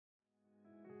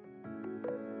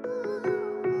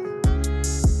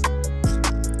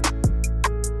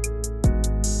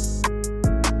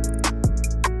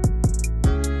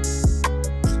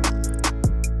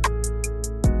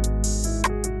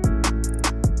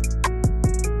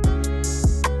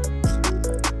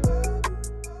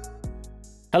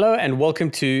Hello and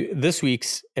welcome to this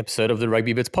week's episode of the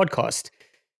RugbyBits Podcast.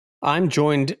 I'm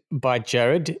joined by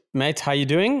Jared. Mate, how you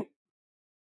doing?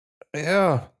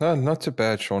 Yeah, no, not too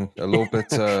bad, Shaun. A little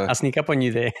bit. I'll sneak up on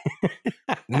you there.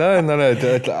 No.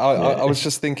 I was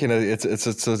just thinking it's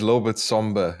a little bit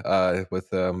somber with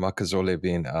Makazole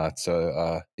being out.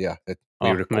 So we're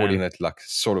Oh, recording man. it like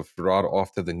sort of right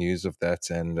after the news of that,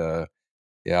 and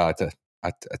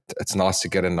it's nice to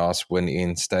get a nice win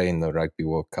in, stay in the Rugby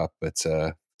World Cup, but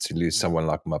to lose someone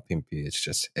like Mapimpi,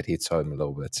 it hits home a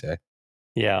little bit.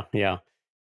 Yeah. A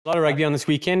lot of rugby on this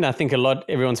weekend. I think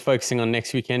everyone's focusing on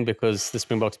next weekend because the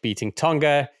Springboks beating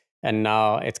Tonga, and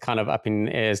now it's kind of up in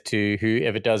air as to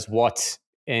whoever does what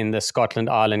in the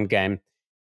Scotland-Ireland game.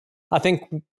 I think,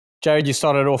 Jared, you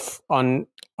started off on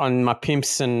my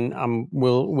pimps, and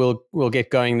we'll get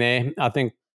going there. I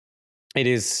think it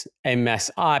is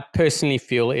I personally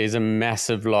feel it is a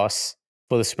massive loss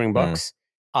for the Springboks.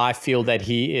 I feel that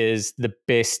he is the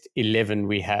best 11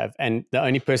 we have. And the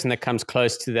only person that comes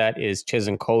close to that is Ches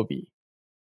and Colby.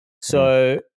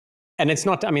 So, and it's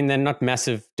not, they're not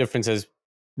massive differences.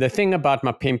 The thing about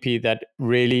Mapimpi that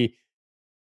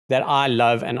I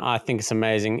love and I think is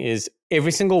amazing is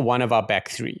every single one of our back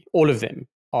three, all of them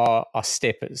are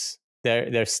steppers.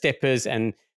 They're steppers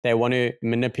and they want to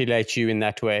manipulate you in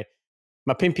that way.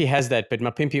 Mapimpi has that, but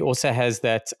Mapimpi also has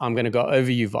that I'm going to go over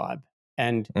you vibe.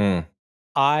 And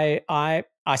I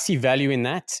see value in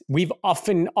that. We've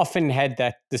often had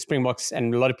that, the Springboks,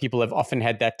 and a lot of people have often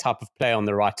had that type of play on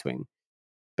the right wing.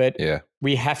 But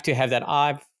we have to have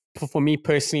that. For me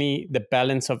personally, the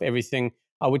balance of everything,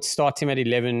 I would start him at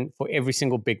 11 for every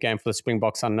single big game for the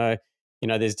Springboks. I know,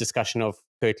 there's discussion of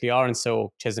Kurtley Arendse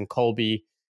or Ches and Colby.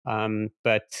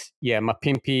 But yeah,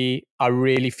 Mapimpi, I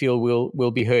really feel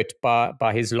will be hurt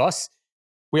by his loss.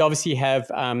 We obviously have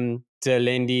De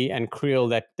Lendi and Creel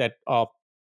that are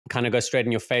kind of go straight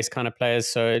in your face kind of players,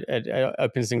 so it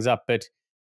opens things up. But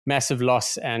massive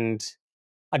loss, and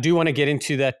I do want to get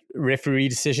into that referee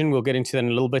decision. We'll get into that in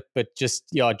a little bit, but just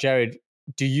Jared,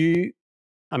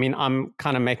 I'm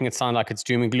kind of making it sound like it's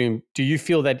doom and gloom. Do you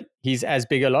feel that he's as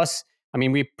big a loss?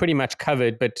 We pretty much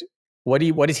covered, but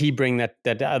what does he bring that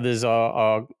the others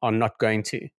are not going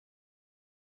to?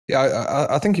 Yeah,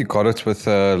 I think you got it with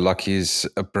like his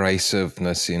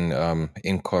abrasiveness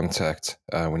in contact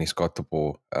when he's got the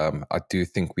ball. I do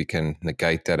think we can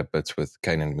negate that a bit with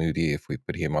Kane Moody if we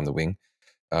put him on the wing.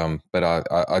 But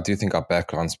I do think our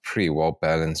backline's pretty well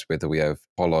balanced, whether we have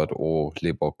Pollard or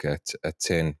Libok at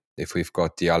 10. If we've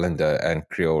got the Allender and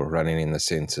Creel running in the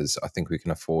centres, I think we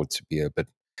can afford to be a bit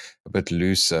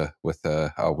looser with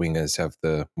our wingers, have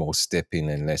the more stepping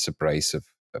and less abrasive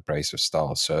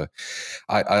style. So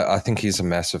I think he's a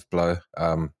massive blow.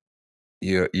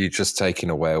 You're just taking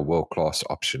away a world-class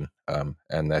option,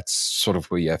 and that's sort of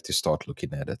where you have to start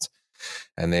looking at it.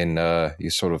 And then you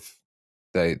sort of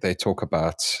they talk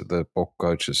about, the Bok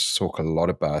coaches talk a lot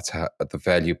about how the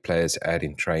value players add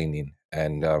in training,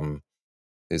 and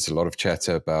there's a lot of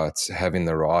chatter about having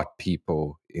the right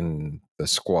people in the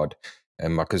squad,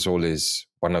 and Makazole is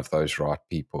one of those right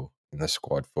people in the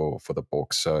squad for the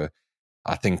Boks. So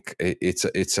I think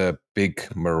it's a big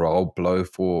morale blow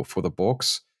for the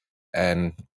Boks,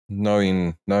 and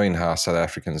knowing how South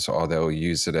Africans are, they'll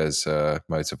use it as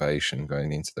motivation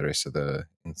going into the rest of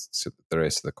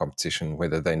the competition.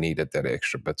 Whether they needed that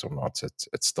extra bit or not,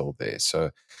 it's still there.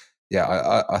 So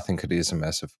yeah, I think it is a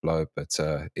massive blow, but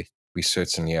we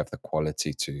certainly have the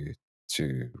quality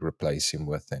to replace him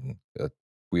with, and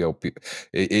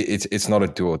it's not a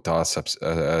do or die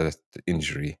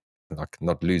injury, like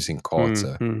not losing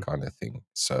Carter kind of thing.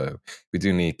 So we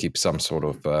do need to keep some sort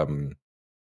of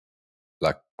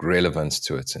like relevance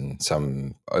to it and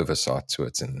some oversight to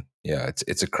it. And yeah,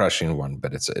 it's a crushing one,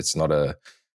 but it's not a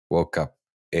World Cup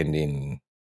ending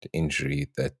injury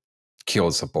that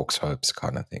kills the Boks' hopes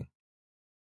kind of thing.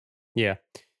 Yeah,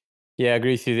 I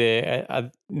agree with you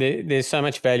there. There's so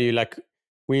much value. Like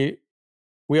we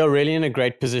are really in a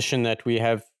great position that we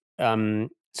have.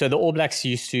 So the All Blacks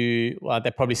used to, well, they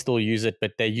probably still use it,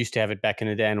 but they used to have it back in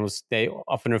the day, and they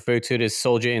often refer to it as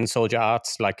soldier in, soldier out.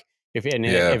 Like if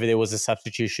ever there was a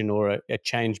substitution or a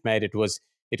change made, it was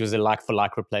a like for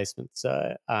like replacement.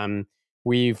 So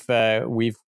we've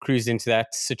cruised into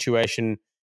that situation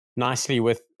nicely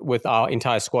with our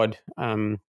entire squad.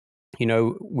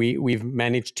 We've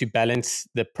managed to balance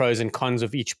the pros and cons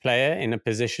of each player in a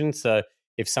position. So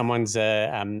if someone's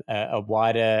a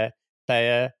wider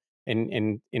player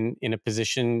in a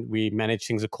position, we manage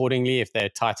things accordingly. If they're a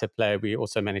tighter player, we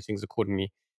also manage things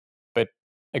accordingly. But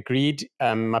agreed,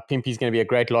 Mapimpi is going to be a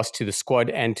great loss to the squad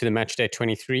and to the matchday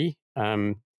 23.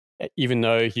 even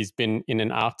though he's been in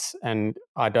and out, and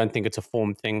I don't think it's a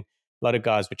form thing. A lot of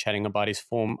guys were chatting about his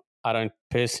form. I don't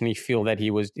personally feel that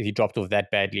he dropped off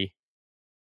that badly.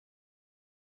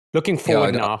 Looking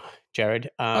forward now, Jared.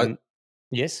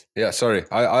 Yes? Yeah, sorry.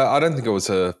 I don't think it was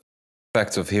a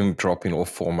fact of him dropping off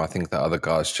form. I think the other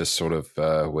guys just sort of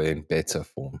were in better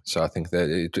form. So I think that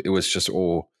it was just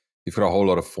you've got a whole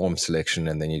lot of form selection,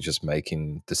 and then you're just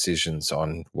making decisions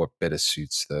on what better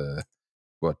suits the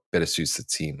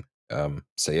team.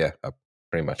 So yeah, I'm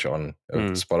pretty much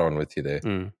spot on with you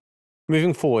there.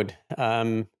 Moving forward,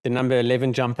 the number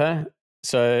 11 jumper.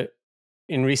 So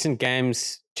in recent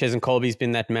games, Cheslin Kolbe's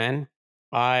been that man.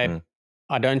 I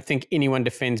don't think anyone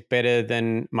defends better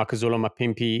than Makazole and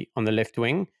Mapimpi on the left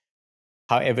wing.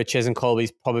 However, Cheslin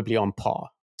Kolbe's probably on par.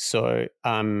 So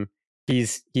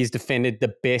he's defended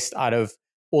the best out of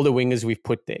all the wingers we've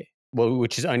put there, well,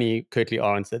 which is only Curtly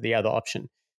Arendse, the other option.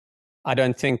 I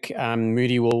don't think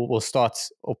Moody will start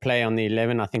or play on the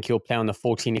 11. I think he'll play on the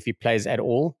 14 if he plays at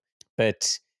all.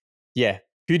 But yeah,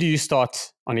 who do you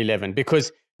start on 11?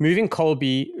 Because moving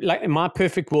Kolbe, like in my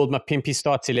perfect world, Mapimpi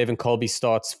starts 11, Kolbe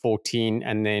starts 14,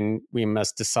 and then we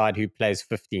must decide who plays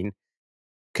 15.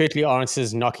 Curtly Arendse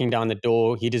is knocking down the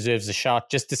door. He deserves a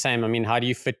shot. Just the same. I mean, how do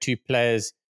you fit two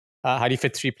players? How do you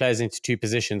fit three players into two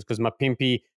positions? Because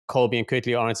Mapimpi, Kolbe, and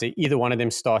Curtly Arendse, either one of them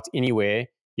start anywhere.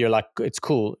 You're like, it's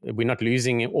cool. We're not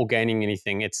losing or gaining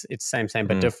anything. It's same,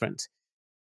 but different.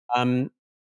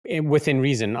 Within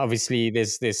reason, obviously,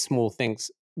 there's small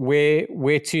things. Where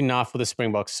to now for the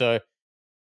Springboks? So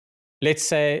let's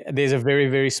say there's a very,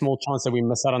 very small chance that we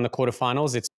miss out on the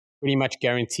quarterfinals. It's pretty much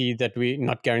guaranteed that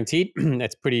not guaranteed.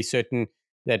 It's pretty certain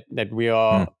that we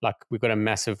are we've got a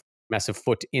massive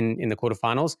foot in the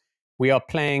quarterfinals. We are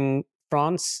playing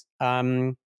France.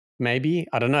 Maybe,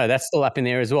 I don't know. That's still up in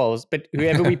the air as well. But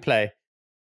whoever we play,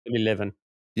 11.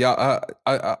 Yeah,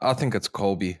 I think it's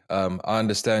Kolbe. I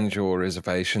understand your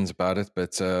reservations about it,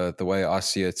 but the way I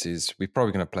see it is we're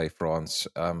probably going to play France.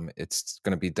 It's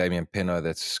going to be Damien Penaud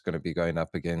that's going to be going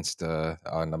up against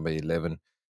our number 11.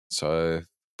 So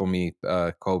for me,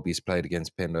 Kolbe's played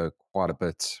against Penaud quite a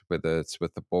bit, whether it's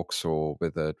with the Boks or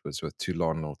whether it was with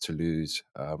Toulon or Toulouse.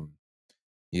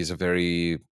 He's a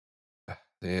very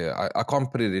I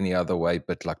can't put it any other way,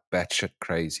 but like batshit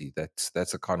crazy. That's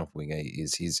the kind of winger he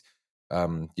is. He's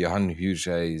Johan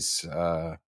Huget's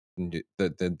the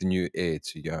new heir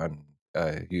to Johan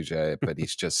Huget, but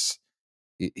he's just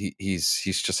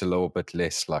he's just a little bit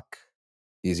less like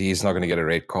he's not going to get a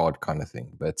red card kind of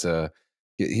thing. But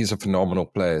he's a phenomenal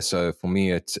player. So for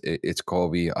me, it's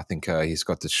Kolbe. I think he's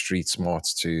got the street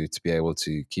smarts to be able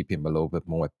to keep him a little bit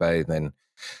more at bay than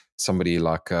somebody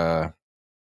like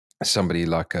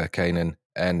Kanan,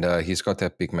 and he's got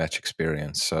that big match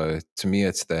experience. So to me,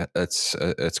 it's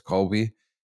Kolbe,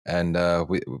 and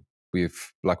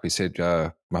we've like we said,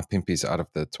 Mapimpi's out of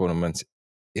the tournament.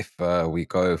 If we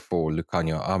go for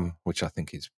Lukhanyo which I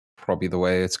think is probably the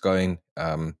way it's going,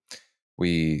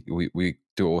 we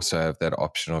do also have that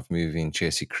option of moving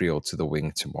Jesse Creel to the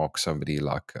wing to mark somebody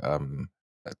like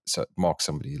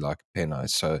Penaud.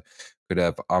 So could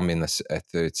have in this at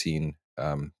 13.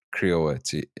 Creel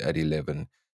at 11,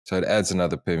 so it adds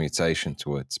another permutation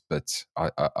to it. But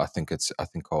I think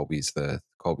Kolbe's the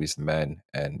man,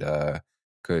 and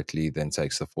Curtly then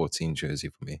takes the 14 jersey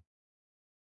for me.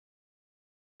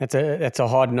 That's a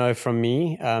hard no from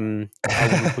me. I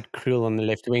wouldn't put Creel on the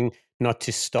left wing, not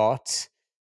to start.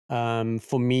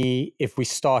 For me, if we're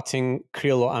starting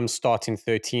Creel or I'm starting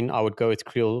 13, I would go with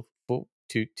Creel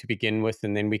to begin with,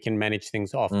 and then we can manage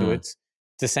things afterwards.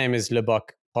 It's the same as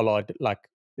Libbok, Pollard, like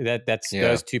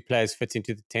those two players fit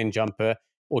into the 10 jumper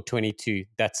or 22.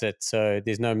 That's it. So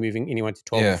there's no moving anyone to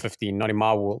 12 or 15, not in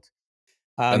my world.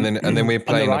 And then we're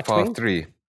playing a 5-3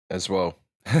 as well.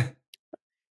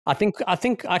 I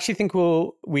actually think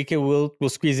we'll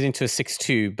squeeze it into a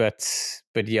 6-2,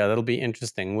 but yeah, that'll be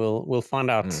interesting. We'll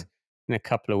find out in a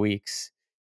couple of weeks.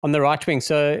 On the right wing,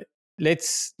 so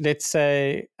let's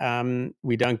say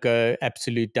we don't go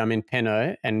absolute dumb in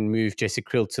Penaud and move Jesse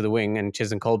Creel to the wing and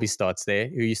Cheslin Kolbe starts there.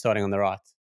 Who are you starting on the right?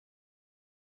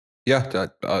 Yeah,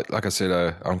 like I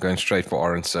said, I'm going straight for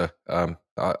Arendse.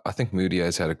 I think Moody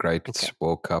has had a great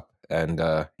World Cup, and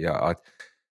I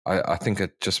think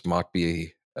it just might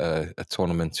be a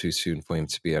tournament too soon for him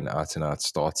to be an out-and-out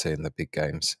starter in the big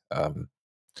games.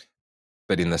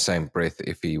 But in the same breath,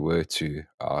 if he were to,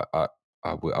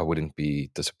 I wouldn't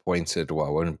be disappointed or I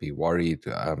wouldn't be worried.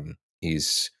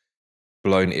 He's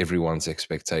blown everyone's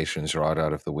expectations right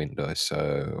out of the window.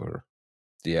 So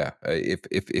yeah,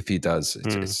 if he does,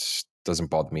 it doesn't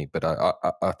bother me. But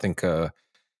I think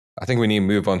we need to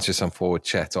move on to some forward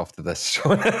chat after this.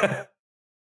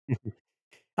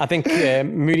 I think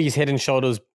Moody's head and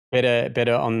shoulders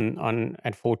better on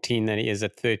at 14 than he is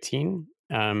at 13.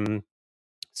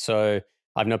 So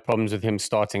I have no problems with him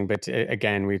starting, but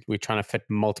again, we're trying to fit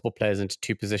multiple players into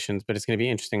two positions, but it's going to be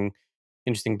interesting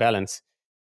balance.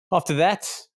 After that,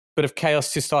 bit of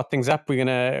chaos to start things up.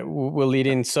 We'll lead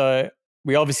in. So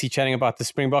we're obviously chatting about the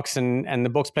Springboks, and the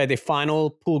Boks played their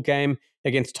final pool game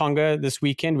against Tonga this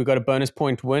weekend. We got a bonus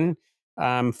point win,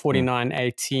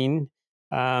 49-18.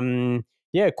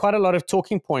 Yeah, quite a lot of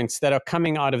talking points that are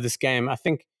coming out of this game. I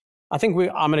think I'm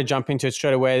going to jump into it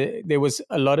straight away. There was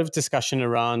a lot of discussion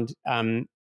around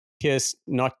Pearce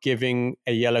not giving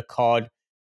a yellow card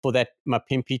for that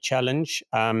Mapimpi challenge.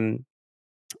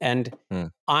 And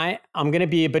I'm going to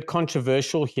be a bit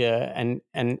controversial here, and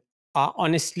I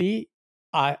honestly,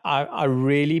 I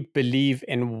really believe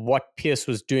in what Pearce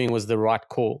was doing was the right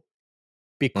call,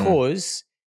 because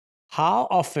how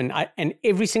often and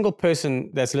every single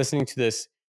person that's listening to this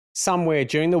somewhere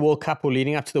during the World Cup or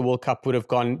leading up to the World Cup would have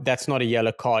gone, that's not a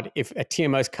yellow card. If a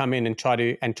TMO's come in and try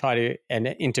to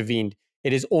intervened,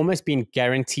 it has almost been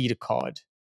guaranteed a card.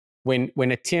 When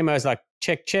a TMO is like,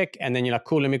 check, and then you're like,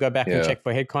 cool, let me go back and check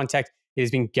for head contact, it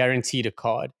has been guaranteed a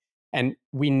card. And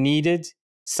we needed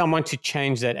someone to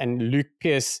change that. And Luke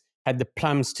Pearce had the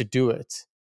plums to do it,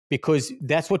 because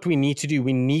that's what we need to do.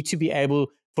 We need to be able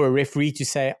for a referee to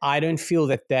say, I don't feel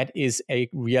that is a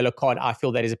yellow card. I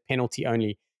feel that is a penalty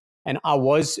only. And I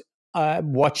was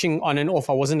watching on and off.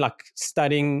 I wasn't like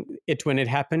studying it when it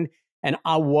happened. And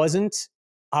I wasn't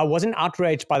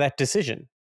outraged by that decision.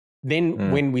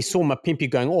 Then when we saw Mapimpi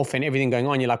going off and everything going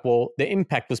on, you're like, well, the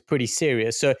impact was pretty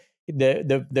serious. So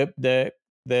the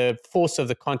force of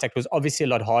the contact was obviously a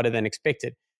lot harder than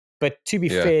expected. But to be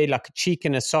fair, like a cheek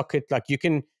in a socket, like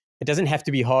it doesn't have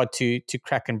to be hard to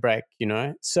crack and break, you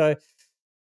know? So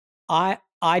I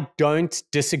don't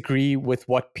disagree with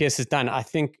what Pearce has done. I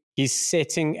think he's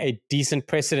setting a decent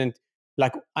precedent.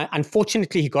 Like,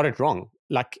 unfortunately, he got it wrong.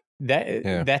 Like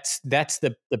that's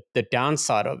the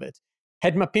downside of it.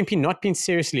 Had Mapimpi not been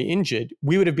seriously injured,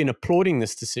 we would have been applauding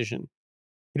this decision.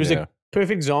 It was a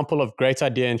perfect example of great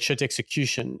idea and shit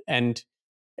execution. And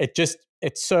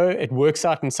it works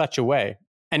out in such a way.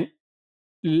 And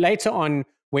later on,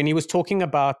 when he was talking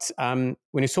about Irvin,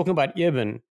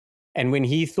 and when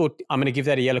he thought, I'm going to give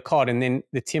that a yellow card, and then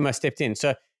the TMO stepped in.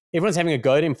 So everyone's having a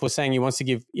go at him for saying he wants to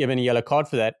give Irvin a yellow card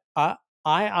for that.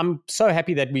 I'm so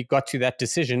happy that we got to that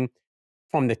decision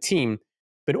from the team.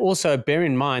 But also bear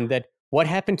in mind that what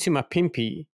happened to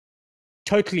Mapimpi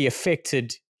totally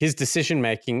affected his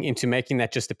decision-making into making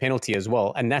that just a penalty as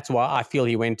well. And that's why I feel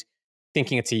he went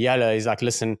thinking it's a yellow. He's like,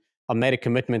 listen, I made a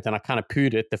commitment and I kind of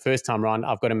pooed it the first time around.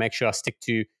 I've got to make sure I stick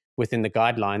to within the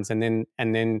guidelines. And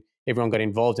then everyone got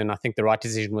involved, and I think the right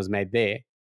decision was made there.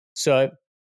 So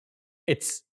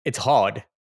it's hard.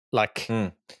 Like,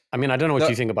 I mean, I don't know what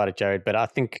you think about it, Jared, but I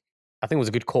think it was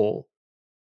a good call.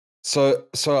 So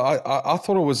I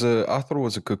thought it was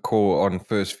a good call on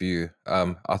first view.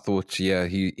 I thought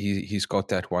he's got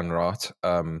that one right.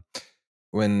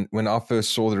 When I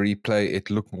first saw the replay, it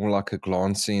looked more like a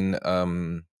glancing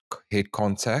head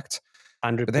contact.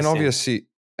 100%.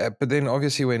 But then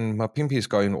obviously when Mapimpi is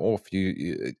going off,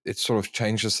 it sort of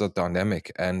changes the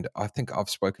dynamic. And I think I've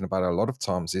spoken about it a lot of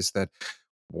times, is that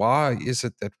why is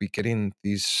it that we get in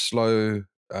these slow-mo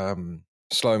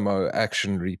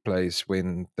action replays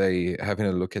when they having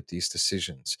a look at these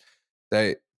decisions?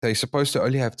 They're supposed to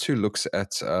only have two looks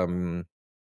at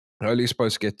only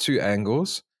supposed to get two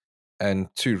angles and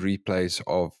two replays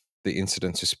of the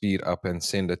incident to speed up and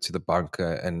send it to the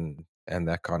bunker and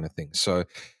that kind of thing. So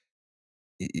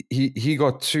he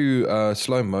got two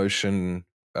slow motion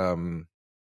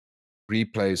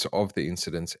replays of the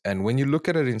incident, and when you look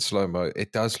at it in slow mo,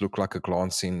 it does look like a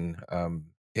glancing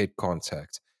head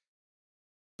contact.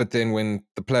 But then when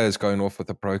the player's going off with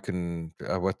a broken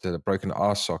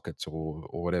eye socket or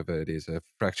whatever it is, a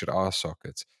fractured eye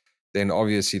socket, then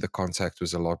obviously the contact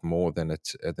was a lot more than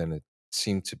it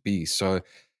seemed to be. So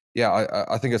yeah,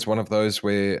 I think it's one of those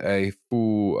where a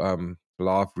full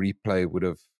live replay would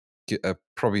have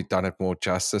probably done it more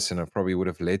justice, and it probably would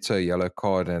have led to a yellow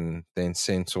card and then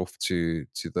sent off to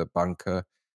the bunker.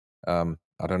 I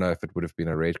don't know if it would have been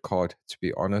a red card, to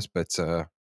be honest, but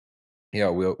yeah,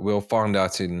 we'll find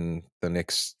out in the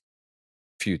next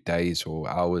few days or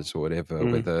hours or whatever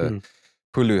whether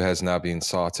Pulu has now been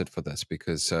cited for this,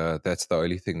 because that's the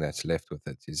only thing that's left with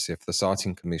it, is if the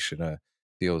citing commissioner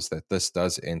feels that this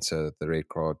does enter the red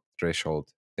card threshold,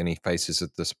 then he faces a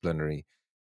disciplinary.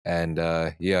 And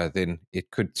then it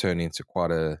could turn into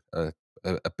quite a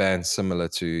ban similar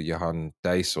to Johan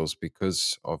Daisel's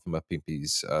because of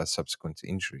Mapimpi's subsequent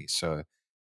injury. So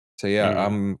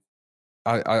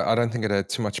I don't think it had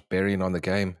too much bearing on the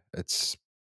game. It's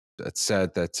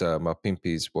sad that my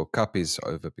Pimpies World Cup is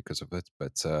over because of it,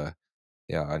 but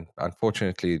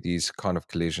unfortunately, these kind of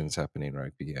collisions happen in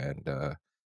rugby, and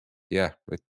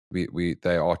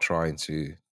they are trying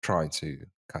to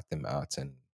cut them out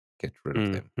and get rid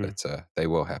of them, but they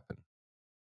will happen.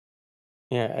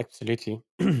 Yeah, absolutely.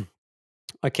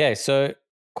 Okay, so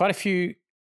quite a few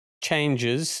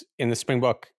changes in the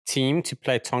Springbok team to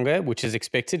play Tonga, which is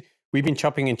expected. We've been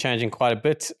chopping and changing quite a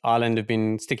bit. Ireland have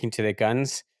been sticking to their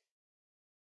guns.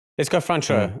 Let's go front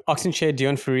row. Oxenchair,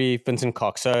 Deon Fourie, Vincent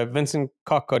Koch. So Vincent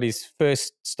Koch got his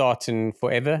first start in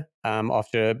forever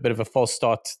after a bit of a false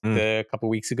start a couple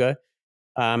of weeks ago.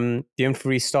 Deon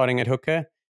Fourie starting at hooker.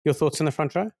 Your thoughts on the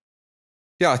front row?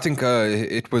 Yeah, I think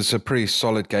it was a pretty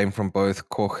solid game from both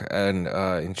Koch and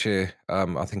Inche.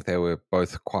 I think they were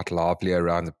both quite lively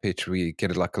around the pitch. We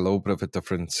get like a little bit of a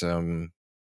different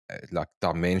like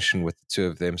dimension with the two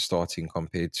of them starting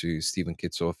compared to Stephen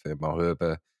Kitsoff and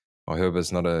Maherba.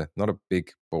 Maherba's not a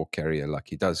big ball carrier. Like,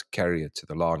 he does carry it to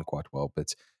the line quite well,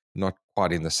 but not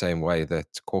quite in the same way that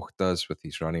Koch does with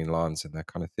his running lines and that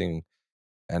kind of thing.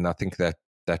 And I think that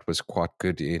was quite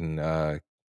good in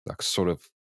like sort of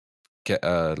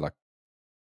like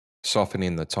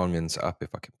softening the Tongans up, if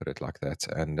I can put it like that.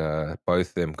 And both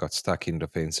of them got stuck in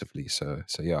defensively. So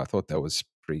yeah, I thought that was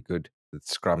pretty good. The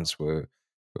scrums were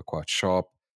quite sharp.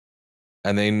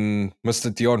 And then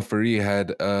Mr. Deon Fourie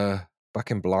had a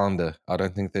fucking blunder. I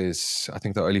think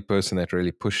the only person that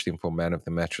really pushed him for man of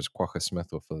the match was Kwagga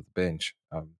Smith off of the bench.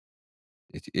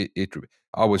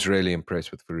 I was really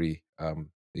impressed with Fourie.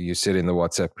 You said in the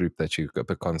WhatsApp group that you got a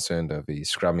bit concerned over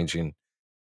his scrummaging.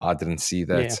 I didn't see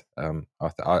that. Yeah. I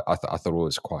thought it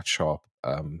was quite sharp,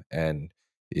 and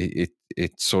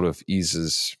it sort of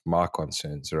eases my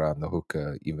concerns around the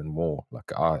hooker even more.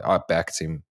 Like, I backed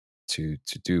him to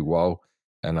do well,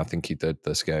 and I think he did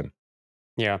this game.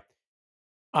 Yeah.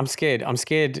 I'm scared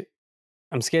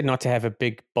not to have a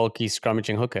big, bulky,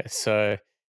 scrummaging hooker. So,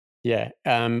 yeah.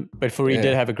 But Fourie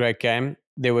did have a great game.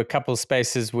 There were a couple of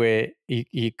spaces where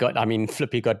he got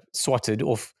swatted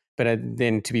off. But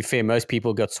then, to be fair, most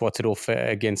people got swatted off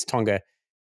against Tonga.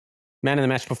 Man of the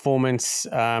match performance,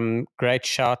 great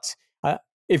shot.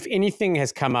 If anything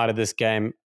has come out of this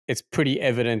game, it's pretty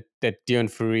evident that Deon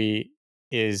Fourie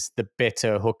is the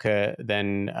better hooker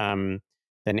than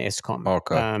Eskom.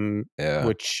 Okay.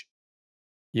 Which,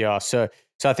 yeah. So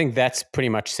I think that's pretty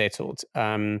much settled.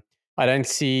 I don't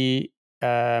see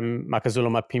Makazole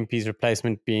and Mapimpi's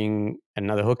replacement being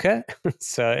another hooker.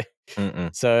 So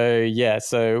yeah.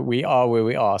 So we are where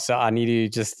we are. So I need to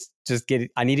just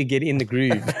I need to get in the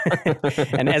groove.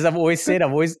 And as I've always said,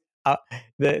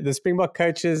 the Springbok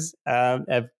coaches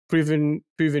have proven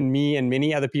me and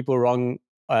many other people wrong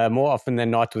more often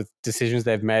than not with decisions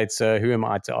they've made. So who am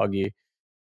I to argue?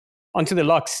 Onto the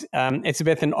locks.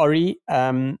 Etzebeth and Ori.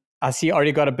 I see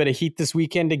Ori got a bit of heat this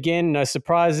weekend again. No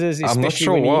surprises, especially I'm not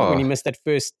sure when he missed that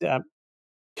first.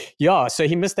 So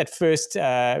he missed that first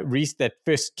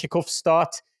kickoff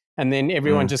start, and then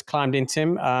everyone just climbed into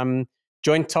him.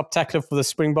 Joint top tackler for the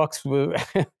Springboks.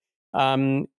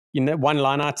 One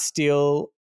line-out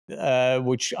steal,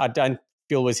 which I don't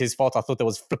feel was his fault. I thought that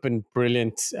was flipping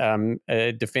brilliant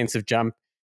defensive jump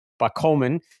by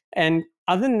Coleman. And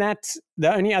other than that,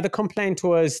 the only other complaint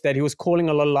was that he was calling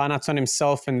a lot of lineouts on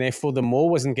himself, and therefore the maul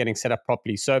wasn't getting set up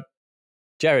properly. So,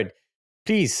 Jared,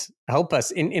 please help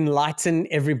us, enlighten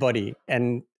everybody,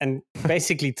 and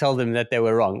basically tell them that they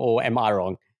were wrong, or am I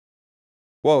wrong?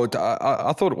 Well,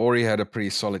 I thought Ori had a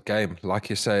pretty solid game. Like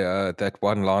you say, that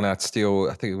one line-out steal,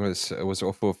 I think it was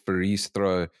off of Faree's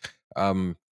throw.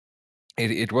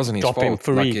 It wasn't his fault. Drop him,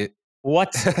 Fourie.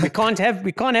 What? we can't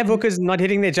have hookers not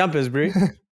hitting their jumpers, bro.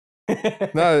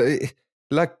 No,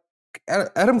 like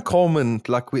Adam Coleman,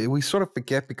 like we sort of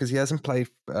forget because he hasn't played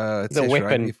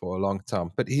rugby for a long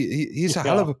time. But he's a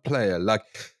hell of a player. Like,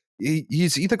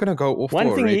 he's either going to go off.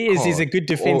 One thing he is, he's a good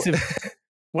defensive.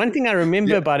 One thing I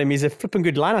remember about him, he's a flipping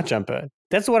good line-out jumper.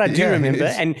 That's what I do remember,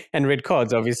 and red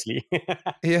cards, obviously.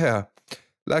 Yeah,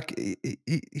 like he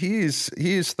is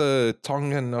the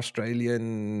Tongan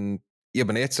Australian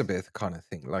Ibn Etzebeth kind of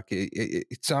thing. Like,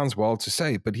 it sounds wild to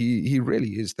say, but he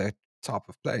really is that type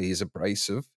of player. He's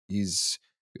abrasive. He's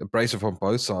abrasive on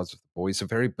both sides of the ball. He's a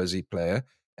very busy player,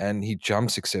 and he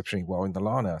jumps exceptionally well in the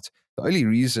line-out. The only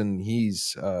reason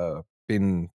he's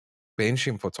been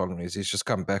benching for Tonga is he's just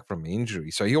come back from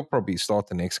injury, so he'll probably start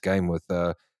the next game with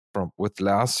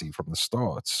Lassie from the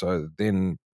start. So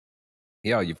then,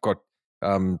 yeah, you've got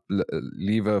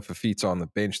Lever Fafita on the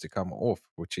bench to come off,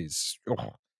 which is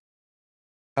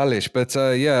hellish. But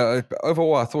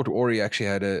overall, I thought Ori actually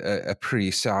had a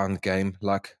pretty sound game.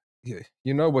 Like,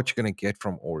 you know what you're going to get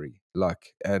from Ori.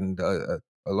 Like, and a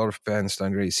lot of fans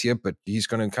don't really see it, but he's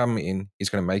going to come in, he's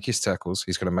going to make his tackles,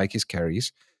 he's going to make his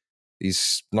carries.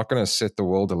 He's not going to set the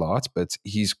world alight, but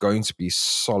he's going to be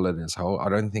solid as hell. I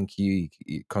don't think he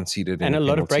conceded And any a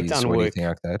lot of penalties breakdown or work. anything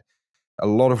like that. A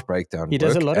lot of breakdown He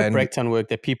does a work. lot of And breakdown work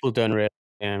that people don't realize.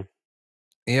 Yeah.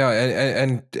 yeah,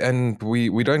 and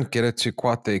we don't get it to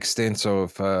quite the extent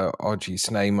of RG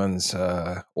Snyman's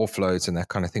offloads and that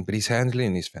kind of thing, but his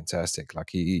handling is fantastic. Like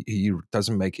he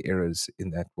doesn't make errors in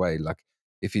that way. Like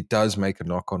if he does make a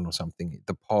knock on or something,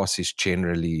 the pass is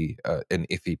generally an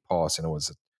iffy pass, and it was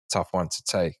a tough one to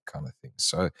take, kind of thing.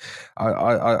 So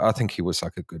I think he was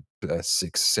like a good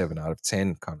 6, 7 out of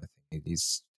 10 kind of thing.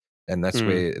 And that's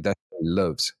where he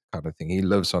lives, kind of thing. He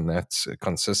lives on that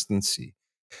consistency.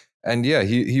 And yeah,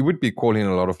 he would be calling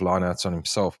a lot of lineouts on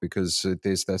himself because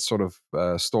there's that sort of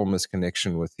Stormers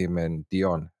connection with him and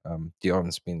Deon.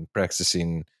 Deon's been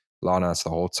practicing lineouts the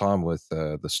whole time with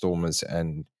the Stormers,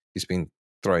 and he's been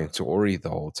throwing to Ori the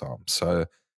whole time. So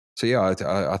yeah,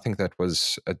 I think that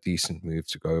was a decent move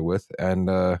to go with. And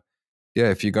yeah,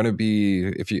 if you're going to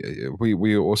be,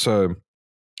 we also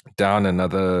down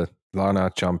another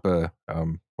lineout jumper,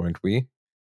 weren't we?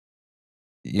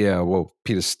 Yeah, well,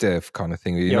 Peter Steph kind of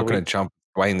thing. You're Yeah, not going to jump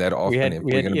Dwayne that we often had if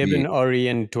we we're had going to Eben, be. Ori,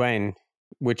 and Dwayne,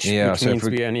 which Yeah, so if means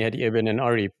we, we only had Eben and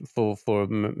Ori for a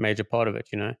major part of it.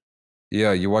 You know.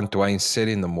 yeah, you want Dwayne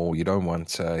setting the ball. You don't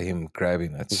want him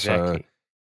grabbing it. Exactly.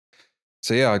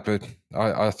 So yeah, but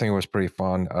I think it was pretty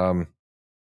fun.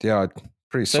 Yeah,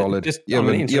 pretty So solid. just I'm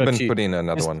going to Even interrupt you. put in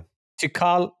another Just one. to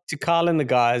Carl and the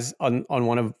guys on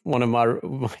one of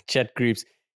my chat groups,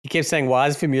 he kept saying, "Why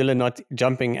is Famula not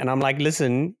jumping?" And I'm like,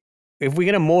 "Listen, if we're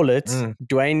gonna maul it,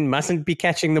 Dwayne mustn't be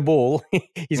catching the ball.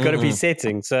 He's got to be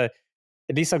setting." So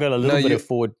at least I got a No, little bit of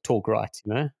forward talk right,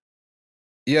 you know.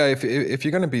 yeah, if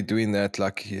you're going to be doing that,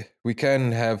 like we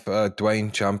can have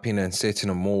Dwayne jump in and set in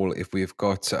a mall if we've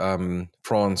got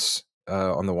France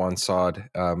on the one side,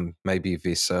 maybe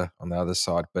Visa on the other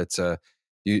side. But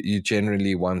you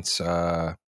generally want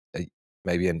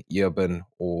maybe an Earban,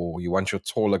 or you want your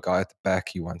taller guy at the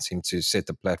back. You want him to set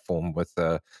the platform with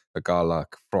a guy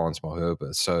like Franz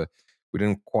Moherbe. So we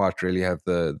didn't quite really have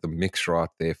the mix right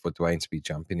there for Dwayne to be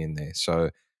jumping in there. So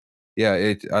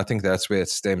yeah, I think that's where it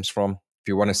stems from. If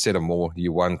you want to set a more,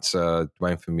 you want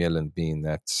Dwayne Vermeulen being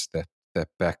that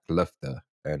back lifter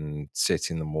and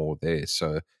setting the more there.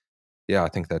 So yeah, I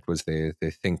think that was their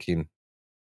thinking.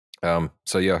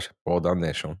 So yeah, well done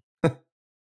there, Shaun.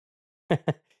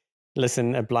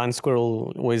 Listen, a blind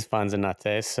squirrel always finds a nut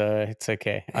there, so it's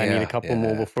okay. I need a couple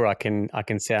more Yeah. before I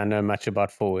can say I know much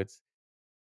about forwards.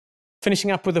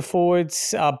 Finishing up with the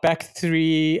forwards, our back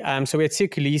three. So we had Sia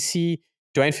Khaleesi,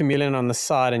 Dwayne Vermeulen on the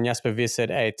side, and Jasper Wiese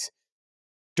at 8.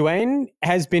 Dwayne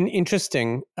has been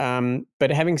interesting,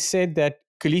 but having said that,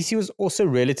 Khaleesi was also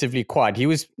relatively quiet. He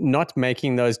was not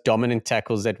making those dominant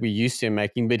tackles that we used to him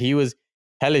making, but he was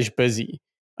hellish busy.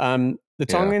 The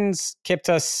Tongans kept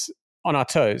us on our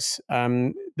toes.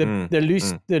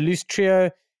 The loose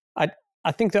trio,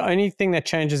 I think the only thing that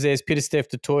changes there is Peter Steph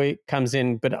Toy comes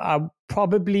in, but I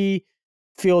probably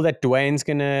feel that Dwayne's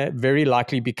going to very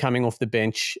likely be coming off the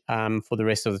bench for the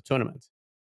rest of the tournament.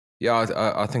 Yeah,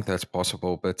 I think that's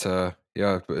possible, but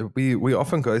yeah, we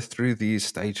often go through these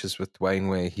stages with Dwayne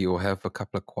where he'll have a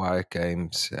couple of quiet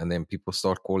games, and then people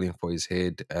start calling for his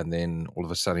head, and then all of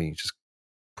a sudden he just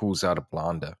pulls out a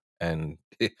blinder. And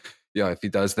yeah, if he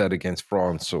does that against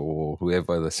France or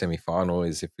whoever the semi-final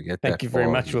is, if we get Thank that you very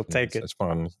far, much. We'll take it. that's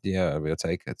fine. Yeah, we'll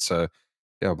take it. So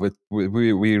yeah, but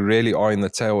we really are in the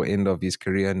tail end of his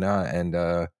career now, and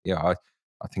yeah,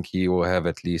 I think he will have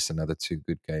at least another 2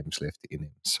 good games left in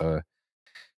him. So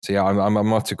yeah, I'm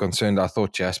not too concerned. I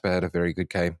thought Jasper had a very good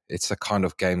game. It's the kind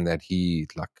of game that he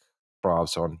like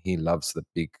thrives on. He loves the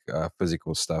big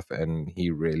physical stuff, and he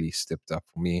really stepped up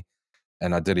for me.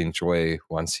 And I did enjoy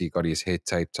once he got his head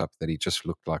taped up that he just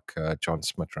looked like John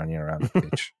Smith running around the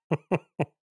pitch.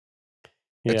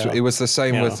 Yeah. It was the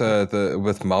same Yeah.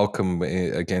 with Malcolm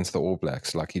against the All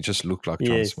Blacks. Like he just looked like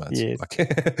John Yes. Smith. Yes.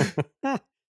 Like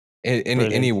any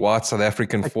Brilliant. white South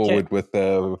African Okay. forward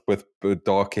with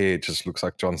dark hair just looks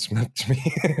like John Smith to me.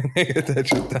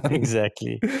 That's just done.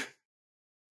 Exactly.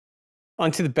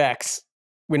 Onto the backs.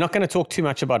 We're not going to talk too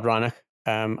much about Reinach,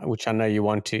 which I know you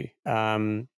want to.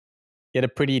 He had a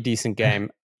pretty decent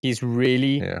game. He's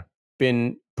really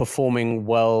been performing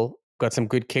well, got some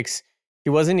good kicks. He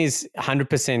wasn't his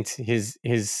 100%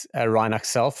 his Reinach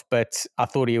self, but I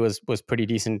thought he was pretty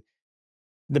decent.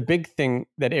 the big thing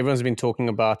that everyone's been talking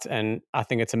about, and I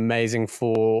think it's amazing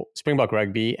for Springbok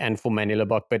rugby and for Manila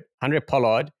Bok, but Handre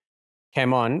Pollard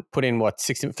came on, put in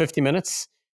 50 minutes,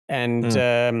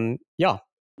 and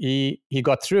he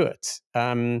got through it.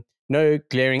 No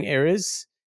glaring errors,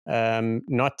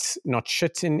 not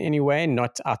shit in any way,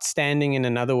 not outstanding in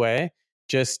another way.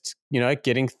 Just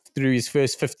getting through his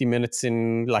first 50 minutes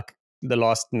in like the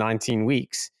last 19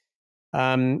 weeks.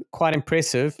 Quite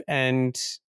impressive, and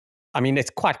I mean it's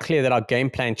quite clear that our game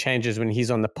plan changes when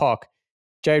he's on the park.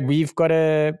 Jared, we've got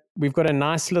a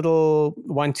nice little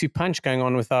 1-2 punch going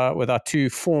on with our two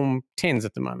form 10s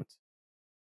at the moment.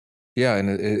 Yeah, and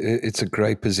it's a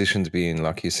great position to be in,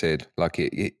 like you said.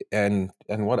 And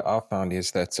what I found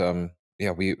is that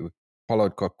we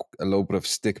Pollard got a little bit of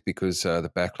stick because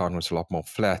the backline was a lot more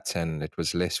flat and it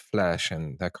was less flash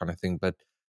and that kind of thing. But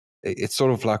it's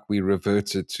sort of like we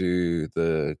reverted to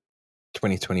the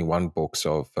 2021 books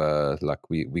of we're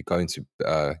going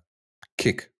to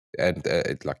kick and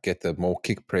like get the more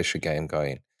kick pressure game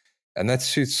going, and that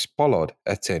suits Pollard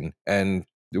at 10. And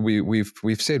we've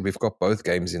said we've got both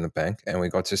games in the bank, and we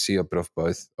got to see a bit of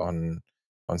both on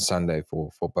Sunday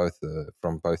for both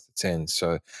from both the 10s.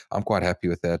 So I'm quite happy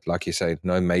with that. Like you say,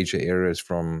 no major errors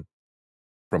from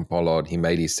Pollard. He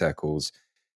made his tackles.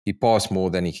 He passed more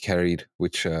than he carried,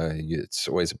 which it's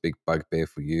always a big bugbear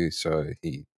for you. So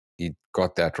he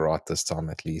got that right this time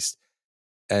at least.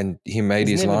 And he made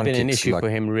It's his never line been an kicks issue for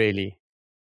him, really.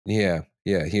 Yeah.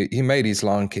 He made his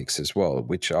line kicks as well,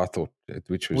 which I thought,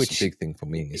 which was a big thing for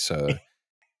me. So,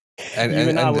 and you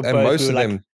and I were and both. We most were of like,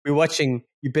 them, we're watching.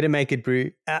 You better make it,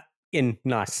 brew.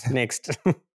 Nice. Next.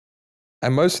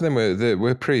 and most of them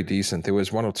were pretty decent. There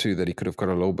was one or two that he could have got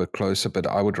a little bit closer, but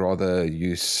I would rather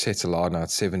you set a line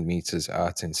out 7 meters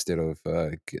out instead of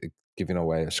giving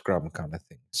away a scrum kind of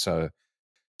thing. So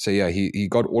yeah, he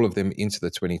got all of them into the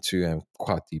 22 and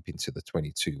quite deep into the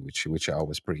 22, which I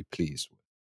was pretty pleased with.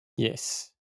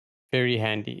 Yes, very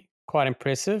handy. Quite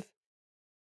impressive.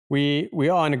 We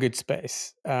are in a good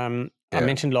space. I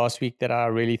mentioned last week that I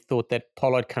really thought that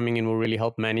Pollard coming in will really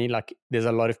help Manie. Like, there's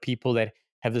a lot of people that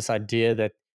have this idea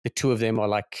that the two of them are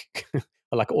like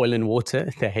are like oil and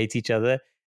water. They hate each other.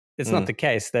 It's not the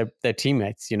case. They're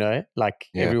teammates.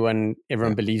 Everyone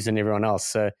believes in everyone else.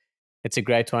 So it's a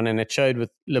great one, and it showed with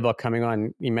Libok coming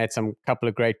on. He made some couple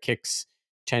of great kicks,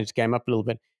 changed the game up a little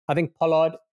bit. I think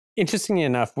Pollard, interestingly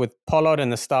enough, with Pollard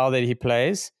and the style that he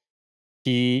plays,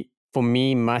 he, for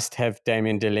me, must have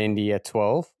Damien Delendi at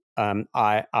 12.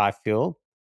 I feel.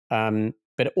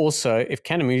 But also, if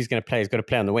Kanamudi's going to play, he's got to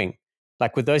play on the wing.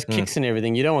 Like with those kicks and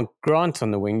everything, you don't want Grant on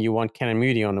the wing, you want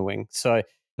Kanamudi on the wing. So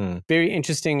very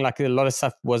interesting. Like a lot of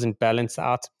stuff wasn't balanced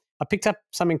out. I picked up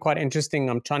something quite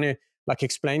interesting. I'm trying to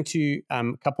explain to a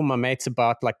couple of my mates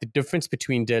about like the difference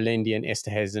between Delendi and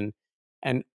Esterhuizen.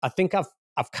 And I think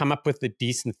I've come up with a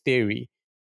decent theory.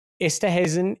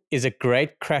 Esterhuizen is a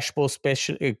great crash ball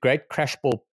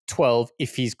 12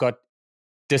 if he's got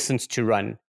distance to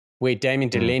run, where Damien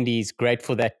Delendi is great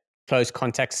for that close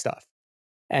contact stuff.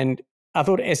 And I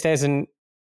thought Esterhuizen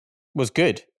was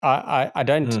good. I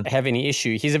don't have any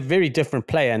issue. He's a very different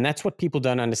player, and that's what people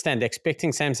don't understand. They're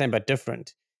expecting same but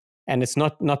different, and it's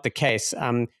not the case.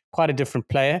 Quite a different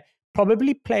player.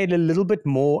 Probably played a little bit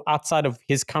more outside of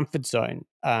his comfort zone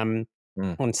on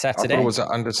Saturday. I thought it was an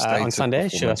understated on Sunday,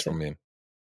 performance from him.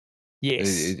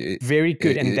 Yes, very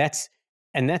good, and that's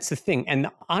the thing. And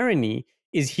the irony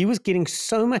is, he was getting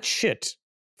so much shit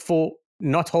for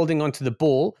not holding onto the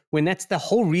ball when that's the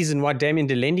whole reason why Damien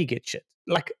Delendi gets shit.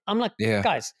 Like, I'm like,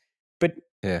 guys, but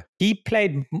he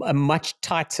played a much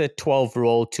tighter 12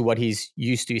 role to what he's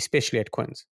used to, especially at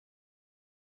Quins.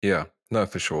 Yeah, no,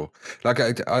 for sure. Like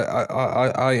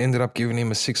I ended up giving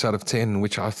him a 6 out of 10,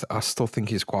 which I still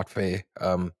think is quite fair.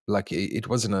 Like it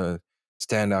wasn't a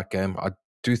standout game. I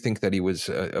do think that he was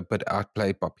a bit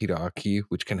outplayed by Peter Aki,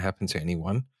 which can happen to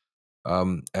anyone.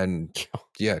 And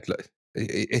yeah,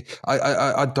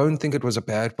 I don't think it was a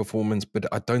bad performance, but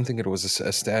I don't think it was a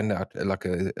standout, like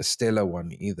a stellar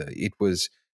one either. It was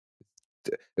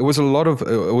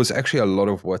actually a lot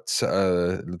of what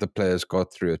the players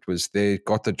got through. It was they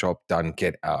got the job done,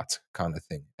 get out kind of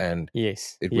thing. And it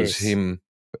was him.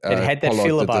 It had that Pollard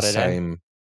feel did about the it. same.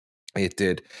 It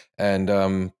did. And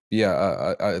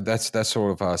that's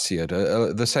sort of how I see it.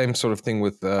 The same sort of thing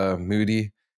with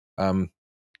Moody.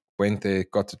 Went there,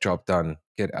 got the job done,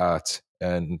 get out,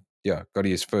 and got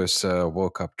his first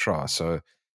World Cup try. So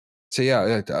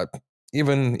yeah,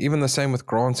 even the same with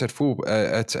Grant at full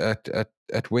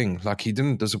at wing. Like, he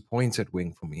didn't disappoint at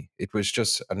wing for me. It was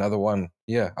just another one.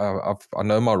 Yeah, I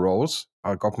know my roles.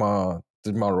 I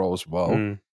did my roles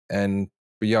well, and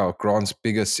yeah, Grant's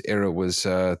biggest error was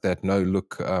that no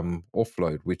look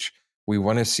offload, which we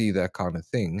want to see that kind of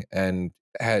thing. And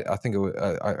I think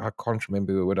I can't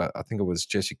remember what I think it was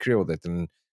Jesse Creel that didn't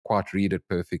quite read it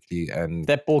perfectly, and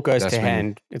That ball goes that's to when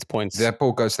hand, it's points. that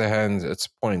ball goes to hand, it's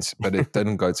points, but it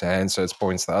didn't go to hand, so it's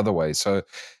points the other way. So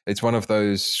it's one of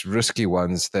those risky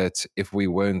ones that if we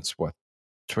weren't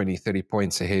 20, 30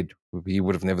 points ahead, he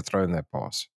would have never thrown that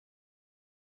pass.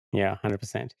 Yeah,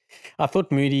 100%. I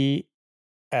thought Moody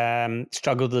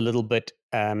struggled a little bit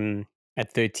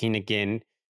at 13 again,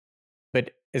 but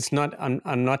it's not.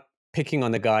 I'm not picking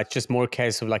on the guy. It's just more a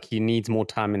case of like he needs more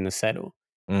time in the saddle.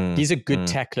 He's a good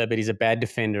tackler, but he's a bad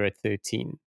defender at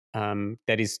 13.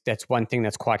 That's one thing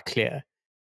that's quite clear.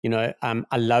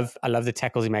 I love the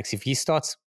tackles he makes. If he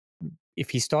starts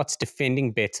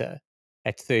defending better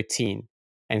at 13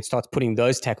 and starts putting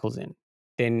those tackles in,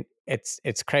 then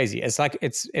it's crazy. It's like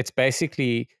it's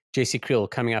basically Jesse Creel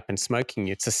coming up and smoking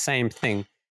you. It's the same thing.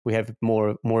 We have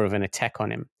more of an attack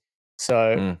on him.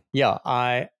 So yeah,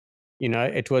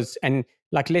 it was, and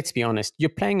like, let's be honest, you're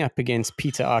playing up against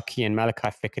Peter Aki and Malachi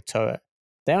Fekitoa.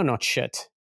 They are not shit.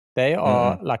 They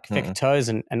are like Fekitoa's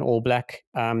an All Black.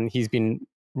 He's been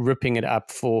ripping it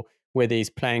up for whether he's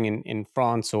playing in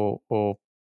France or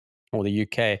the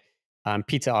UK.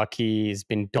 Peter Aki has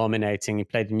been dominating. He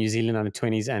played in New Zealand under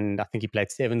 20s, and I think he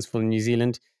played sevens for New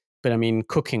Zealand. But I mean,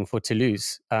 cooking for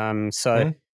Toulouse.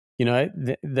 The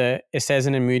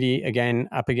Essazen and Moody again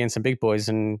up against some big boys,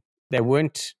 and they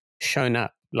weren't shown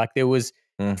up. Like there was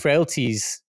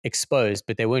frailties exposed,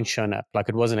 but they weren't shown up. Like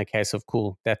it wasn't a case of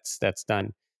cool, that's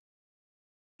done.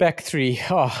 Back three,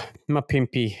 my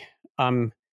pimpy.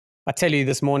 I tell you,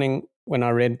 this morning when I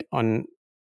read on,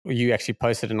 you actually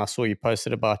posted and I saw you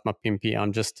posted about my pimpy,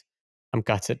 I'm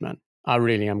gutted, man. I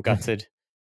really am gutted.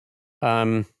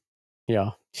 Yeah,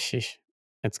 sheesh.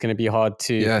 It's going to be hard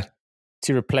to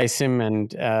replace him.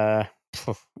 And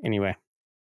anyway,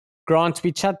 Grant,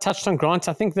 we touched on Grant.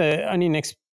 I think the only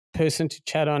next person to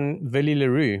chat on, Willie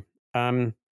Leroux.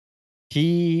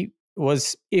 He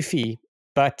was iffy,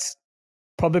 but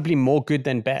probably more good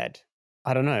than bad.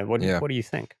 I don't know. What do you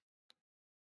think?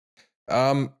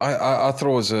 I thought it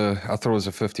was a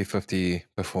 50-50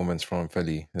 performance from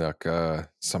Philly. Like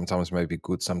sometimes maybe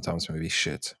good, sometimes maybe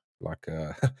shit. Like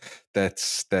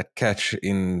that's that catch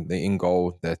in the in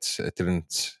goal that it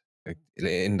didn't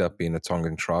end up being a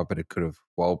Tongan try, but it could have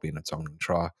well been a Tongan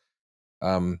try.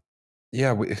 I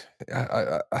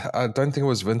don't think it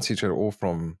was vintage at all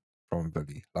from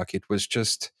Billy. Like it was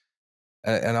just,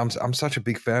 and I'm such a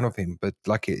big fan of him, but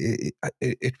like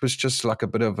it was just like a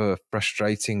bit of a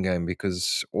frustrating game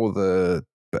because all the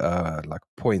like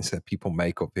points that people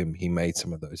make of him, he made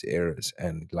some of those errors,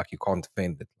 and like you can't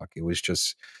defend it. Like it was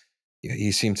just,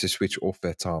 he seemed to switch off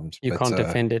at times. You can't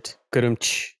defend it.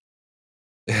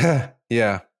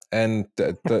 Yeah, and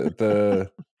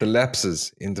the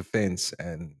lapses in defense,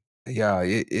 and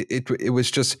it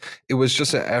was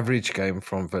just an average game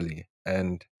from Villy,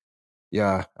 and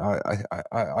yeah,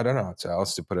 I don't know how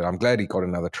else to put it. I'm glad he got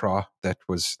another try. That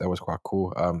was quite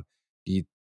cool. He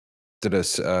did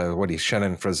us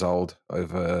Shannon Frizzled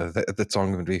over the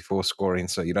Tongan before scoring,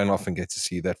 so you don't often get to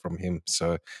see that from him.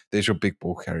 So there's your big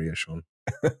ball carrier, Shaun.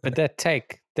 But that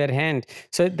hand.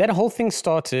 So that whole thing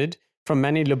started from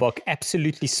Manny Lubbock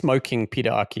absolutely smoking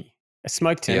Peter Aki.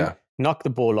 Smoked him, knocked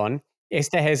the ball on.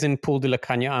 Esterhazen pulled the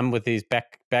Lakanya with his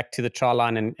back to the try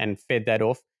line and fed that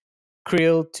off.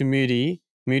 Creel to Moody.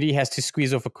 Moody has to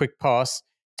squeeze off a quick pass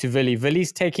to Villy.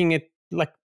 Villy's taking it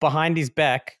like behind his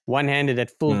back, one-handed at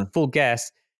full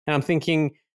gas. And I'm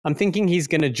thinking he's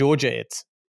going to Georgia it.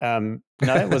 No,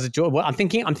 was it Georgia? Well, I'm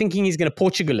thinking he's going to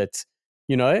Portugal it.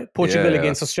 Portugal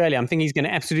against Australia. I'm thinking he's going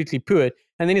to absolutely poo it.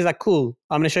 And then he's like, cool,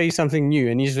 I'm going to show you something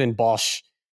new. And he's in Bosch.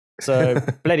 So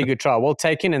bloody good try. Well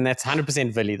taken. And that's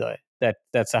 100% Villy though.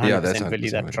 That's 100%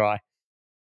 Villy, that try.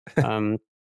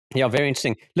 Yeah, very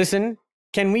interesting. Listen,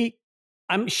 can we,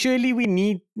 surely we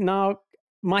need now,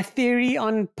 my theory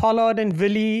on Pollard and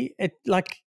Villy,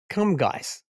 come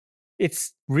guys.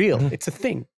 It's real. It's a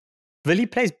thing. Villy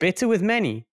plays better with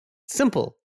Manny.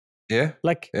 Simple. Yeah.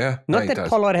 Not that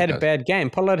Pollard had a bad game.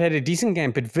 Pollard had a decent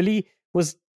game, but Villy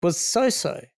was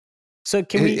so-so. So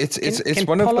can we? It's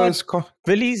one Pollard, of those.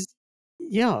 Villy's,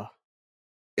 yeah.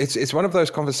 It's one of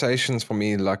those conversations for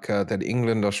me, like that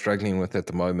England are struggling with at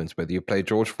the moment. Whether you play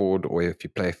George Ford or if you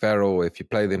play Farrell, or if you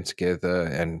play them together,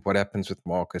 and what happens with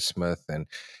Marcus Smith. And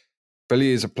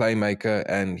Billy is a playmaker,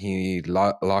 and he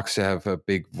likes to have a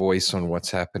big voice on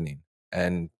what's happening.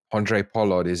 And Handre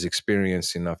Pollard is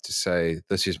experienced enough to say,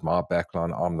 "This is my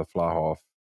backline. I'm the fly half.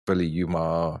 Billy, you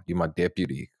my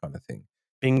deputy," kind of thing.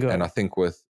 Bingo. And I think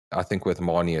with I think with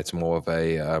Manie, it's more of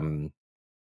a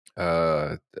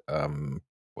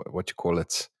what you call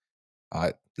it? It's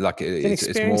an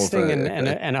It's more experience of thing and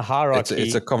a it's a hierarchy.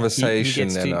 He conversation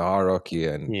gets and a to, hierarchy,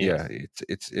 and yes.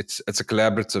 it's a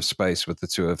collaborative space with the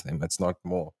two of them. It's not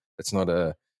more. It's not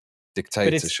a But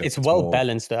dictatorship. it's It's well more.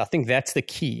 balanced though. I think that's the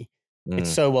key.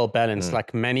 It's Mm, so well balanced. mm,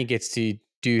 Like Manny gets to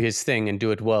do his thing and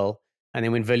do it well. And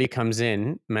then when Villy comes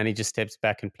in, Manny just steps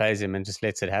back and plays him and just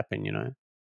lets it happen, you know?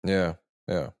 yeah,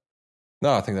 yeah.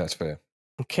 No, I think that's fair.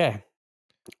 Okay.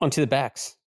 Onto the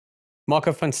backs.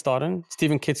 Marco van Staden,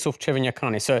 Stephen Kitsoff, Trevor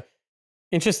Nyakane. So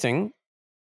interesting.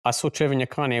 I saw Trevor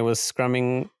Nyakane was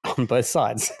scrumming on both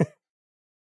sides.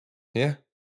 Yeah.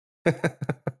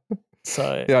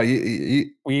 So Yeah,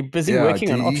 we're busy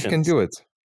working on you can options. do it.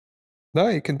 No,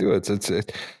 you can do it. That's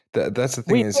the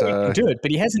thing We is, know he can do it,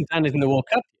 but he hasn't done it in the World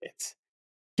Cup yet.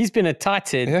 He's been a tight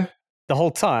head yeah, the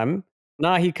whole time.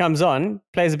 Now he comes on,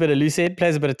 plays a bit of loose head,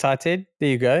 plays a bit of tight head. There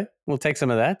you go. We'll take some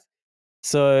of that.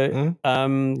 So,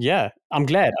 mm, yeah, I'm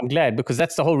glad. I'm glad because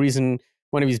that's the whole reason.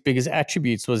 One of his biggest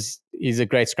attributes was he's a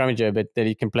great scrummager, but that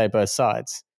he can play both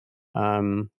sides.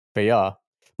 But yeah,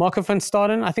 Marco van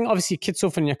Staden, I think obviously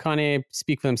Kitsoff and Nyakane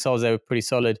speak for themselves. They were pretty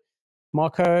solid.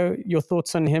 Marco, your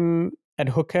thoughts on him at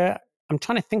hooker? I'm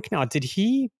trying to think now. Did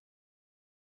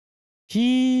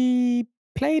he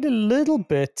played a little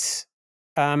bit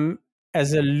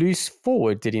as a loose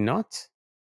forward? Did he not?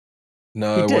 He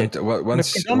no. did, but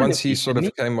Once he predominantly, sort didn't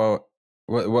of he? came out,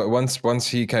 once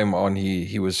he came on,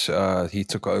 he was he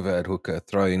took over at hooker,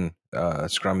 throwing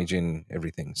scrummaging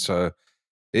everything. So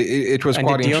it was And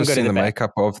did quite Deon go to interesting, the the back?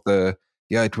 makeup of the.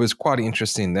 Yeah, it was quite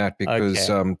interesting that because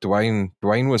Okay.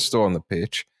 Dwayne was still on the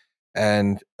pitch,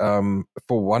 and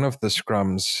for one of the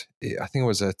scrums, I think it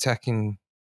was attacking.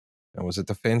 It was a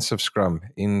defensive scrum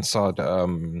inside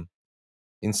the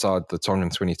Tongan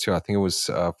 22. I think it was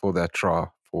for that try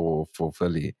for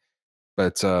Philly.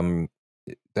 But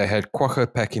they had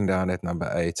Quacher packing down at number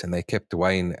 8, and they kept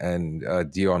Dwayne and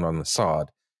Deon on the side.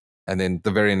 And then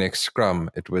the very next scrum,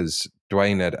 it was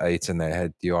Dwayne at 8, and they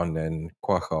had Deon and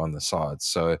Quacher on the side.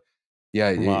 So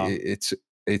yeah, Wow.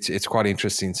 it's quite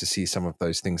interesting to see some of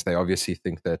those things. They obviously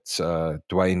think that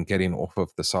Dwayne getting off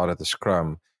of the side of the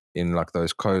scrum in like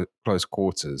those close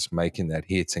quarters, making that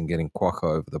hit and getting Quacher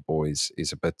over the boys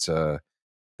is a bit,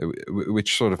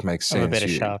 which sort of makes Of a sense. better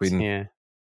shout. Yeah.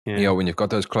 Yeah. When you've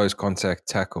got those close contact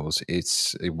tackles,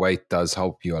 weight does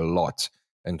help you a lot.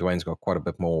 And Dwayne's got quite a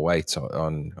bit more weight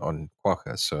on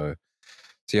Quacker. So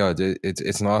yeah,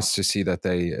 it's nice to see that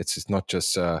it's not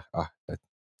just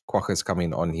Quacker's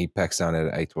coming on, he packs down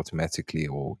at 8 automatically,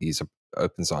 or he's a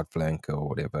open side flanker or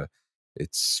whatever.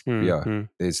 It's Mm.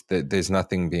 there's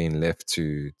nothing being left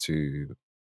to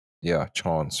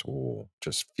chance or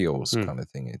just feels Mm. kind of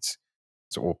thing. It's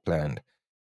all planned.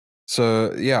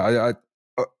 So yeah,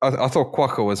 I thought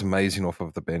Quacker was amazing off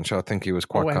of the bench. I think he was Oh,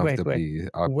 quite wait. comfortably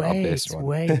our best one.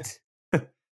 Wait.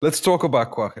 Let's talk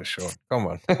about Quacker, Sean. Come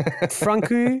on.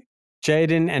 Franku,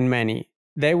 Jaden, and Manny.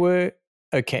 They were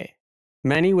okay.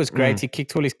 Manny was great. Mm, He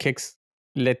kicked all his kicks,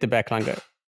 let the backline go.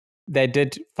 They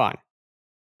did fine.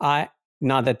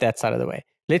 Now that that's out of the way,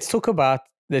 let's talk about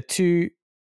the two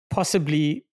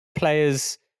possibly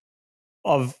players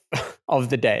of of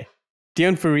the day.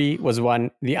 Deon Fourie was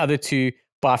one. The other two,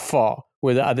 by far,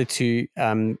 were the other two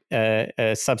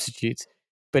substitutes.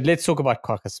 But let's talk about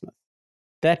Quacker Smith.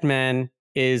 That man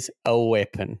is a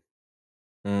weapon.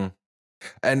 mm.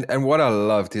 And what I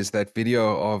loved is that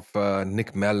video of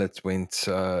Nick Mallet went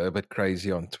a bit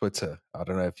crazy on Twitter. I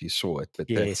don't know if you saw it, but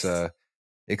that's Yes.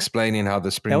 explaining how the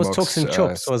That was Talks Springboks. and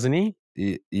Chops, wasn't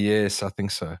he? Yes, I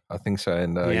think so.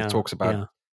 And he Yeah. talks about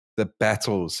the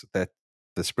battles that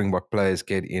the Springbok players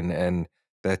get in, and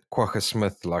that Quacker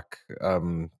Smith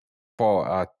far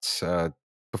out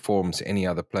performs any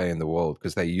other player in the world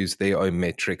because they use their own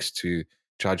metrics to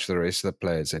judge the rest of the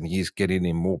players, and he's getting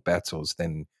in more battles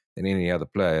than any other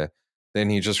player. Then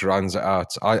he just runs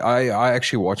out. I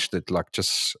actually watched it like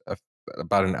just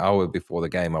about an hour before the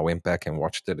game. I went back and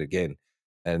watched it again,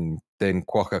 and then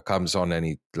Quacker comes on and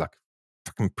he like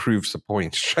fucking proves the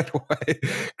point straight away.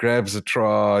 Grabs a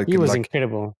try. He was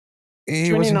incredible.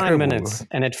 He was 29 incredible. minutes,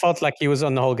 and it felt like he was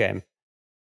on the whole game.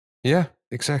 Yeah,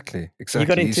 exactly. He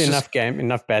got He's into just,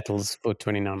 enough battles for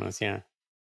 29 minutes, yeah.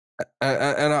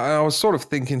 and I was sort of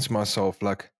thinking to myself,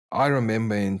 like, I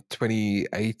remember in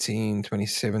 2018,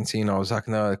 2017, I was like,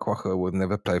 no, Quacker will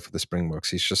never play for the Springboks.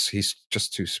 He's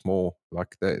just too small.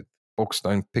 Like the Boks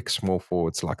don't pick small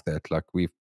forwards like that. Like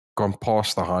we've gone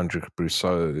past the Handre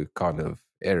Manie kind of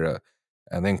era.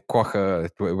 And then Quacker,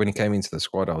 when he came into the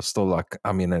squad, I was still like,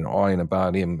 I'm in an iron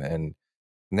about him. And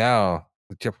now,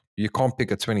 You can't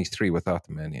pick a 23 without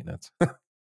the man in it.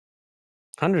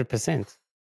 100%.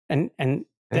 And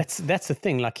that's the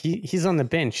thing. Like he's on the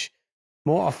bench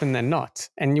more often than not.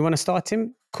 And you want to start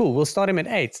him? Cool, we'll start him at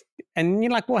 8. And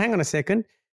you're like, well, hang on a second.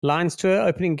 Lions tour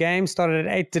opening game started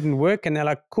at 8, didn't work. And they're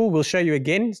like, cool, we'll show you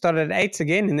again. Started at 8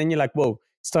 again. And then you're like, whoa,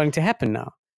 it's starting to happen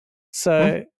now.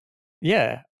 So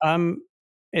yeah,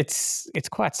 it's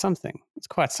quite something. It's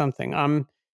quite something.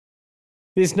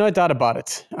 There's no doubt about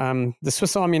it. The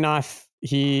Swiss Army knife,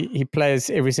 he plays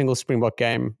every single Springbok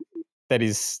game that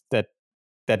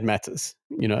matters,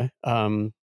 you know.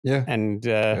 Yeah. And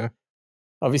Yeah.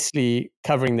 obviously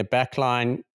covering the back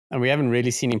line, and we haven't really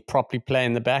seen him properly play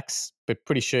in the backs, but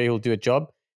pretty sure he'll do a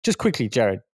job. Just quickly,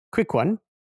 Jared, quick one.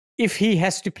 If he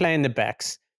has to play in the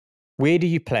backs, where do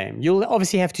you play him? You'll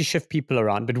obviously have to shift people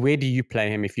around, but where do you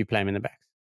play him if you play him in the backs?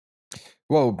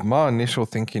 Well, my initial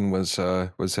thinking was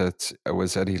at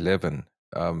 11,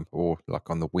 or like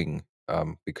on the wing,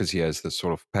 because he has the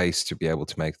sort of pace to be able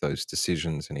to make those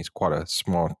decisions, and he's quite a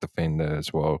smart defender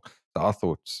as well. So I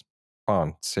thought,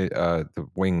 fine, the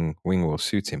wing will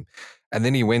suit him, and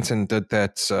then he went and did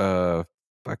that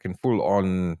fucking full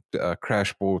on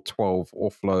crash ball 12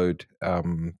 offload,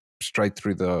 straight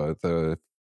through the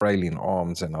Fralin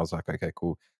arms, and I was like, okay,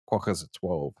 cool. Kwagga's at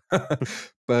 12.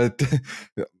 But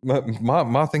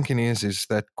my thinking is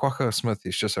that Kwagga Smith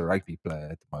is just a rugby player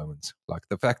at the moment. Like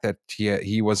the fact that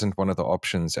he wasn't one of the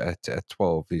options at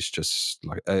 12 is just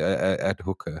like at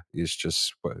hooker is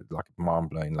just like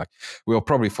mind blowing. Like we'll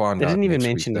probably find They out didn't even next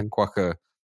week mention that him.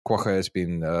 Kwagga has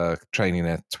been training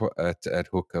at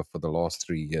hooker for the last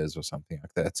 3 years or something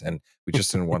like that, and we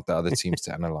just didn't want the other teams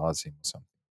to analyze him or something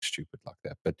stupid like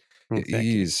that. But Exactly.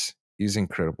 he's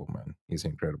incredible, man. He's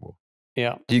incredible.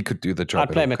 Yeah. He could do the job I'd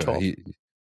at play him at hooker. 12.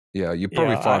 You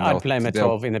probably Yeah, find I'd play him at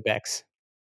 12 in the backs.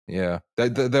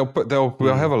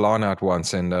 we'll have a line out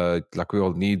once, and like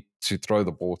we'll need to throw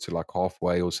the ball to like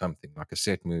halfway or something, like a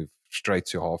set move straight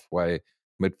to halfway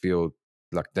midfield.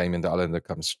 Like Damien the Islander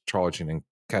comes charging and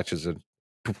catches it,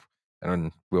 poof, and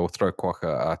then we'll throw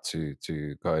Kwagga out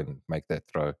to go and make that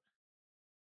throw.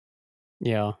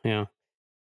 Yeah.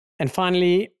 And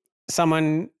finally,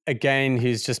 someone again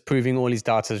who's just proving all his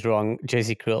doubters wrong,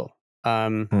 Jesse Krill.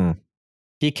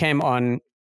 He came on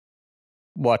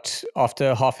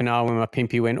after half an hour when my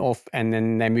pimpy went off, and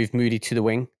then they moved Moody to the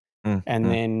wing.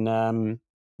 Then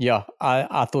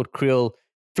I thought Krill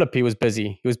he was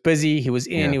busy. He was busy, he was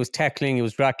in, he was tackling, he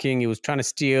was rucking, he was trying to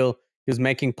steal, he was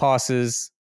making passes.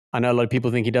 I know a lot of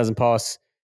people think he doesn't pass,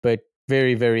 but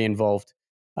very, very involved.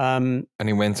 And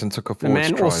he went and took a The forwards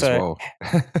man try also,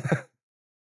 as well.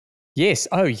 yes.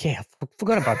 Oh yeah,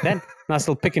 forgot about that. Nice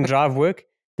little pick and drive work.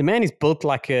 The man is built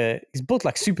like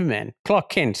Superman, Clark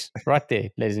Kent, right there,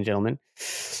 ladies and gentlemen.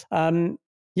 So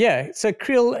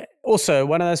Kriel, also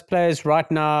one of those players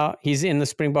right now, he's in the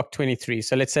Springbok 23.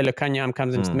 So let's say Lukhanyo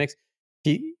comes into the mix.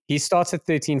 He starts at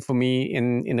 13 for me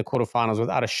in the quarterfinals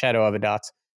without a shadow of a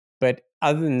doubt. But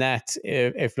other than that,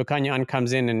 if Lukhanyo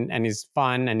comes in and is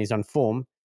fine and he's on form,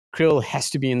 Kriel has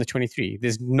to be in the 23.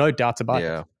 There's no doubt about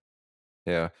it.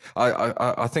 Yeah,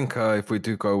 I think if we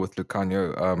do go with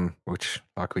Lukhanyo, which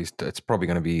it's probably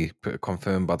going to be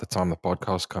confirmed by the time the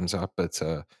podcast comes out, but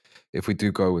if we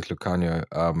do go with Lukhanyo,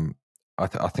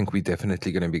 I think we're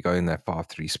definitely going to be going that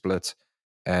 5-3 split,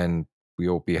 and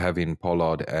we'll be having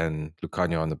Pollard and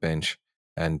Lukhanyo on the bench,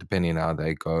 and depending on how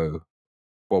they go,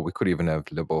 well, we could even have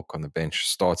Lebok on the bench,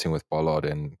 starting with Pollard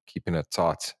and keeping it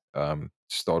tight to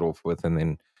start off with, and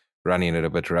then running it a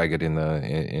bit ragged in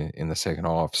the second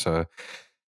half. So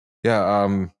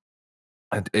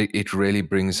it really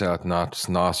brings out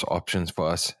nice options for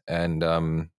us. And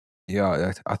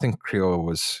I think Kriel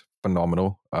was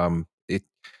phenomenal.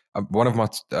 One of my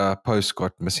posts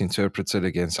got misinterpreted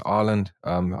against Ireland.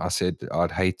 I said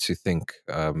I'd hate to think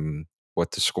what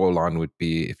the scoreline would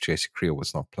be if Jesse Kriel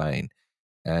was not playing,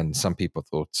 and some people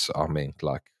thought I meant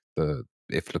like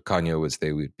if Lukhanyo was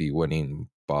there, we'd be winning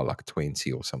by like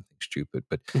 20 or something stupid.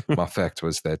 But my fact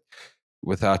was that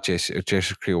without Jesse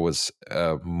Kriel was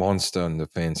a monster in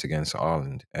defense against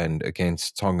Ireland and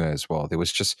against Tonga as well. There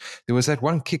was that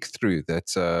one kick through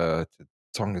that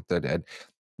Tonga did, and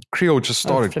Kriel just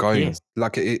started going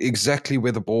like exactly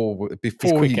where the ball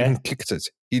before he even kicked it.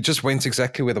 He just went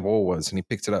exactly where the ball was and he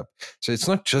picked it up. So it's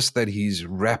not just that he's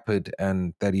rapid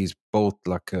and that he's built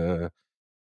like a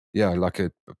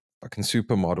fucking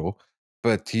supermodel,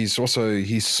 but he's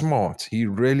smart. He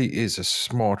really is a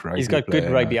smart rugby player. He's got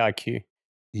good rugby IQ.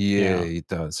 Yeah, he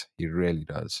does. He really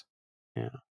does. Yeah.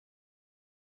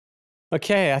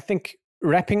 Okay, I think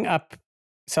wrapping up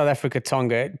South Africa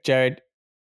Tonga, Jared,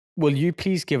 will you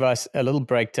please give us a little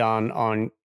breakdown on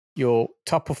your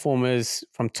top performers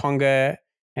from Tonga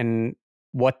and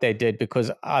what they did, because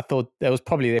I thought that was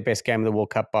probably their best game of the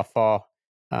World Cup by far.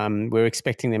 We were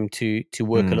expecting them to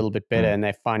work a little bit better, and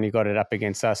they finally got it up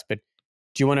against us. But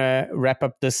do you want to wrap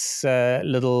up this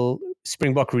little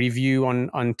Springbok review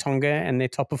on Tonga and their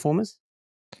top performers?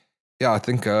 Yeah, I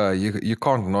think you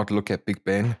can't not look at Big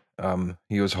Ben.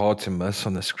 He was hard to miss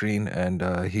on the screen, and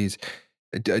he's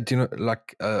do you know,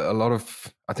 like a lot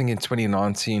of, I think in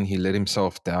 2019 he let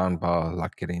himself down by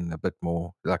like getting a bit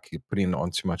more, like he putting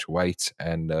on too much weight,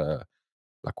 and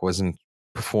like wasn't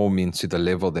performing to the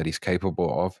level that he's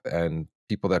capable of. And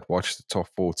people that watch the top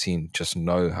 14 just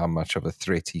know how much of a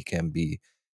threat he can be.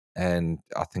 And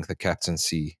I think the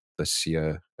captaincy this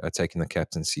year, taking the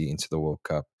captaincy into the World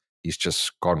Cup, he's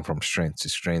just gone from strength to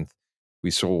strength.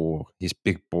 We saw his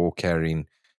big ball carrying.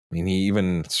 I mean, he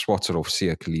even swatted off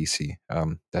Sia Khaleesi.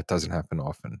 That doesn't happen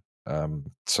often.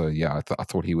 So yeah, I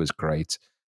thought he was great,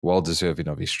 well deserving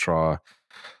of his try.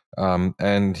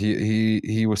 And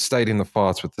he was stayed in the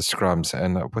fights with the scrums,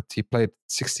 and but he played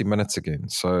 60 minutes again.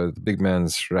 So the big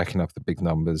man's racking up the big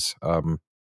numbers.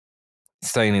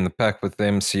 Staying in the pack with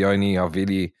them, Sione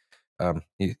Avili,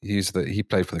 he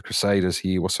played for the Crusaders.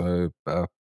 He also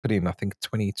put in, I think,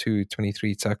 22,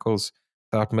 23 tackles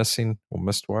without missing or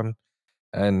missed one.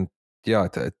 And yeah,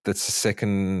 that's the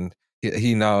second.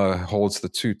 He now holds the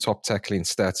 2 top tackling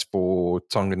stats for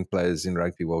Tongan players in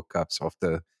Rugby World Cups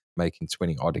after making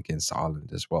 20 odd against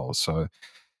Ireland as well. So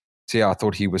yeah, I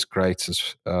thought he was great.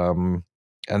 And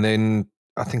then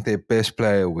I think their best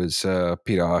player was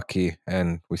Peter Aki,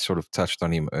 and we sort of touched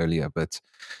on him earlier. But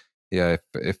yeah,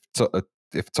 if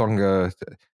Tonga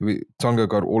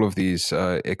got all of these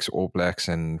ex All Blacks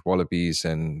and Wallabies,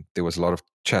 and there was a lot of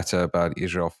chatter about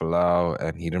Israel Folau,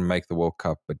 and he didn't make the World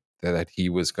Cup, but that he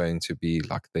was going to be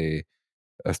like a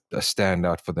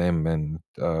standout for them, and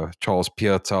Charles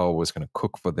Piatal was going to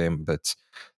cook for them. But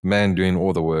the man doing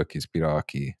all the work is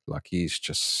Piraki. Like, he's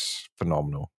just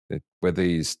phenomenal. Whether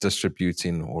he's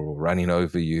distributing or running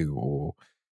over you or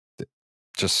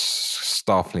just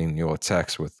stifling your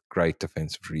attacks with great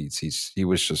defensive reads, he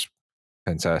was just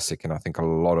fantastic. And I think a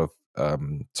lot of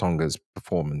Tonga's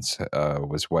performance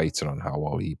was weighted on how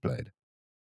well he played.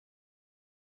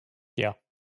 Yeah,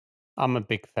 I'm a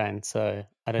big fan, so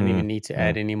I don't even need to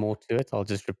add any more to it. I'll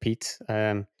just repeat.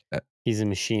 He's a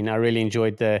machine. I really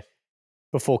enjoyed the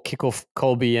before kickoff,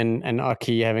 Colby and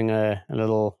Aki having a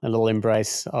little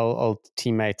embrace, old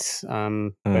teammates.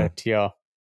 But yeah,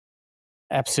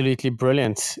 absolutely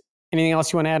brilliant. Anything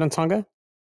else you want to add on Tonga?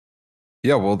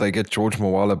 Yeah, well, they get George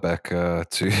Mawala back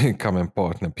to come and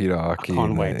partner Peter Aki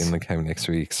Can't in wait. the game next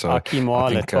week. So Aki I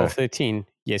Moala, think, 12-13.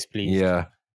 Yes, please. yeah,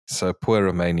 so poor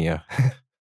Romania.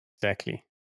 Exactly.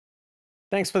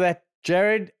 Thanks for that,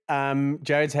 Jared.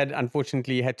 Jared's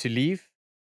unfortunately had to leave,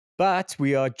 but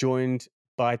we are joined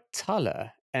by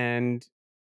Thala. And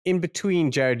in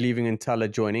between Jared leaving and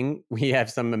Thala joining, we have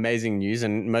some amazing news,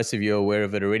 and most of you are aware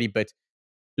of it already. But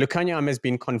Lukhanyo has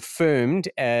been confirmed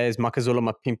as Makazole and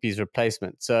Mapimpi's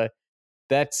replacement. So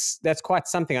that's quite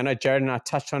something. I know Jared and I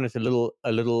touched on it a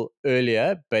little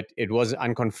earlier, but it was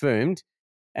unconfirmed.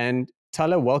 And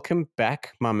Thala, welcome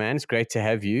back, my man. It's great to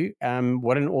have you.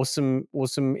 What an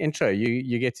awesome intro.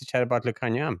 You get to chat about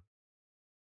Lukhanyo.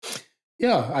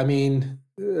 Yeah, I mean,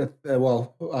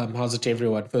 well, how's it to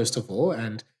everyone, first of all?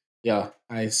 And yeah,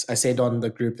 I said on the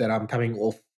group that I'm coming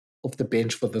off the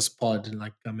bench for this pod, and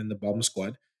like I'm in the bomb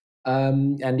squad.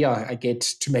 And yeah, I get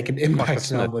to make an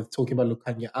impact now with talking about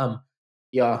Lukhanyo.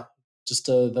 Yeah, just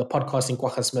the podcasting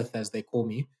Kwagga Smith, as they call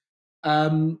me.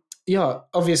 Yeah,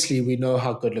 obviously we know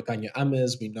how good Lukhanyo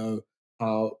is. We know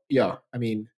how, yeah, I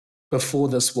mean, before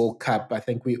this World Cup, I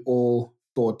think we all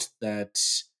thought that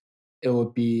it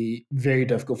would be very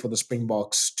difficult for the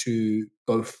Springboks to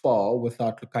go far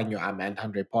without Lukhanyo and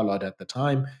Handre Pollard at the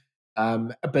time.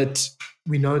 But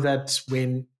we know that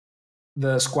when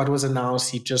the squad was announced,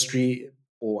 he just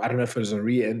or I don't know if it was a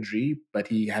re-injury, but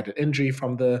he had an injury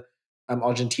from the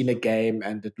Argentina game,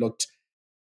 and it looked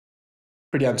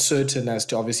pretty uncertain as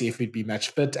to obviously if he'd be match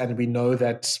fit. And we know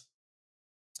that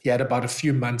he had about a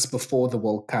few months before the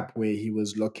World Cup where he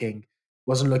wasn't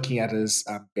looking at his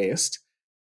best.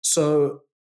 So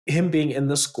him being in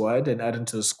the squad and adding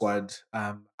to the squad,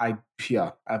 I've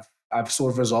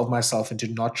sort of resolved myself into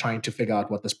not trying to figure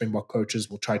out what the Springbok coaches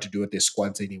will try to do with their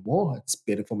squads anymore. It's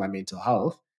better for my mental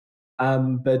health.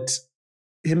 But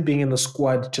him being in the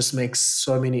squad just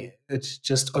it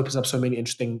just opens up so many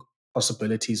interesting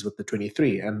possibilities with the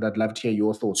 23. And I'd love to hear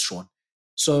your thoughts, Shaun.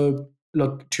 So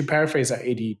look, to paraphrase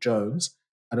Eddie Jones,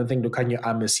 I don't think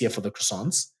Lukhanyo is here for the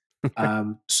croissants.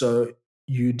 So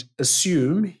you'd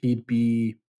assume he'd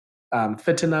be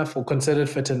fit enough or considered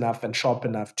fit enough and sharp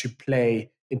enough to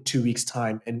play in 2 weeks'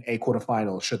 time in a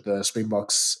quarterfinal should the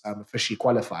Springboks officially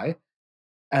qualify.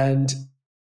 And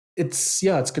it's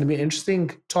going to be an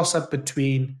interesting toss-up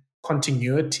between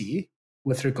continuity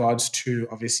with regards to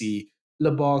obviously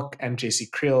Lebok and JC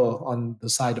Kriel on the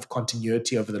side of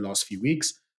continuity over the last few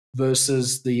weeks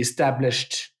versus the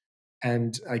established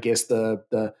and I guess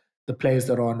the players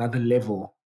that are on another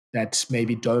level that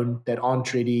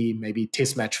aren't really maybe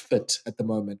test match fit at the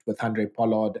moment with Handre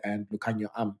Pollard and Lukhanyo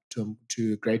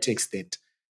to a greater extent,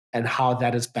 and how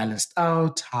that is balanced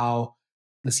out, how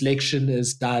the selection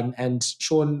is done. And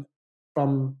Shaun,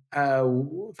 from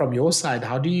your side,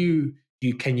 how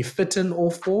can you fit in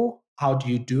all four? How do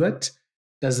you do it?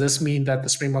 Does this mean that the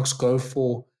Springboks go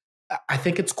for, I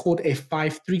think it's called a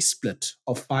 5-3 split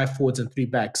of 5 forwards and 3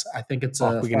 backs? I think it's a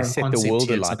we're going to foreign set the concept world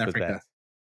here in South alight with Africa.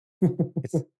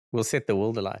 that. We'll set the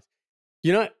world alight.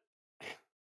 You know,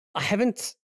 I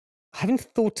haven't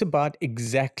thought about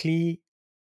exactly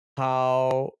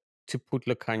how to put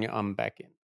Lukhanyo back in.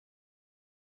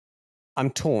 I'm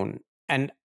torn,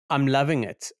 and I'm loving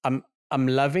it. I'm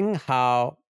loving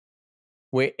how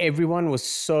where everyone was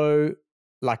so,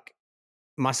 like,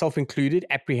 myself included,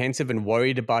 apprehensive and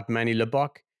worried about Manie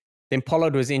Lebok. Then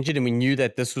Pollard was injured and we knew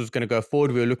that this was going to go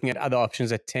forward. We were looking at other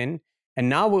options at 10. And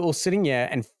now we're all sitting here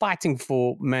and fighting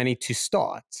for Manie to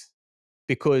start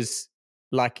because,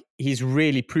 like, he's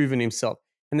really proven himself.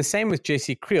 And the same with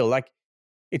JC Kriel. Like,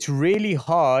 it's really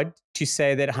hard to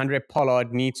say that Handre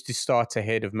Pollard needs to start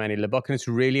ahead of Manie Lebok. And it's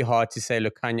really hard to say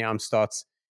Lukhanyo starts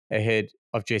ahead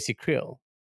of JC Kriel.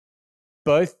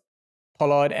 Both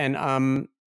Pollard and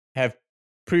have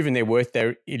proven their worth.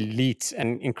 They're elite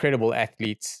and incredible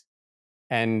athletes.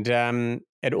 And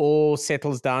it all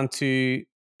settles down to,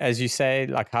 as you say,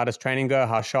 like, how does training go?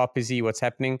 How sharp is he? What's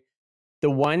happening? The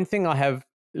one thing I have,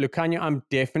 Lukhanyo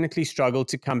definitely struggled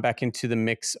to come back into the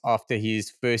mix after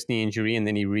his first knee injury, and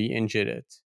then he re-injured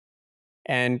it.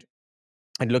 And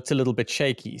it looked a little bit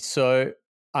shaky. So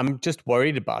I'm just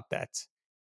worried about that.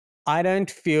 I don't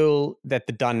feel that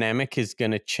the dynamic is going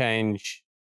to change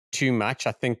too much.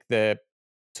 I think the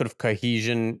sort of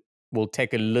cohesion will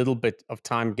take a little bit of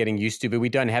time getting used to, but we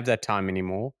don't have that time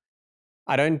anymore.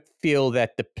 I don't feel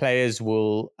that the players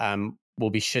will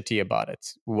be shitty about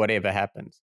it, whatever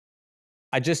happens.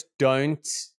 I just don't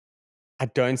see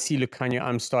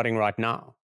Lukhanyo starting right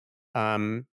now.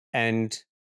 And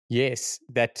yes,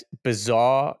 that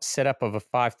bizarre setup of a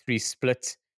 5-3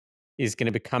 split is going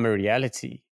to become a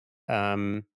reality.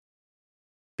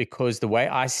 Because the way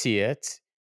I see it,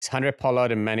 is Handre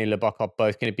Pollard and Manie Lebok are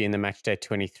both going to be in the match day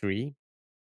 23.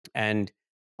 And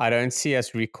I don't see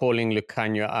us recalling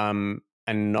Lukhanyo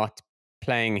and not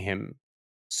playing him.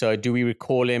 So do we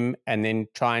recall him and then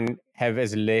try and have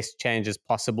as less change as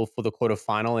possible for the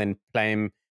quarterfinal and play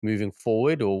him moving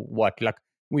forward, or what? Like,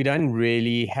 we don't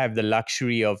really have the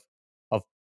luxury of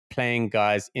playing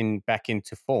guys back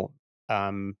into form.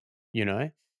 You know?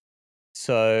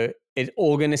 So it's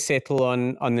all going to settle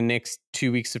on the next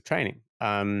 2 weeks of training.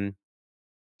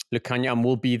 Lukhanyo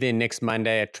will be there next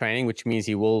Monday at training, which means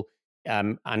he will,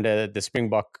 under the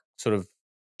Springbok sort of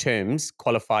terms,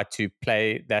 qualify to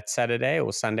play that Saturday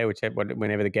or Sunday,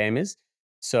 whenever the game is.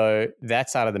 So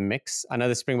that's out of the mix. I know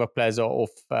the Springbok players are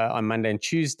off on Monday and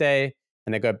Tuesday,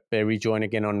 and they rejoin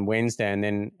again on Wednesday, and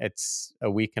then it's a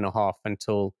week and a half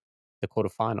until the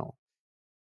quarterfinal.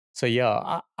 So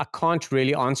yeah, I can't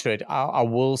really answer it. I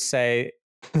will say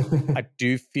I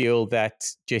do feel that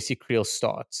JC Kriel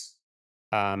starts.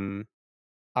 I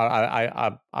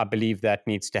believe that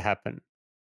needs to happen.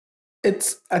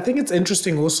 I think it's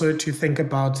interesting also to think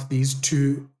about these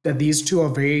two are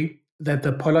that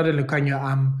the Pollard and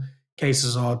Lukhanyo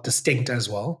cases are distinct as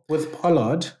well. With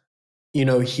Pollard,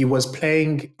 he was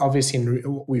playing, obviously,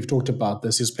 we've talked about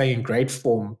this, he was playing in great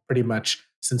form pretty much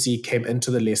since he came into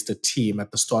the Leicester team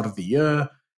at the start of the year.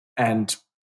 And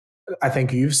I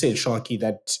think you've said, Sharky,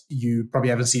 that you probably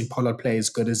haven't seen Pollard play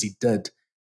as good as he did.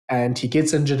 And he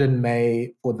gets injured in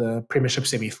May for the Premiership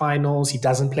semi-finals. He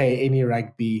doesn't play any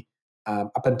rugby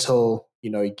up until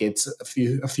he gets a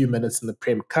few minutes in the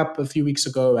Prem Cup a few weeks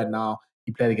ago, and now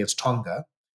he played against Tonga.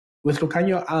 With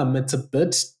Lukhanyo it's a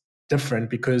bit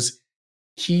different because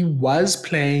he was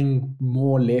playing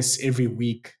more or less every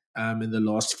week in the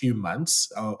last few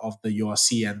months of the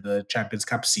URC and the Champions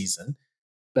Cup season.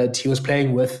 But he was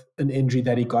playing with an injury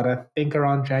that he got, I think,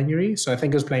 around January. So I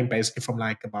think he was playing basically from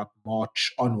like about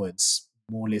March onwards,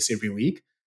 more or less every week.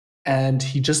 And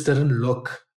he just didn't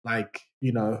look like,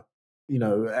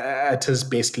 at his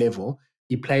best level.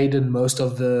 He played in most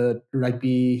of the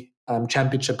rugby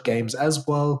championship games as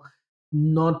well.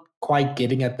 Not quite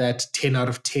getting at that 10 out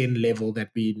of 10 level that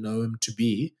we know him to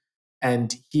be.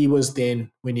 And he was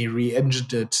then, when he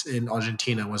re-injured it in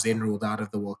Argentina, was then ruled out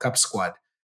of the World Cup squad.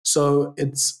 So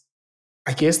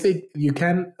I guess you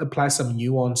can apply some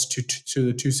nuance to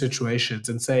the two situations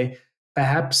and say,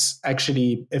 perhaps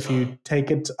actually, if you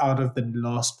take it out of the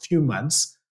last few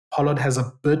months, Pollard has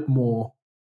a bit more,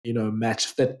 match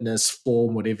fitness,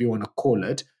 form, whatever you want to call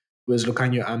it, whereas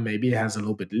Lukhanyo maybe has a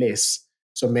little bit less.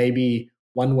 So maybe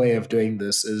one way of doing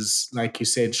this is, like you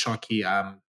said,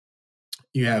 Shoki,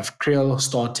 you have Kriel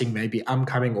starting, maybe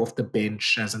coming off the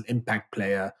bench as an impact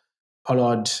player,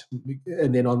 Pollard,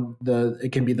 and then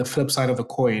it can be the flip side of the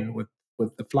coin with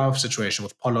the fly-off situation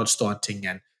with Pollard starting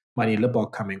and Manie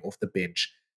Libbok coming off the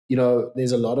bench.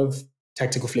 There's a lot of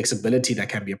tactical flexibility that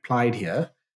can be applied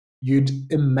here.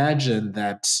 You'd imagine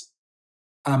that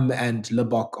and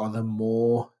Libbok are the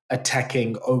more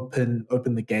attacking, open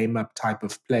the game up type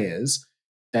of players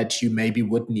that you maybe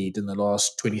would need in the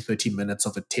last 20, 30 minutes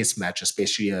of a test match,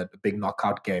 especially a big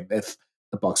knockout game if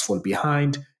the Boks fall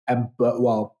behind.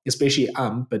 Especially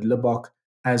but Libbok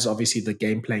has obviously the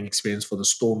game playing experience for the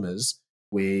Stormers,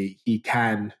 where he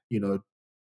can,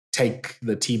 take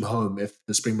the team home if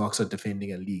the Springboks are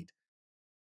defending a lead.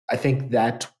 I think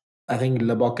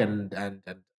Libbok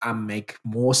and make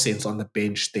more sense on the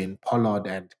bench than Pollard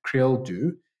and Kriel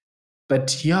do.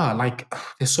 But yeah,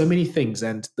 there's so many things,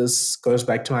 and this goes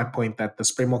back to my point that the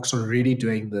Springboks are really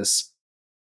doing this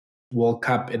World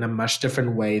Cup in a much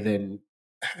different way than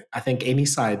I think any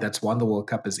side that's won the World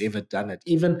Cup has ever done it.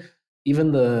 Even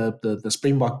the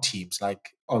Springbok teams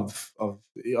of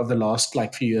the last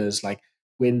few years,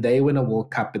 when they win a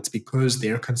World Cup, it's because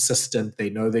they're consistent. They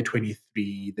know they're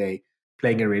 23. They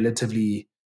playing a relatively,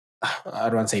 I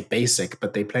don't want to say basic,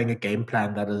 but they're playing a game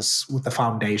plan that is with the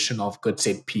foundation of good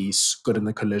set piece, good in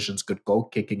the collisions, good goal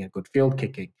kicking, and good field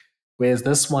kicking. Whereas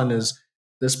the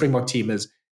Springbok team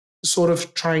is sort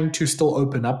of trying to still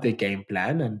open up their game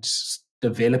plan and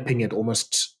developing it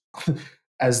almost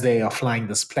as they are flying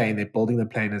this plane. They're building the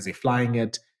plane as they're flying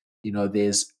it.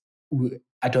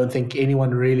 I don't think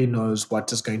anyone really knows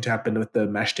what is going to happen with the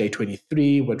Match Day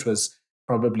 23, which was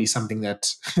probably something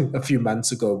that a few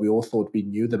months ago we all thought we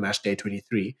knew the Match Day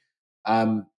 23.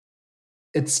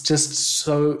 It's just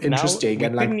so interesting. Now,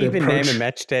 we and couldn't the even approach... name a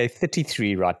Match Day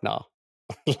 33 right now.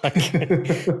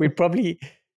 We probably,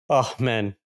 oh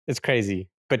man, it's crazy.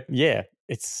 But yeah,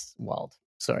 it's wild.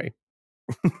 Sorry.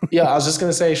 Yeah, I was just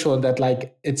going to say, Shaun, that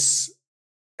it's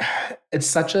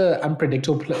such a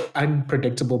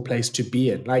unpredictable place to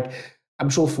be in. I'm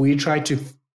sure if we try to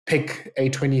pick a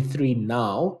 23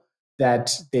 now,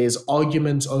 that there's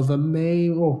arguments over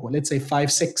let's say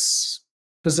 5-6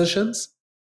 positions.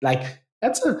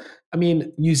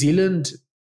 New Zealand,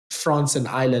 France, and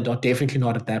Ireland are definitely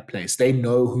not at that place. They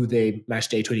know who their Match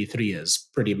Day 23 is,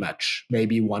 pretty much.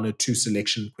 Maybe one or two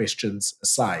selection questions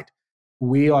aside.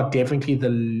 We are definitely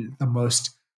the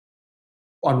most,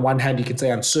 on one hand, you can say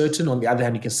uncertain. On the other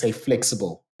hand, you can say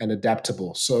flexible and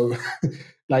adaptable. So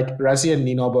Rassie and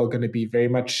Ninob are going to be very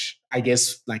much, I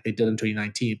guess, like they did in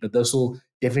 2019, but this will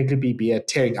definitely be a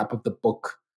tearing up of the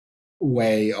book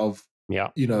way of,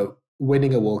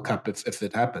 winning a World Cup if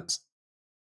it happens.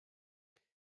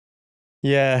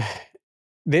 Yeah,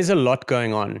 there's a lot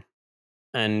going on.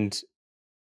 And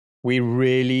we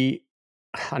really,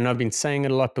 I know I've been saying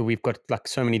it a lot, but we've got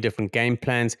so many different game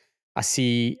plans. I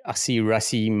see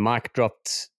Rassie mic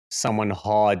dropped someone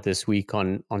hard this week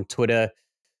on Twitter,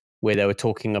 where they were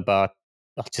talking about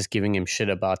just giving him shit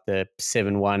about the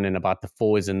 7-1 and about the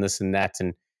forwards and this and that.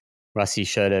 And Rassie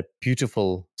showed a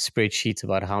beautiful spreadsheet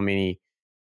about how many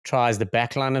tries the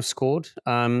backline have scored.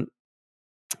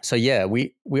 So yeah,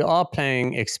 we are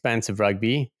playing expansive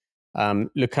rugby.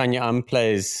 Lukhanyo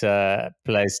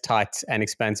plays tight and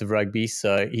expansive rugby,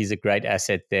 so he's a great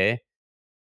asset there.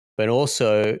 But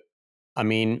also,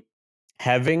 having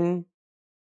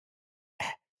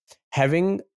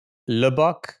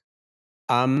Libbok,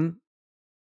 probably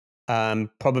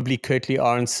Kurtley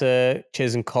Arnser,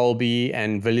 Cheslin Colby,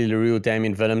 and Willie Leroux,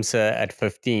 Damien Willemse at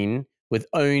 15, with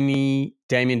only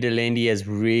Damien Delendi as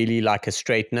really a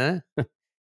straightener,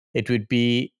 it would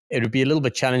be a little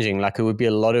bit challenging. It would be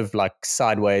a lot of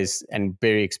sideways and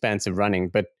very expansive running.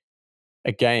 But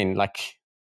again,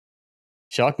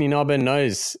 Jacques Nienaber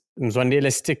knows,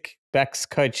 Mzwandile stick backs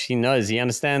coach, he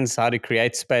understands how to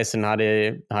create space and how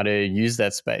to use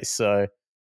that space. So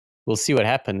we'll see what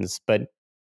happens. But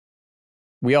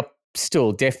we are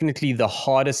still definitely the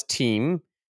hardest team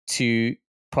to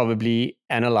probably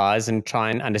analyze and try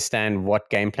and understand what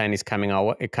game plan is coming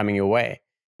your way.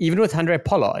 Even with Handre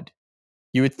Pollard,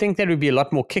 you would think that would be a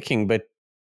lot more kicking, but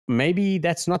maybe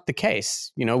that's not the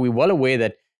case. You know, we're well aware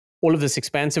that all of this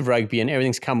expansive rugby and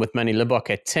everything's come with Manie Libbok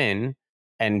at 10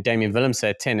 and Damian Willemse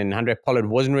at 10, and Handre Pollard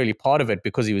wasn't really part of it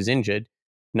because he was injured.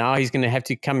 Now he's going to have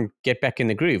to come get back in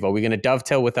the groove. Are we going to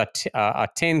dovetail with our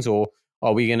 10s, or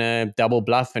are we going to double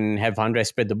bluff and have Handre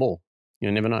spread the ball?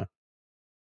 You never know.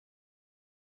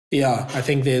 Yeah, I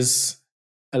think there's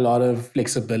a lot of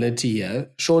flexibility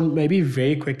here. Shaun, maybe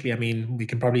very quickly, I mean, we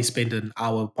can probably spend an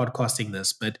hour podcasting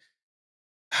this, but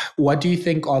what do you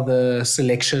think are the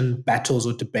selection battles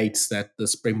or debates that the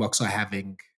Springboks are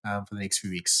having for the next few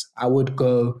weeks? I would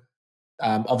go,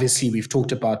 obviously, we've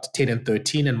talked about 10 and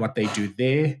 13 and what they do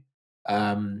there.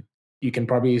 You can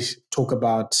probably talk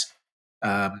about,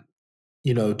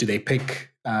 do they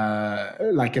pick,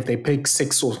 like if they pick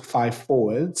 6 or 5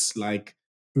 forwards, like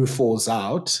who falls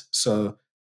out? So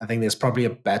I think there's probably a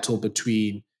battle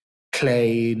between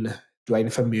Klein, Dwayne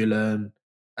Vermeulen,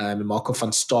 and Marco van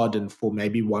Staden for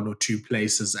maybe 1 or 2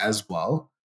 places as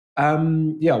well.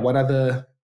 What other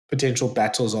potential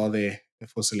battles are there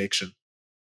for selection?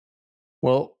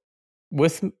 Well,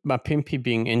 with Mapimpi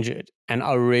being injured, and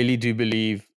I really do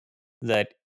believe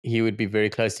that he would be very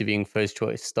close to being first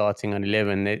choice starting on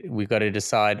 11, we got to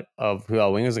decide of who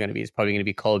our wingers are going to be. It's probably going to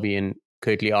be Colby and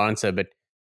Kirtley Arnser, but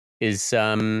is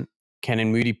Cannon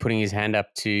Moody putting his hand up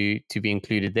to be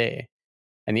included there?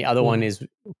 And the other one is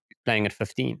playing at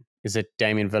 15. Is it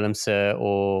Damien Willemse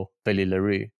or Billy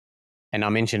Leroux? And I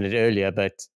mentioned it earlier,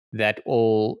 but that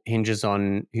all hinges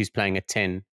on who's playing at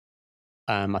 10.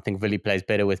 I think Willie plays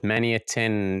better with Manie at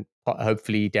 10.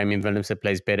 Hopefully Damien Willemse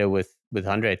plays better with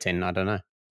Handre at 10. I don't know.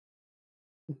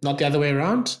 Not the other way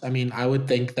around. I mean, I would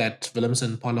think that Willemse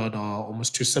and Pollard are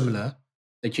almost too similar,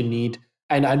 that you need.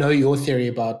 And I know your theory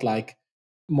about like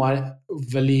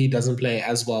Willie doesn't play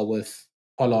as well with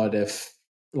Pollard if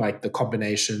like the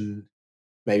combination,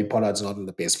 maybe Pollard's not in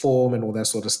the best form and all that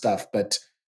sort of stuff. But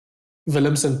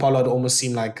Willemse and Pollard almost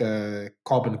seem like a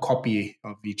carbon copy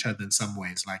of each other in some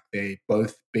ways. Like they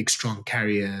both big, strong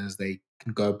carriers. They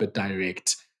can go a bit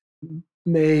direct.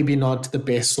 Maybe not the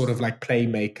best sort of like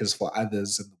playmakers for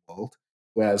others in the world,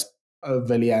 whereas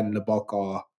Willie and Libbok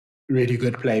are really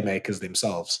good playmakers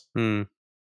themselves.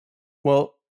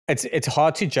 Well, it's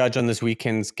hard to judge on this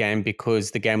weekend's game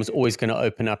because the game was always going to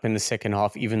open up in the second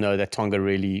half, even though that Tonga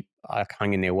really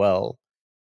hung in there well.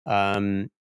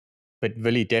 But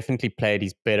Willie definitely played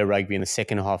his better rugby in the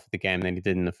second half of the game than he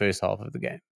did in the first half of the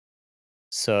game.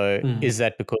 So is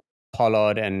that because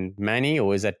Pollard and Manie,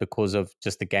 or is that because of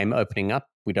just the game opening up?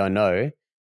 We don't know.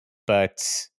 But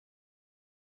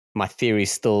my theory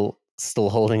is still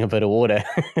holding a bit of water.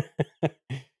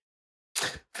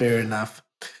 Fair enough.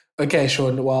 Okay,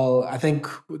 Shaun. Well, I think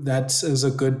that is a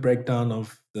good breakdown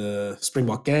of the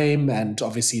Springbok game and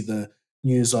obviously the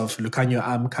news of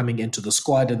Lukhanyo coming into the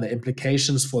squad and the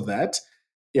implications for that.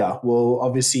 Yeah, we'll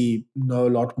obviously know a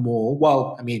lot more.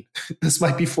 Well, I mean, this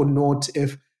might be for naught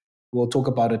if we'll talk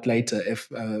about it later.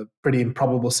 If a pretty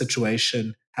improbable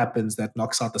situation happens that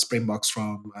knocks out the Springboks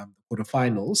from the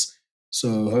quarterfinals.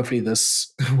 So hopefully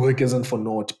this work isn't for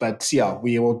naught. But yeah,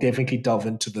 we will definitely delve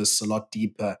into this a lot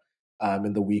deeper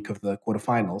in the week of the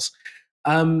quarterfinals.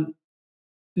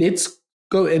 Let's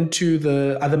go into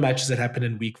the other matches that happened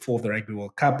in week 4 of the Rugby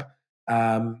World Cup.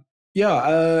 An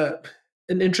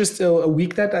interest, a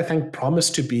week that I think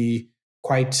promised to be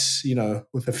quite,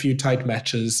 with a few tight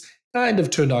matches, kind of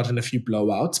turned out in a few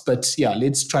blowouts. But yeah,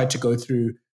 let's try to go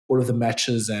through all of the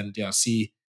matches and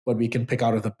see what we can pick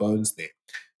out of the bones there.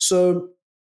 So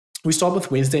we start with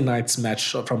Wednesday night's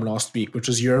match from last week, which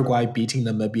was Uruguay beating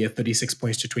Namibia 36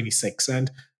 points to 26.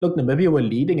 And look, Namibia were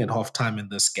leading at halftime in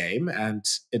this game, and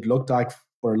it looked like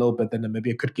for a little bit that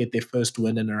Namibia could get their first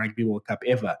win in a Rugby World Cup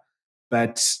ever.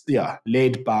 But yeah,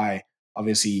 led by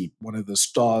obviously one of the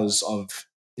stars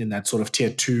in that sort of tier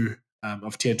 2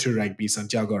 rugby,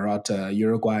 Santiago Arata,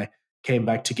 Uruguay came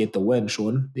back to get the win.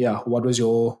 Shaun, what was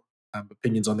your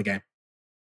opinions on the game?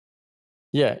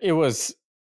 Yeah, it was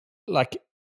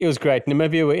great.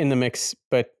 Namibia were in the mix,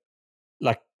 but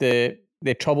like their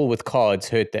trouble with cards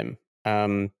hurt them.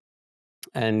 And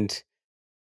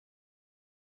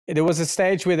there was a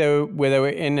stage where they were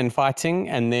in and fighting,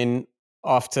 and then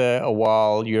after a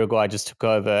while, Uruguay just took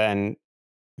over. And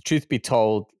truth be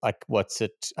told, like what's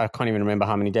it? I can't even remember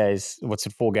how many days. What's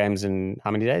it? 4 games in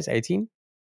how many days? 18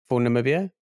 for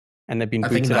Namibia, and they've been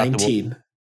booted out the 19.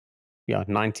 Yeah,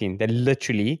 19. They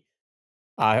literally.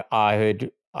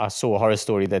 I saw a horror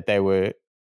story that they were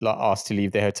asked to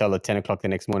leave their hotel at 10 o'clock the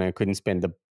next morning and couldn't spend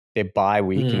their bye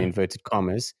week in inverted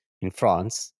commas in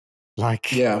France.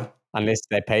 Unless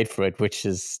they paid for it, which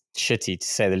is shitty to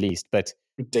say the least. But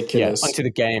ridiculous. Onto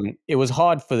the game. It was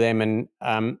hard for them. And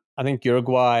I I think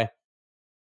Uruguay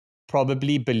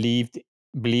probably believed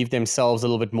themselves a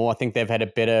little bit more. I think they've had a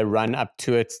better run up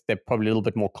to it. They're probably a little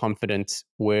bit more confident,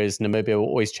 whereas Namibia were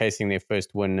always chasing their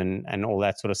first win and all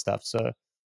that sort of stuff. So,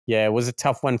 yeah, it was a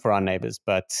tough one for our neighbors,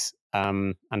 but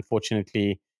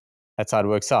unfortunately, that's how it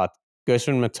works out.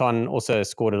 Gershwin Maton also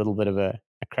scored a little bit of a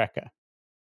cracker.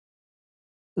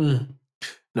 No,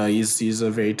 he's a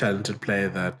very talented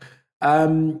player.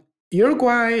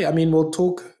 Uruguay, I mean, we'll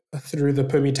talk through the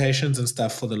permutations and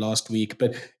stuff for the last week,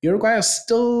 but Uruguay are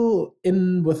still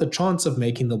in with a chance of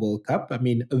making the World Cup. I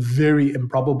mean, a very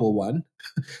improbable one,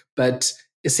 but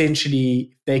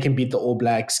essentially they can beat the All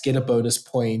Blacks, get a bonus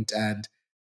point, and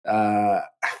I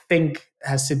think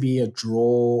has to be a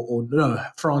draw, or no,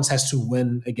 France has to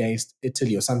win against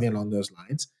Italy or something along those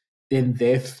lines. Then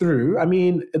they're through. I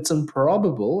mean, it's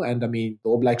improbable, and I mean,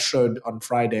 the All Blacks showed on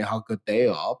Friday how good they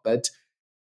are, but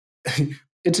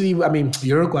Italy, I mean,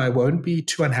 Uruguay won't be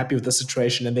too unhappy with the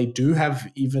situation, and they do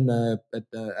have even a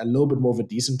little bit more of a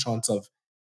decent chance of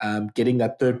getting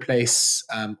that third place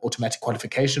automatic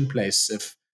qualification place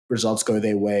if results go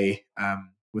their way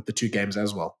with the two games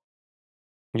as well.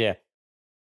 Yeah,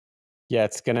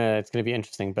 it's gonna be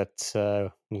interesting, but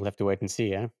we'll have to wait and see.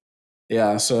 Yeah.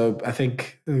 Yeah, so I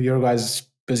think Uruguay's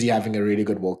busy having a really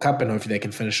good World Cup, and hopefully they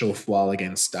can finish off well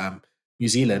against New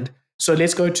Zealand. So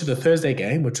let's go to the Thursday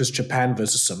game, which was Japan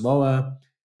versus Samoa.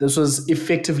 This was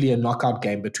effectively a knockout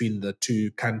game between the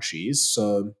two countries.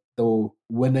 So the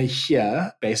winner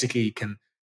here basically can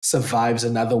survives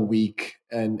another week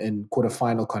in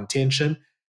quarterfinal contention.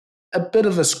 A bit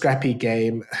of a scrappy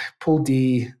game. Pool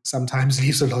D sometimes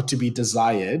leaves a lot to be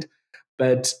desired,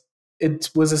 but it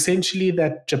was essentially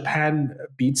that Japan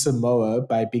beat Samoa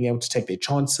by being able to take their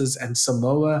chances, and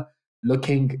Samoa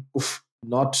looking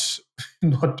not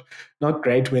not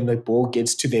great when the ball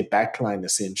gets to their backline.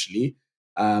 Essentially,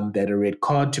 they had a red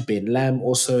card to Ben Lam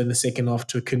also in the second half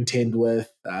to contend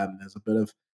with. There's a bit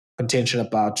of contention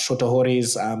about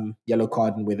Shotohori's yellow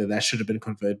card and whether that should have been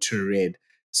converted to red.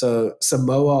 So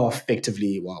Samoa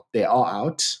effectively, well, they are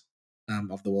out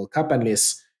of the World Cup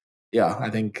unless,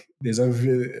 I think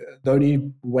the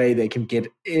only way they can get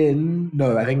in.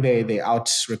 No, I think they're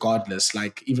out regardless.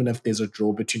 Like even if there's a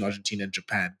draw between Argentina and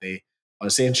Japan, they are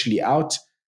essentially out.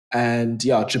 And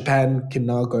Japan can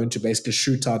now go into basically a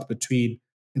shootout between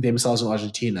themselves and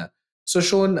Argentina. So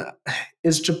Shaun,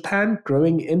 is Japan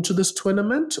growing into this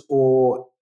tournament, or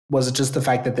was it just the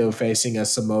fact that they were facing a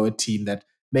Samoa team that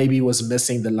maybe was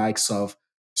missing the likes of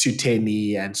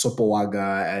Suteni and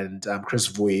Sopoaga and Chris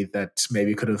Vui that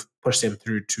maybe could have pushed them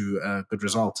through to a good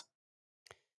result?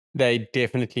 They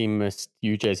definitely missed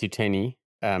Yuja Zuteni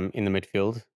in the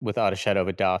midfield, without a shadow of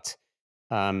a doubt.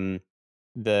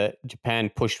 The Japan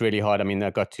pushed really hard. I mean,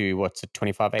 they got to, what's a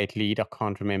 25-8 lead? I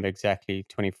can't remember exactly.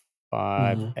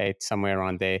 25-8, somewhere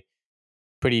around there.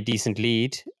 Pretty decent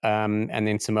lead. And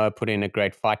then Samoa put in a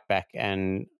great fight back.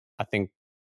 And I think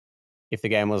if the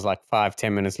game was like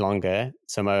 5-10 minutes longer,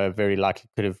 Samoa very likely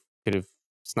could have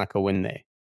snuck a win there.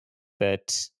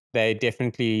 But they're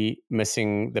definitely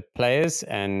missing the players,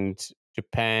 and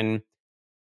Japan,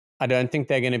 I don't think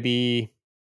they're going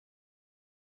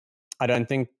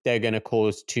to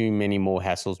cause too many more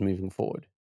hassles moving forward.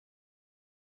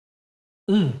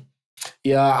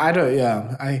 Yeah,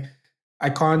 I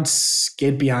can't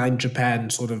get behind Japan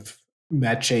sort of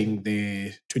matching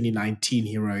the 2019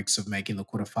 heroics of making the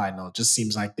quarterfinal. It just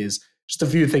seems like there's just a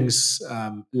few things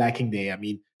lacking there. I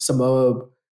mean, Samoa,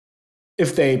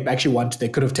 if they actually wanted, they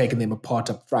could have taken them apart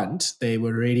up front. They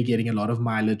were really getting a lot of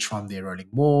mileage from their rolling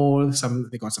maul.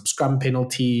 They got some scrum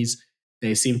penalties.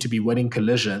 They seem to be winning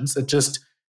collisions. It just,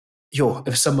 if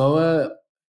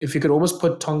you could almost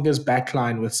put Tonga's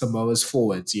backline with Samoa's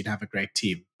forwards, you'd have a great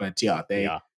team. But they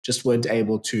just weren't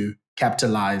able to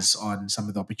capitalize on some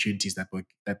of the opportunities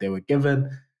that they were given.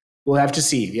 We'll have to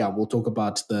see. Yeah, we'll talk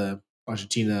about the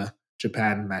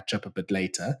Argentina-Japan matchup a bit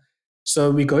later. So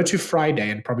we go to Friday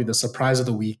and probably the surprise of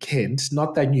the weekend.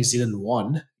 Not that New Zealand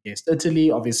won against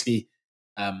Italy. Obviously,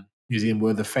 New Zealand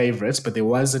were the favorites, but there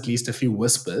was at least a few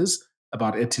whispers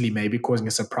about Italy maybe causing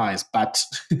a surprise. But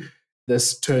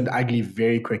this turned ugly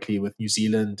very quickly with New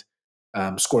Zealand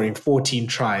scoring 14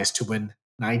 tries to win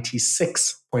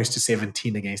 96 points to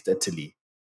 17 against Italy.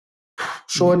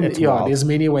 Shaun, there's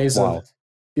many ways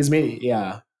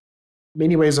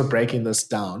many ways of breaking this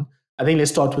down. I think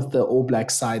let's start with the All Black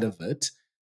side of it.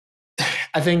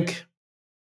 I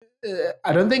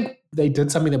don't think they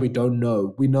did something that we don't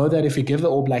know. We know that if you give the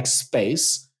All Blacks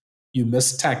space, you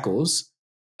miss tackles,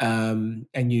 and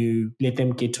you let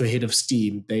them get to a head of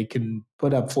steam, they can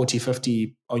put up 40,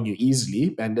 50 on you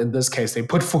easily. And in this case, they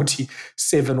put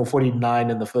 47 or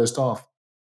 49 in the first half.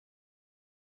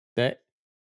 That,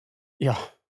 yeah,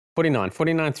 49-3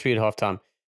 at halftime.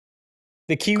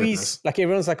 The Kiwis, Goodness. like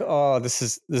everyone's like, oh, this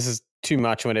is too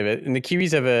much or whatever. And the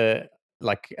Kiwis have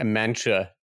a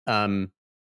mantra,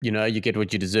 you get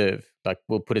what you deserve. Like,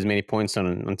 we'll put as many points on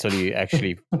until you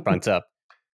actually front up.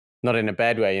 Not in a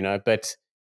bad way, but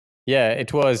yeah,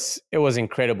 it was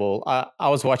incredible. I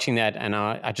was watching that and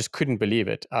I just couldn't believe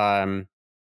it.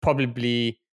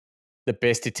 Probably the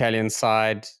best Italian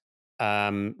side,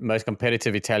 most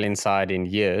competitive Italian side in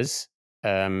years.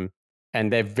 And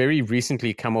they've very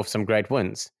recently come off some great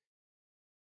wins.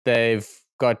 They've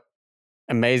got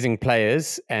amazing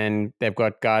players and they've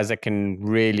got guys that can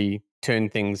really turn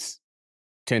things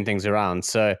around.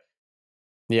 So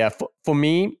yeah, for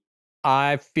me,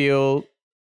 I feel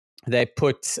they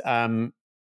put Allen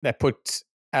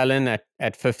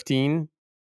at 15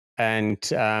 and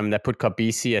they put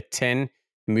Kabisi at 10,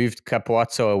 moved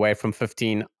Capuazzo away from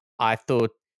 15. I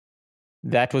thought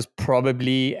that was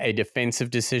probably a defensive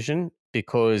decision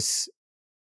because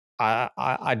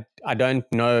I don't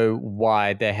know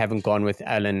why they haven't gone with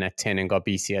Allen at 10 and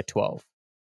Kabisi at 12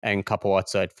 and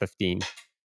Capuazzo at 15.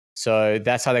 So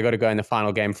that's how they got to go in the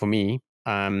final game for me.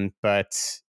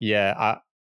 But yeah,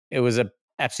 it was an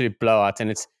absolute blowout, and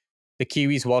it's the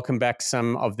Kiwis welcome back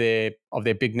some of their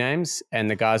big names, and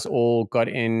the guys all got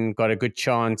a good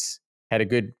chance, had a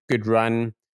good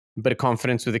run, a bit of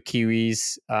confidence with the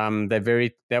Kiwis.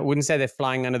 They wouldn't say they're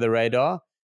flying under the radar,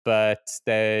 but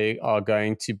they are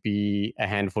going to be a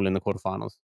handful in the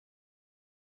quarterfinals.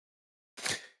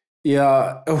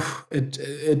 Yeah,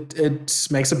 it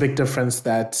makes a big difference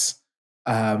that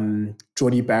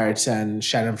Jordy Barrett and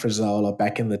Shannon Frizzell are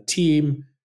back in the team.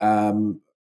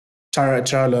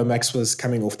 Tara Lomax was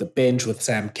coming off the bench with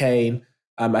Sam Kane.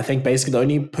 I think basically the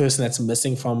only person that's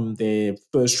missing from their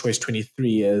first choice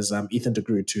 23 is Ethan de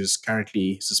Groot, who's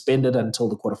currently suspended until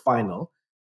the quarterfinal.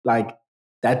 Like,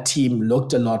 that team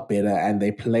looked a lot better and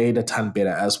they played a ton better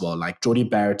as well. Like Jordy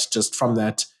Barrett, just from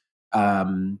that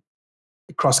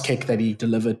cross kick that he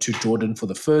delivered to Jordan for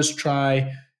the first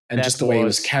try, and That just the way he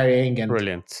was carrying. And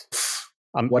brilliant.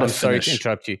 I'm finish. Sorry to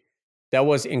interrupt you. That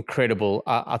was incredible.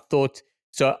 I thought,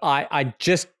 so I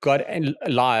just got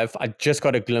live. I just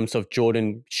got a glimpse of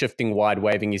Jordan shifting wide,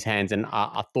 waving his hands, and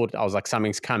I thought, I was like,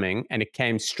 something's coming, and it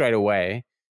came straight away.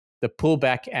 The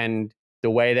pullback and the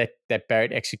way that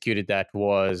Barrett executed that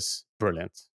was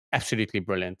brilliant. Absolutely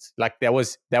brilliant. Like, that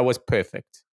was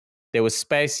perfect. There was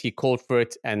space, he called for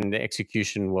it, and the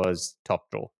execution was top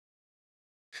draw.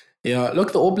 Yeah,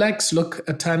 look, the All Blacks look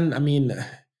a ton. I mean,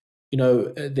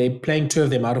 they're playing two of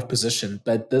them out of position,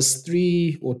 but this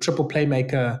 3 or triple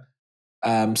playmaker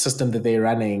system that they're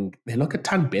running, they look a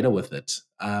ton better with it.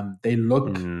 They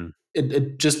look,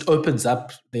 it just opens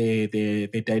up their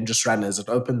dangerous runners. It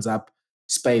opens up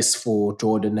space for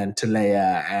Jordan and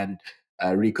Thala and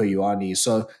Rico Ioane.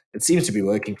 So it seems to be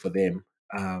working for them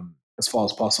as far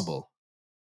as possible.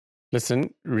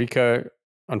 Listen, Rico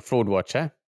on Fraud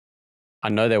Watcher, I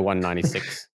know they're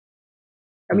 196.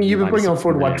 I mean, you've been bringing on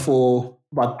Fraud Watch for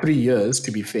about 3 years,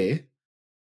 to be fair.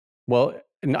 Well,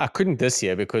 I couldn't this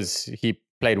year because he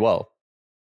played well.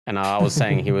 And I was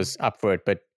saying he was up for it.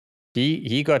 But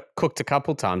he got cooked a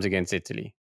couple times against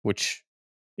Italy, which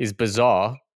is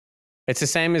bizarre. It's the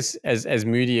same as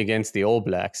Moody against the All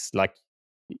Blacks. Like,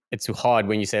 it's hard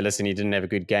when you say, listen, he didn't have a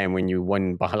good game when you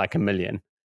won by like 1 million.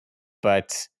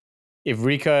 But if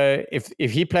Rico, if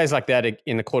he plays like that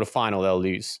in the quarterfinal, they'll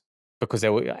lose because they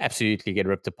will absolutely get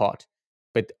ripped apart.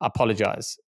 But I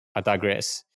apologize. I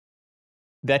digress.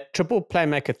 That triple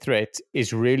playmaker threat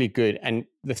is really good. And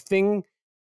the thing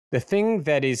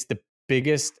that is the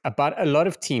biggest about a lot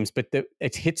of teams, but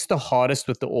it hits the hardest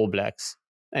with the All Blacks,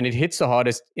 and it hits the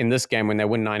hardest in this game when they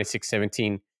win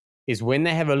 96-17, is when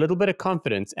they have a little bit of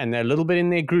confidence and they're a little bit in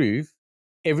their groove,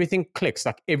 everything clicks.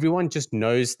 Like, everyone just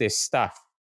knows their stuff.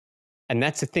 And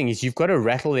that's the thing, is you've got to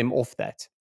rattle them off that.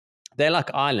 They're like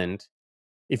Ireland.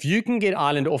 If you can get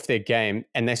Ireland off their game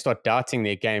and they start doubting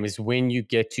their game, is when you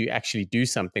get to actually do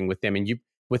something with them. And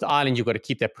with Ireland, you've got to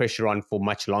keep that pressure on for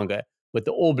much longer. With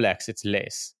the All Blacks, it's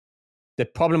less. The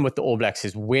problem with the All Blacks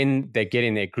is when they get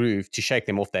in their groove, to shake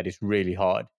them off that is really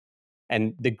hard.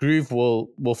 And the groove will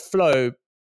flow,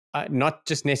 not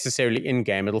just necessarily in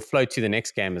game, it'll flow to the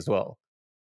next game as well.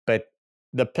 But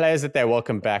the players that they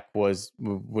welcomed back was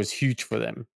huge for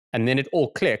them. And then it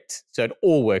all clicked, so it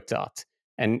all worked out.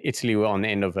 And Italy were on the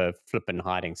end of a flipping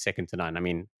hiding, 2-9. I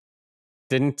mean,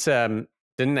 didn't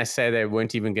they say they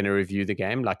weren't even going to review the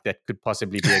game? Like, that could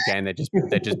possibly be a game that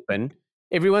just binned.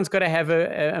 Everyone's got to have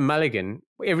a mulligan.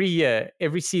 Every year,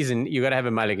 every season, you got to have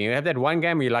a mulligan. You have that one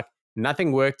game where you're like,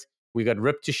 nothing worked. We got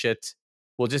ripped to shit.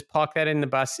 we'll just park that in the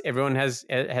bus. Everyone has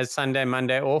Sunday,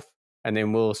 Monday off, and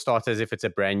then we'll start as if it's a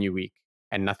brand new week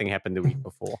and nothing happened the week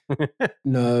before.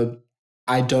 No,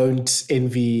 I don't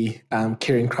envy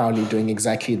Kieran Crowley doing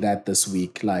exactly that this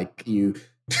week. Like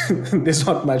there's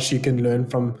not much you can learn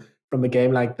from a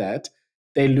game like that.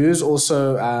 They lose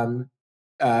also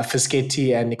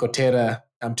Fischetti and Nicotera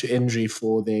to injury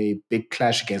for the big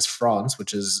clash against France,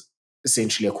 which is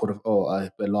essentially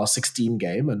a last 16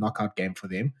 game, a knockout game for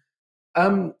them.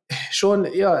 Shaun,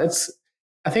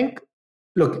 I think,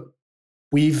 look,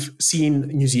 we've seen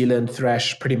New Zealand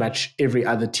thrash pretty much every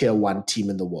other tier 1 team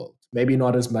in the world. Maybe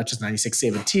not as much as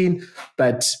 96-17,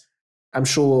 but I'm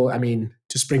sure,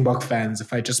 to Springbok fans,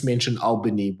 if I just mention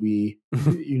Albany,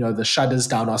 the shudders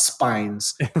down our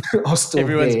spines are still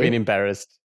Everyone's there. been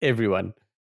embarrassed. Everyone.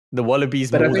 The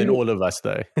Wallabies But more than all of us,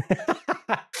 though.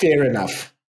 Fair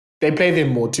enough. They play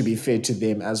them more, to be fair to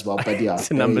them as well. But yeah, it's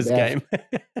a numbers game.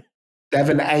 They have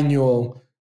an annual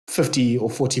 50 or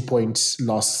 40 point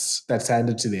loss that's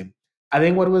handed to them. I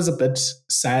think what was a bit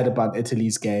sad about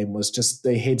Italy's game was just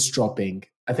the heads dropping.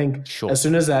 I think as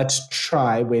soon as that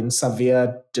try, when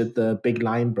Savia did the big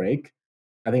line break,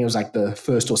 I think it was like the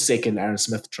first or second Aaron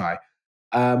Smith try.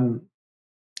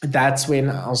 That's when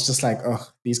I was just like, oh,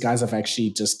 these guys have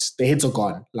actually just, their heads are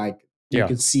gone. Like you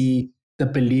could see the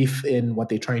belief in what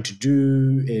they're trying to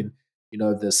do, in,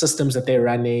 the systems that they're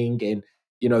running, and,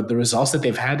 the results that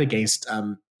they've had against,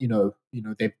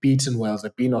 they've beaten Wales,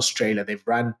 they've beaten Australia, they've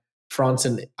run France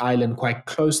and Ireland quite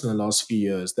close in the last few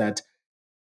years, that,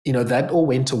 that all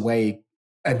went away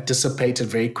and dissipated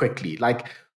very quickly. Like,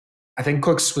 I think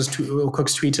Cooks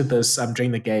tweeted this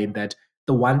during the game, that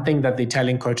the one thing that the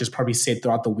Italian coaches probably said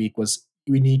throughout the week was,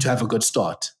 we need to have a good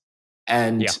start.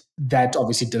 And that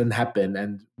obviously didn't happen.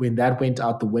 And when that went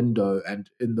out the window, and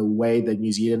in the way that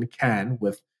New Zealand can,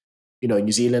 with,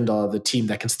 New Zealand are the team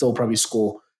that can still probably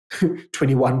score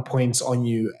 21 points on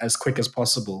you as quick as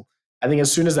possible. I think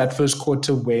as soon as that first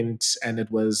quarter went, and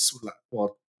it was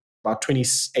about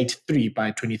 28-3 by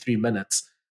 23 minutes,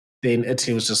 then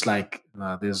Italy was just like,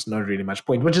 no, there's not really much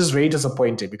point, which is very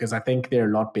disappointing, because I think they're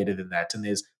a lot better than that. And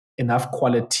there's enough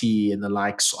quality in the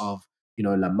likes of,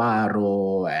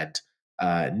 Lamaro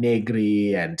and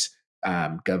Negri and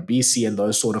Gabisi and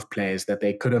those sort of players, that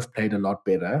they could have played a lot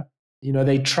better.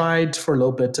 They tried for a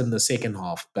little bit in the second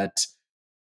half, but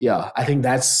yeah, I think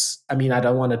that's, I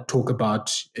don't want to talk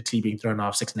about Italy being thrown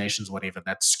off Six Nations, whatever.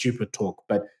 That's stupid talk.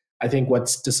 But I think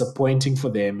what's disappointing for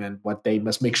them, and what they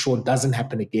must make sure doesn't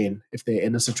happen again if they're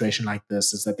in a situation like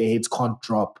this, is that their heads can't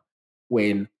drop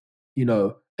when,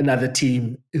 another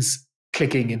team is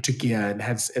clicking into gear and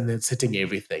it's hitting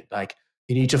everything. Like,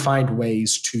 you need to find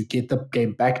ways to get the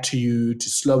game back to you, to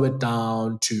slow it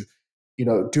down, to,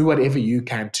 do whatever you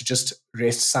can to just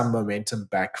wrest some momentum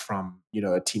back from,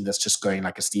 a team that's just going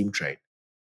like a steam train.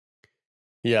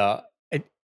 Yeah,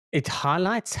 it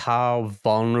highlights how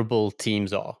vulnerable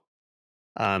teams are.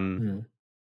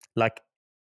 Like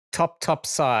top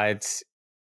sides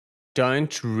they're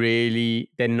not really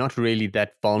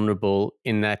that vulnerable,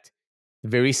 in that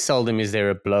very seldom is there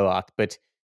a blowout.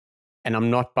 And I'm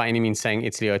not by any means saying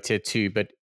Italy are tier 2, but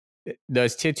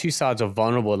those tier 2 sides are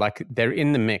vulnerable. Like, they're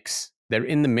in the mix. They're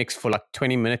in the mix for like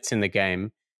 20 minutes in the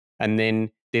game, and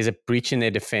then there's a breach in their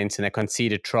defense and they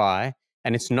concede a try,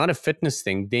 and it's not a fitness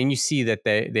thing. Then you see that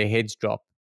their heads drop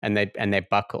and they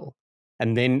buckle.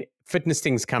 And then fitness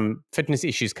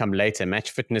issues come later.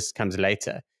 Match fitness comes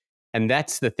later. And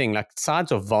that's the thing. Like,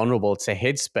 sides are vulnerable. It's a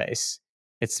headspace.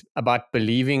 It's about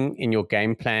believing in your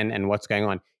game plan and what's going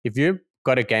on. If you've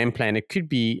got a game plan, it could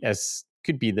be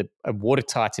a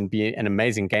watertight and be an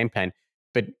amazing game plan.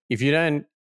 But if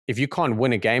you can't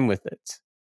win a game with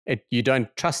it, you don't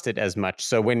trust it as much.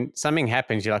 So when something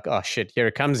happens, you're like, oh shit, here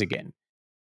it comes again.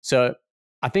 So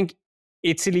I think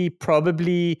Italy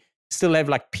probably still have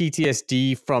like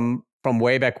PTSD from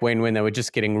way back when they were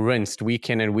just getting rinsed week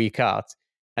in and week out,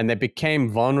 and they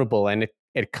became vulnerable, and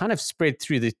it kind of spread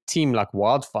through the team like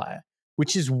wildfire,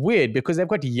 which is weird, because they've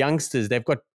got youngsters, they've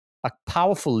got like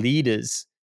powerful leaders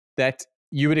that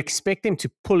you would expect them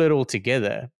to pull it all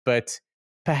together, but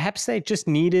perhaps they just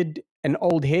needed an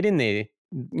old head in there,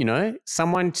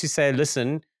 someone to say,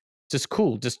 listen, just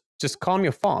calm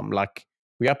your farm. Like,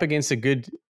 we're up against a good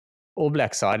All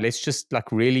Black side. Let's just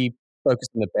like really focus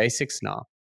on the basics now,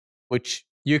 which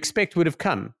you expect would have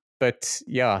come. But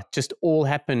yeah, just all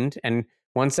happened. And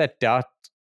once that doubt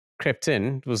crept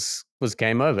in, it was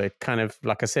game over. It kind of,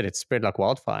 like I said, it spread like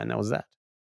wildfire, and that was that.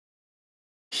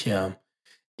 Yeah.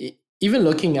 Even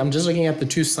I'm just looking at the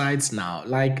two sides now.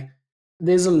 Like,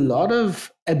 there's a lot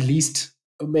of, at least,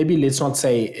 maybe let's not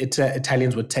say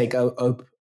Italians would take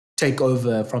take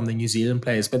over from the New Zealand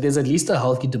players, but there's at least a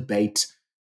healthy debate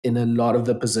in a lot of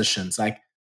the positions. Like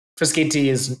Fischetti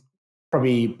is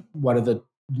probably one of the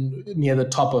near the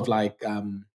top of like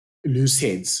loose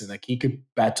heads. Like he could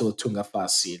battle Tunga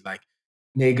Fasi. Like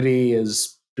Negri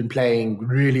has been playing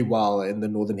really well in the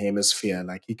Northern Hemisphere.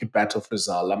 Like he could battle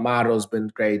Frizal. Lamaro's been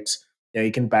great. You know,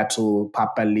 he can battle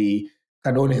Papali.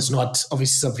 Canone is not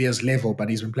obviously Savia's level, but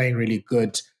he's been playing really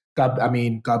good.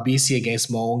 Garbisi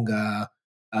against Moonga,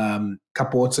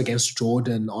 Capotes against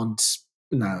Jordan aren't,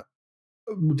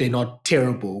 they're not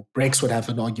terrible. Breaks would have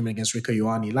an argument against Rico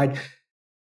Ioane. Like,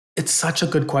 it's such a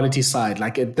good quality side.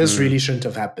 Like, this really shouldn't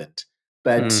have happened.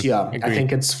 But yeah, agreed. I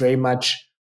think it's very much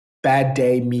bad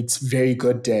day meets very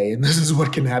good day. And this is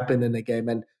what can happen in a game.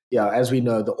 And yeah, as we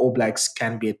know, the All Blacks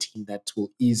can be a team that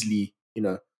will easily,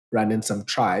 run in some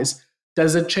tries.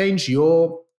 Does it change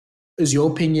is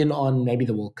your opinion on maybe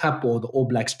the World Cup or the All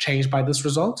Blacks changed by this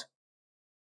result?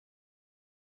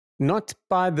 Not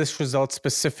by this result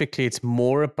specifically. It's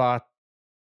more about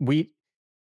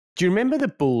do you remember the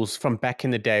Bulls from back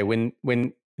in the day when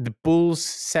the Bulls,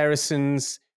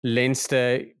 Saracens,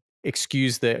 Leinster,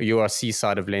 excuse the URC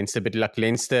side of Leinster, but like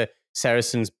Leinster,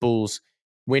 Saracens, Bulls,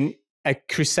 when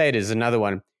Crusaders, another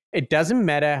one, it doesn't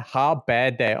matter how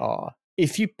bad they are.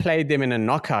 If you played them in a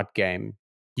knockout game,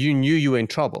 you knew you were in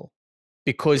trouble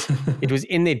because it was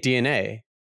in their DNA.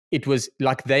 It was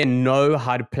like they know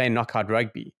how to play knockout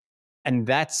rugby. And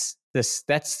that's the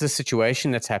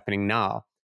situation that's happening now.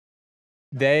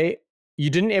 You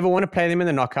didn't ever want to play them in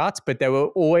the knockouts, but they were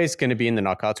always going to be in the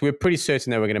knockouts. We were pretty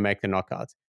certain they were going to make the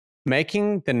knockouts.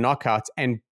 Making the knockouts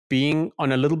and being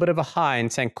on a little bit of a high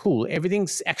and saying, cool,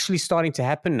 everything's actually starting to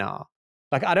happen now.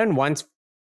 Like, I don't once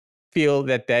feel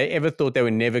that they ever thought they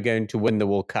were never going to win the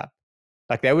World Cup.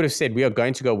 Like, they would have said, we are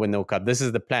going to go win the World Cup. This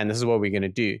is the plan. This is what we're going to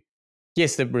do.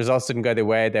 Yes, the results didn't go their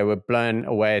way. They were blown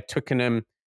away at Twickenham.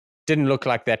 Didn't look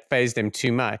like that fazed them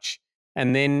too much.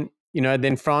 And then,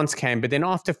 then France came. But then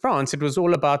after France, it was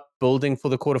all about building for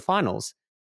the quarterfinals.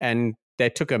 And they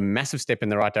took a massive step in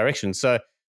the right direction. So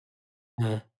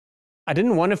I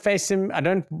didn't want to face them. I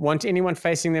don't want anyone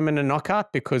facing them in a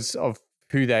knockout because of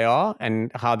who they are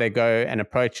and how they go and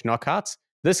approach knockouts.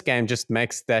 This game just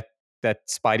makes that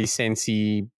spidey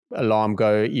sensey alarm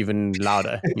go even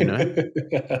louder,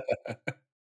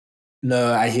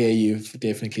 No, I hear you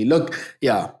definitely. Look,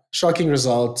 yeah, shocking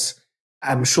results.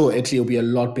 I'm sure Italy will be a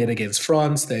lot better against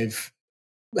France. They've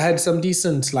had some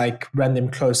decent, ran them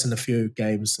close in a few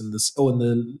games in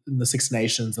the Six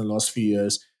Nations in the last few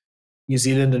years. New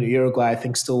Zealand and Uruguay, I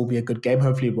think, still will be a good game.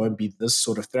 Hopefully, it won't be this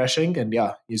sort of thrashing. And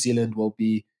yeah, New Zealand will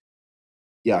be,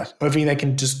 hopefully they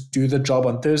can just do the job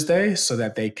on Thursday so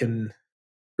that they can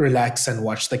relax and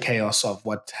watch the chaos of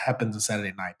what happens on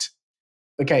Saturday night.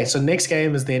 Okay, so next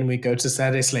game is then we go to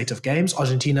Saturday slate of games.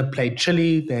 Argentina played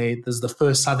Chile. This is the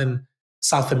first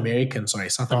South American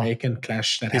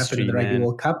clash that happened in the Rugby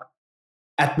World Cup.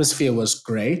 Atmosphere was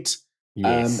great.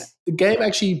 Yes. The game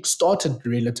actually started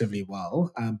relatively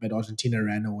well, but Argentina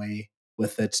ran away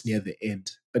with it near the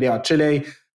end. But yeah, Chile,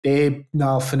 they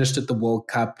now finished at the World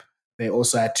Cup. They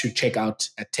also had to check out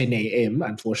at 10 a.m.,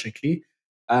 unfortunately.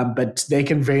 But they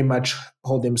can very much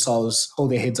hold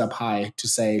their heads up high to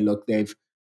say, look, they've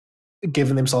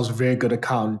given themselves a very good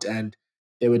account, and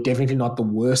they were definitely not the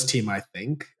worst team, I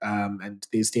think. And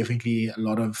there's definitely a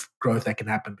lot of growth that can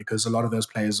happen because a lot of those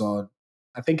players are,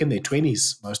 I think, in their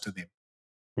 20s, most of them.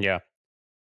 Yeah.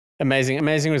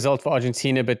 Amazing result for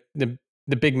Argentina, but the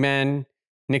big man,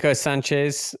 Nico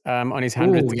Sanchez, on his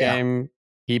 100th game,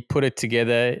 he put it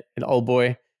together, an old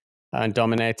boy, and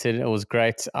dominated. It was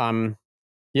great.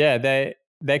 They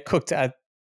cooked at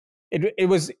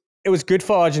it was good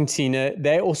for Argentina.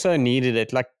 They also needed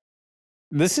it. Like,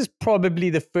 this is probably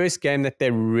the first game that they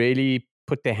really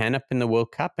put their hand up in the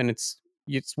World Cup, and it's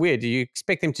weird. You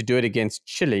expect them to do it against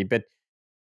Chile, but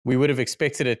we would have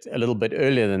expected it a little bit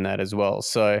earlier than that as well.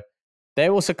 So they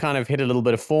also kind of hit a little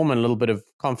bit of form and a little bit of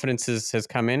confidence has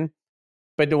come in.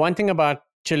 But the one thing about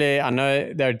Chile, I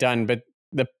know they're done, but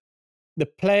the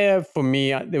player for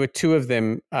me, there were two of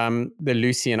them, the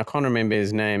Lucy, and I can't remember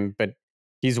his name, but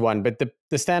he's one. But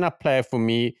the stand-up player for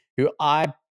me, who I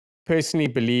personally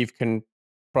believe can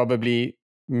probably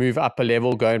move up a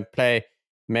level, go and play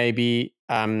maybe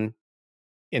in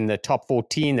the top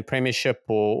 14, the Premiership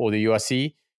or the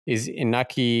URC, is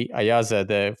Inaki Ayaza,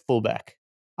 the fullback.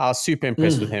 I was super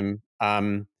impressed with him.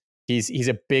 He's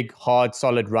a big, hard,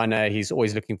 solid runner. He's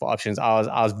always looking for options. I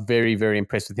was very, very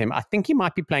impressed with him. I think he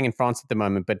might be playing in France at the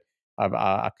moment, but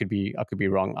I could be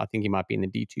wrong. I think he might be in the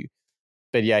D2.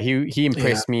 But yeah, he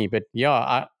impressed me. But yeah,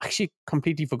 I actually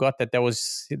completely forgot that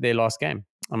was their last game.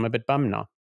 I'm a bit bummed now.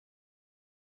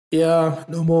 Yeah,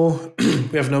 no more.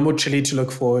 We have no more Chile to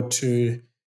look forward to,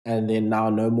 and then now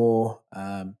no more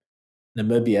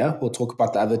Namibia. We'll talk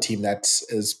about the other team that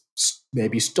is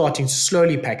maybe starting to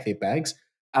slowly pack their bags.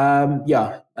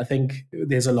 Yeah, I think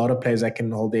there's a lot of players that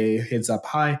can hold their heads up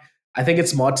high. I think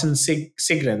it's Martin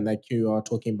Sigren that you are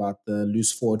talking about, the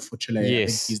loose forward for Chile. I think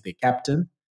Yes, he's their captain.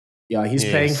 Yeah, he's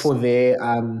playing yes, for their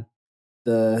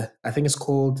I think it's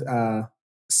called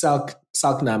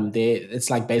Salknam. They It's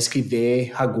like basically their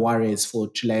Jaguares for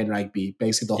Chilean rugby.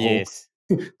 Basically, the whole yes.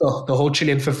 the whole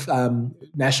Chilean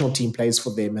national team plays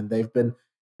for them, and they've been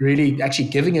really actually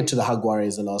giving it to the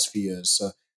Jaguares the last few years.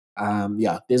 So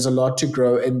yeah, there's a lot to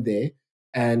grow in there,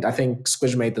 and I think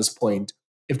Squidge made this point.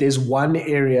 If there's one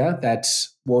area that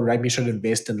World Rugby should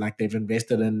invest in, like they've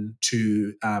invested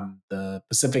into the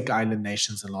Pacific Island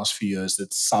nations in the last few years,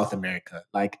 it's South America.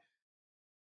 Like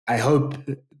I hope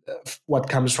what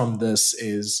comes from this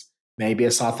is maybe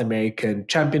a South American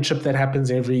championship that happens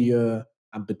every year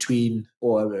between,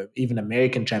 or even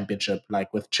American championship,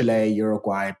 like with Chile,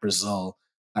 Uruguay, Brazil,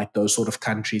 like those sort of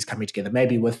countries coming together,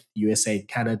 maybe with USA and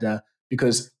Canada,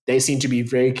 because they seem to be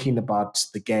very keen about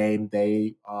the game.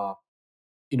 They are,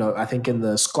 I think in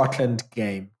the Scotland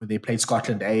game, when they played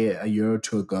Scotland a year or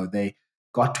two ago, they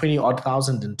got 20 odd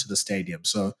thousand into the stadium.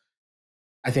 So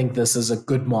I think this is a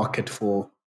good market for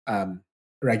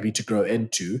rugby to grow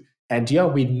into. And yeah,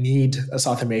 we need a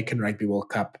South American Rugby World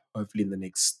Cup. Hopefully, in the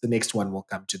next one will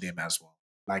come to them as well.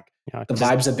 Like Yeah, the just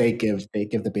vibes that they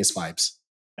give the best vibes.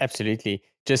 absolutely.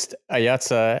 Just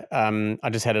Ayatsa, I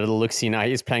just had a little look see now.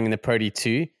 He's playing in the Pro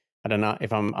D2. I don't know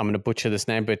if I'm going to butcher this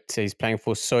name, but he's playing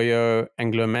for Soyo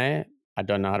Anglome. I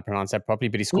don't know how to pronounce that properly,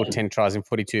 but he scored 10 tries in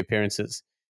 42 appearances.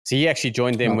 So he actually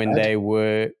joined them Not when bad. they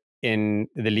were in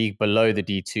the league below the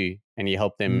D2, and he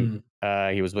helped them.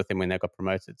 He was with them when they got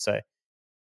promoted. So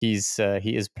he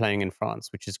is playing in France,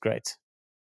 which is great.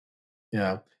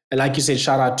 Yeah. And like you said,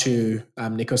 shout out to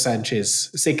Nico Sanchez,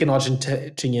 second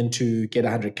Argentinian to get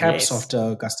 100 caps Yes, after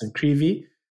Augustin Creevy.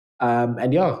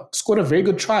 And yeah, scored a very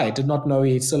good try. Did not know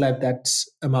he still had that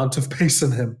amount of pace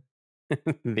in him.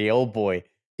 the old boy.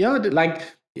 Yeah, like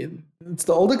it's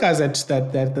the older guys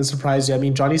that surprise you. I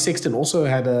mean, Johnny Sexton also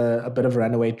had a bit of a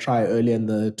runaway try early in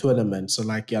the tournament. So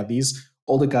like, yeah, these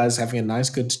older guys having a nice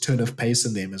good turn of pace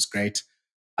in them is great.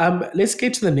 Let's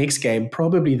get to the next game,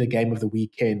 probably the game of the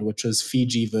weekend, which was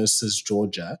Fiji versus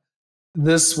Georgia.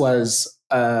 This was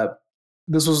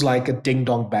this was like a ding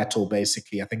dong battle,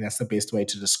 basically. I think that's the best way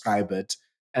to describe it.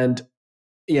 And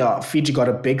yeah, Fiji got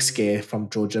a big scare from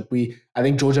Georgia. I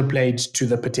think Georgia played to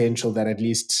the potential that at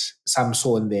least some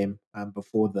saw in them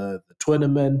before the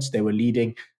tournament. They were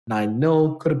leading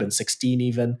 9-0, could have been 16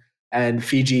 even. And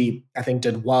Fiji, I think,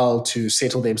 did well to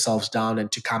settle themselves down and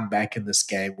to come back in this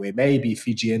game where maybe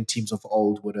Fijian teams of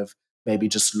old would have maybe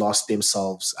just lost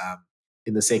themselves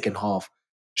in the second half.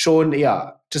 Shaun,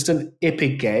 yeah, just an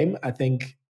epic game. I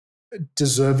think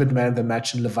deserved man of the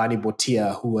match in Levani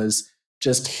Botia, who was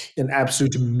just an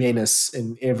absolute menace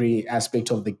in every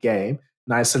aspect of the game.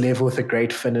 Nice level with a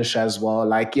great finish as well.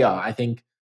 Like, yeah, I think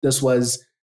this was,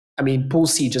 I mean, Pool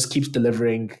C just keeps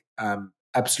delivering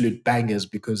absolute bangers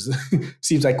because it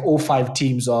seems like all five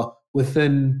teams are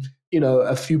within,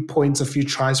 a few points, a few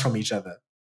tries from each other.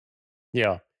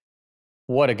 Yeah,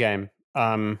 what a game.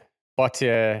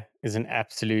 Botia is an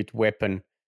absolute weapon.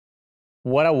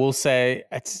 What I will say,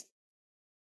 it's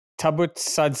Tabut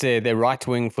Sadze, their right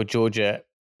wing for Georgia.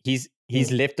 He's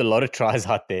left a lot of tries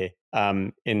out there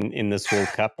in this World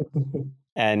Cup,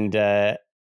 and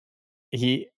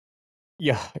he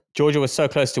Georgia was so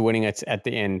close to winning it at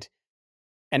the end.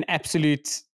 An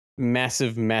absolute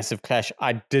massive clash.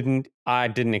 I didn't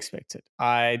expect it.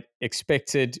 I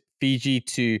expected Fiji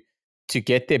to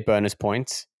get their bonus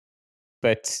points,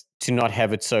 but to not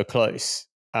have it so close.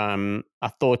 I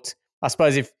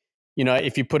suppose if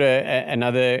you put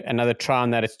another try on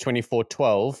that, it's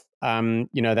 24-12.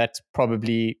 That's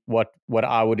probably what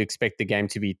I would expect the game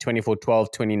to be, 24-12,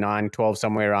 29-12,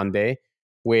 somewhere around there,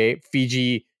 where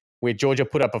Georgia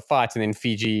put up a fight and then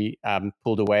Fiji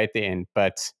pulled away at the end.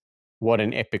 But what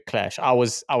an epic clash. I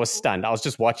was stunned. I was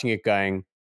just watching it going,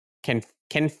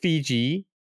 can Fiji,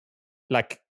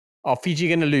 like, are Fiji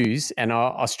going to lose and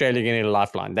are Australia going to get a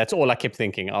lifeline? That's all I kept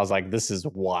thinking. I was like, this is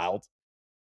wild.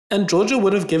 And Georgia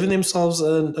would have given themselves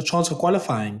a chance of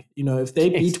qualifying. If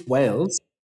they Yes. beat Wales,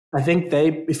 I think they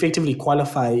effectively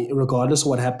qualify regardless of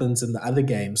what happens in the other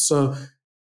games. So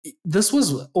this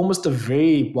was almost a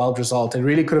very wild result. It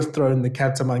really could have thrown the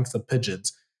cat amongst the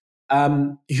pigeons.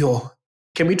 Can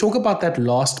we talk about that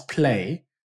last play?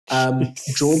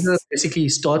 Georgia basically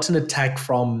starts an attack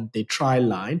from their try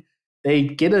line. They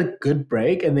get a good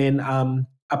break, and then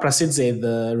Aprasidze,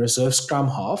 the reserve scrum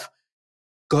half,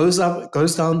 goes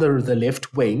down the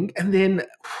left wing, and then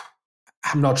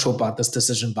I'm not sure about this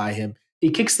decision by him. He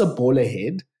kicks the ball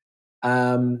ahead.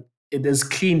 It is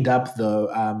cleaned up though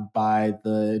by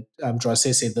the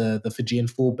Drosese, the Fijian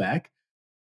fullback.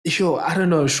 Sure, I don't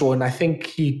know, Shaun. I think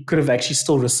he could have actually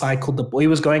still recycled the ball. He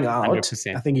was going out.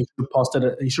 100%. I think he should have passed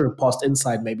it. He should have passed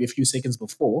inside maybe a few seconds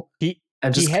before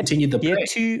and just continued the play. He had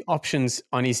two options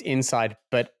on his inside,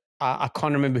 but I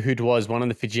can't remember who it was. One of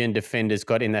the Fijian defenders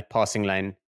got in that passing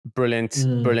lane.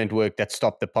 Brilliant work that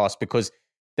stopped the pass, because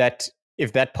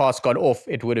if that pass got off,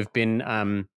 it would have been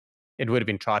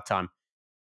try time.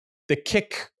 The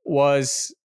kick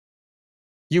was,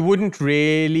 you wouldn't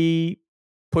really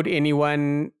put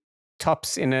anyone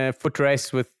tops in a foot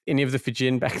race with any of the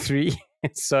Fijian back three.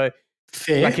 So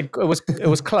fair. Like it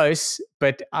was close,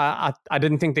 but I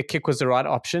didn't think the kick was the right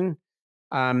option.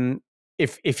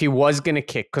 If he was going to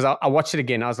kick, because I watched it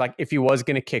again, I was like, if he was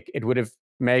going to kick, it would have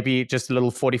maybe just a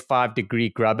little 45-degree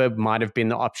grubber might have been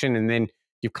the option, and then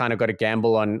you've kind of got to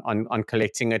gamble on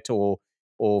collecting it or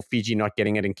Fiji not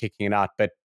getting it and kicking it out.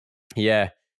 But yeah,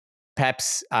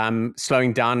 perhaps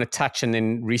slowing down a touch and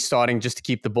then restarting just to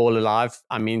keep the ball alive.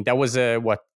 I mean, that was a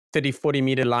 30-40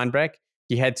 meter line break.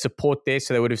 He had support there,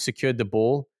 so they would have secured the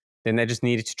ball. Then they just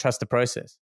needed to trust the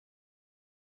process.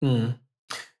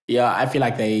 Yeah, I feel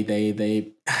like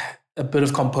they a bit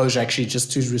of composure actually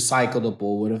just to recycle the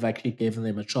ball would have actually given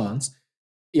them a chance.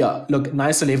 Yeah, look,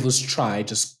 Nice-Levu's try,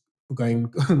 just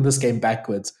going this game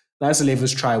backwards,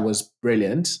 Nice-Levu's try was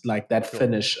brilliant. Like that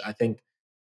finish, I think.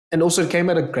 And also it came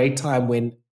at a great time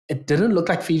when it didn't look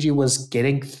like Fiji was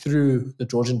getting through the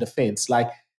Georgian defense.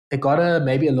 Like they got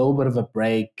maybe a little bit of a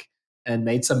break and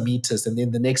made some meters. And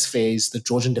then the next phase, the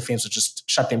Georgian defense would just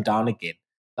shut them down again.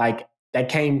 Like that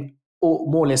came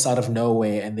more or less out of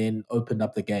nowhere and then opened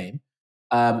up the game.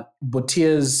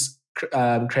 Botia's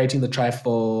creating the try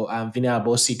for Vinay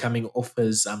Abosi coming off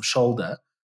his shoulder.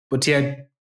 Botia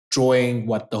drawing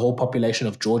the whole population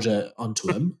of Georgia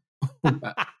onto him.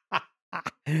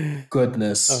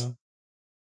 Goodness.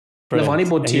 Levani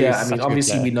Botia, I mean,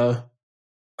 obviously we know.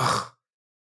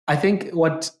 I think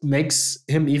what makes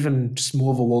him even just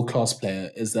more of a world-class player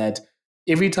is that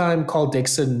every time Carl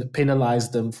Dixon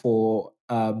penalized him for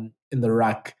in the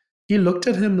ruck, he looked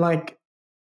at him like,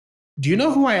 do you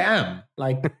know who I am?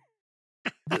 Like,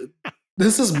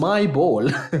 this is my ball.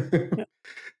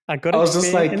 I was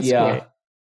just like, yeah.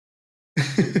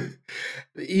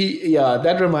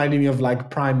 That reminded me of like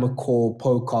Prime McCall,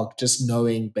 Pocock, just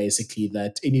knowing basically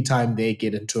that anytime they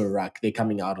get into a ruck, they're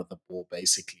coming out of the ball,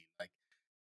 basically. Like,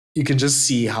 you can just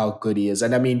see how good he is.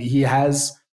 And I mean, he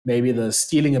has maybe the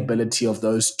stealing ability of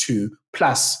those two,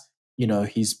 plus,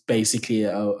 he's basically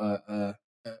an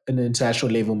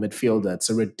international level midfielder. It's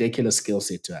a ridiculous skill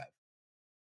set to have.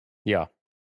 Yeah.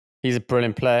 He's a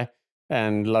brilliant player,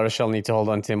 and La Rochelle need to hold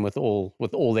on to him with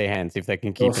all their hands if they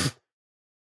can keep him.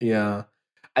 Yeah.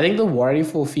 I think the worry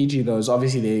for Fiji, though, is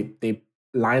obviously they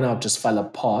lineup just fell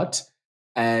apart.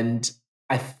 And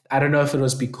I don't know if it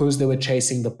was because they were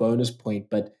chasing the bonus point,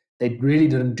 but they really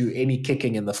didn't do any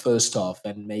kicking in the first half.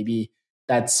 And maybe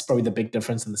that's probably the big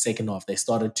difference in the second half. They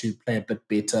started to play a bit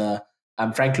better.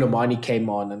 Frank Lomani came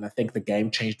on, and I think the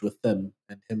game changed with him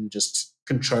and him just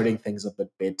controlling things a bit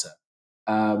better.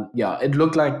 It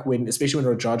looked like especially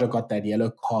when Rajaja got that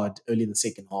yellow card early in the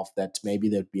second half, that maybe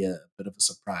there'd be a bit of a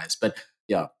surprise. But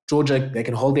yeah, Georgia, they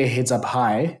can hold their heads up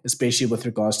high, especially with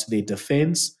regards to their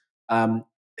defense.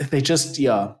 If they just,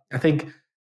 I think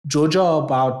Georgia are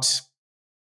about,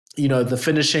 the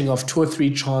finishing of 2 or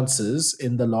 3 chances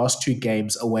in the last 2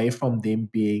 games away from them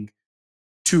being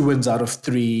 2 wins out of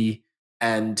 3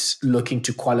 and looking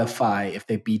to qualify if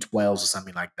they beat Wales or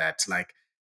something like that. Like,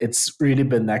 it's really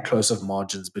been that close of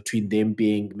margins between them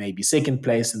being maybe second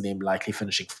place and them likely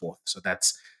finishing 4th. So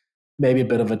that's maybe a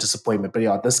bit of a disappointment. But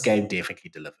yeah, this game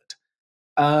definitely delivered.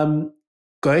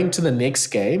 Going to the next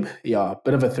game, a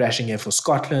bit of a thrashing here for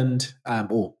Scotland.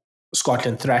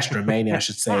 Scotland thrashed Romania, I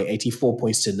should say, 84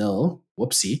 points to 0.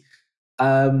 Whoopsie.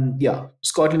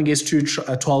 Scotland gets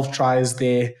 12 tries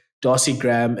there. Darcy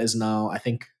Graham is now, I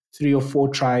think, 3 or 4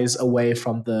 tries away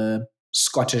from the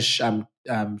Scottish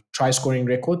try scoring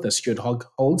record that Stuart Hogg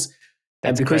holds.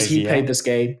 That's and because crazy, he played this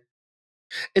game,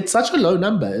 it's such a low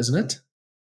number, isn't it?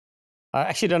 I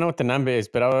actually don't know what the number is,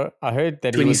 but I heard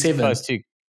that 27. He was close to,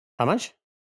 how much?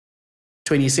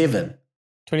 27.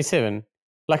 27.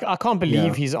 Like, I can't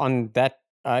believe he's on that.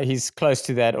 He's close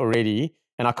to that already.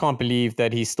 And I can't believe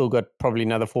that he's still got probably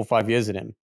another 4 or 5 years in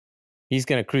him. He's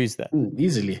going to cruise that.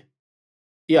 Easily.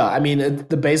 Yeah, I mean,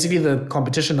 basically the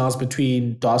competition now is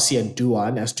between Darcy and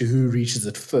Duan as to who reaches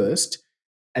it first.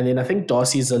 And then I think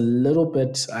Darcy's a little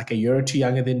bit like a year or two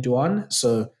younger than Deon.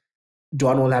 So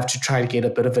Deon will have to try to get a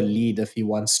bit of a lead if he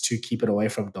wants to keep it away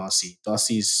from Darcy.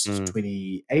 Darcy's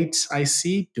 28, I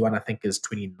see. Deon, I think, is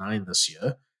 29 this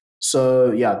year.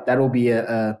 So, yeah, that'll be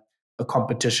a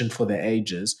competition for the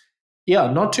ages.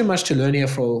 Yeah, not too much to learn here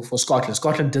for Scotland.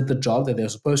 Scotland did the job that they were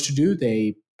supposed to do.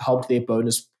 They helped their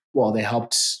bonus. Well, they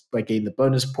helped by getting the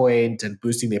bonus point and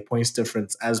boosting their points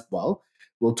difference as well.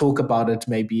 We'll talk about it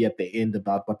maybe at the end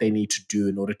about what they need to do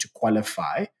in order to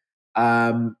qualify.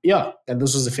 Yeah, and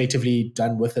this was effectively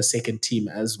done with a second team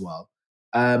as well.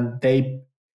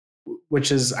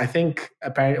 Which is, I think,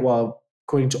 apparently, well,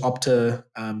 according to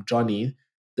Opta, Johnny,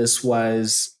 this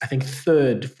was, I think,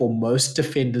 third for most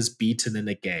defenders beaten in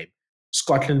a game.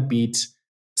 Scotland beat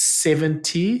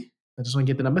 70, I just want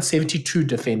to get the number, 72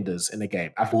 defenders in a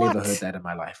game. I've never heard that in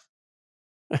my life.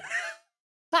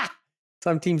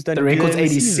 Some teams don't. The record's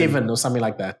 87 or something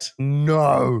like that.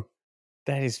 No,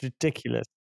 that is ridiculous.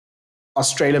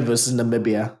 Australia versus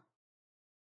Namibia.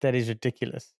 That is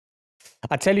ridiculous.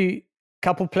 I tell you, a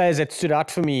couple players that stood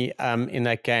out for me in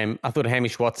that game. I thought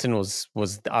Hamish Watson was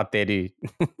out there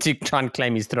to try and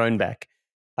claim his throne back.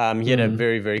 He had a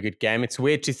very, very good game. It's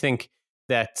weird to think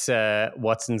that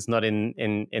Watson's not in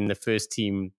the first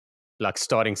team, like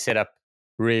starting setup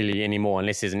really anymore,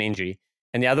 unless there's an injury.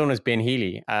 And the other one was Ben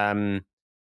Healy.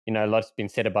 A lot's been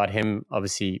said about him,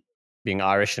 obviously being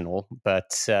Irish and all,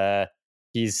 but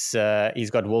he's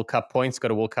got World Cup points,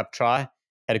 got a World Cup try,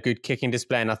 had a good kicking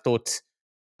display, and I thought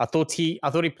he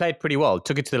played pretty well.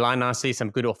 Took it to the line nicely, some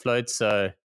good offloads.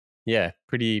 So yeah,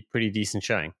 pretty decent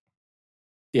showing.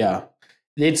 Yeah.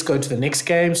 Let's go to the next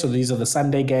game. So these are the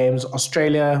Sunday games.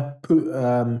 Australia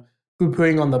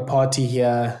poo-pooing on the party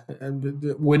here,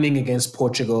 winning against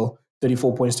Portugal,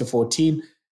 34 points to 14.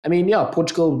 I mean, yeah,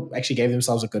 Portugal actually gave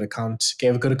a good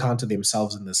account of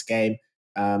themselves in this game.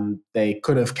 They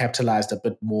could have capitalized a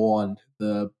bit more on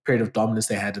the period of dominance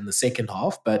they had in the second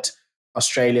half, but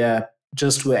Australia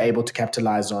just were able to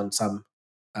capitalize on some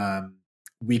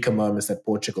weaker moments that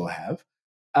Portugal have.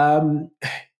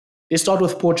 Let's start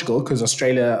with Portugal because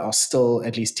Australia are still,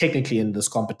 at least technically, in this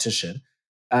competition.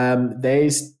 They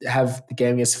have the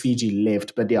game against Fiji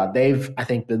left, but yeah, they've, I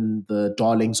think, been the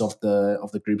darlings of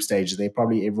the group stage. They're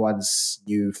probably everyone's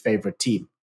new favorite team.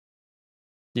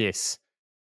 Yes.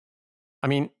 I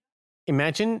mean,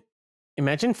 imagine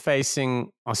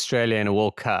facing Australia in a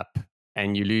World Cup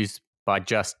and you lose by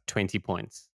just 20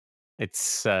 points.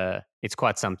 It's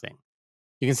quite something.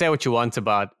 You can say what you want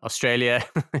about Australia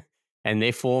and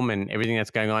their form and everything that's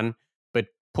going on, but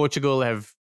Portugal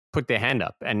have put their hand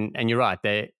up, and you're right.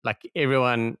 They, like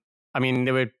everyone, I mean,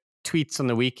 there were tweets on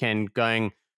the weekend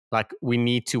going like, we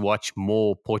need to watch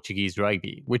more Portuguese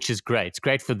rugby, which is great. It's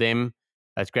great for them.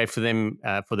 It's great for them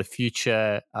for the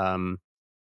future and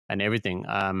everything.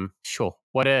 Sure.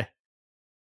 What a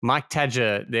Mike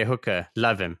Tadger, their hooker.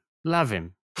 Love him.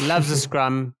 Loves the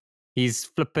scrum. He's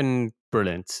flipping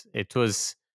brilliant. It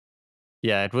was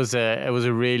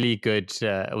a really good.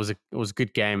 It was a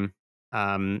good game.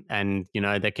 And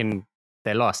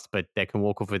they lost, but they can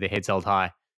walk off with their heads held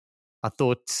high. I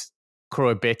thought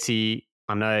Crow Betty,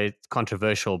 I know it's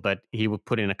controversial, but he would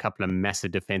put in a couple of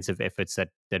massive defensive efforts that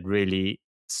really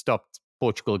stopped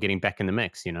Portugal getting back in the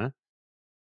mix,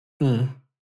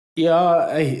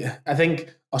 Yeah, I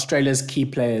think Australia's key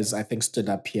players, I think, stood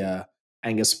up here.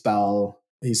 Angus Bell,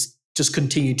 he's just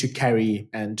continued to carry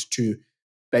and to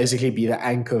basically be the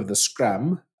anchor of the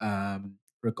scrum,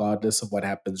 regardless of what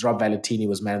happens. Rob Valentini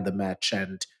was man of the match,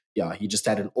 and yeah, he just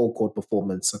had an all-court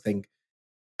performance. I think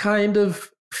kind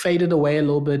of faded away a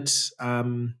little bit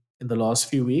in the last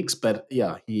few weeks, but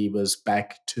yeah, he was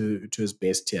back to his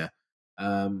best here.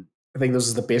 I think this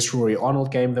is the best Rory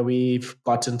Arnold game that we've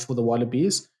gotten for the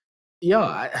Wallabies.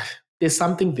 Yeah, there's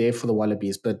something there for the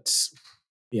Wallabies, but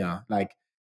yeah, like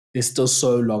there's still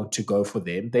so long to go for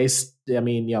them.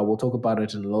 We'll talk about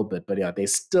it in a little bit, but yeah, they're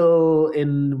still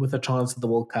in with a chance at the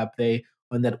World Cup. They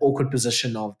are in that awkward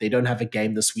position of they don't have a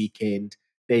game this weekend.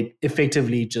 They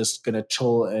effectively just going to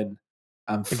chill in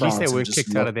France. At least they weren't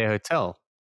kicked out of their hotel.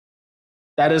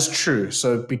 That is true.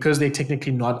 So because they're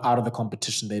technically not out of the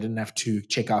competition, they didn't have to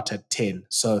check out at 10.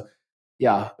 So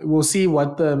yeah, we'll see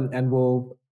if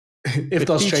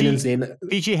the Australians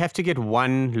Fiji have to get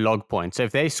one log point. So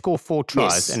if they score 4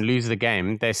 tries and lose the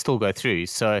game, they still go through.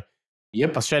 So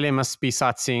Australia must be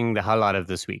sightseeing the hell out of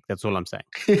this week. That's all I'm saying.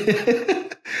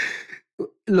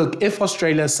 Look, if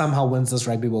Australia somehow wins this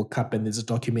Rugby World Cup and there's a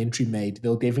documentary made,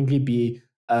 there'll definitely be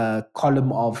a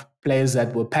column of players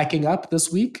that were packing up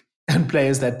this week and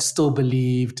players that still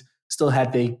believed, still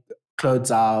had their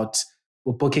clothes out,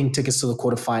 were booking tickets to the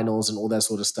quarterfinals and all that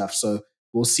sort of stuff. So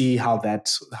we'll see how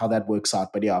that works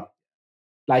out. But yeah,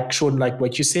 like Shaun, like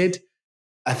what you said,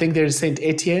 I think there's Saint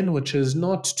Etienne, which is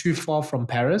not too far from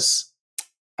Paris.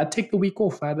 I'd take the week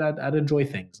off. I'd enjoy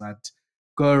things. I'd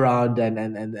go around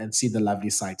and see the lovely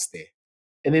sights there.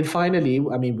 And then finally,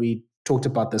 I mean, we talked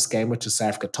about this game, which is South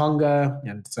Africa Tonga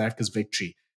and South Africa's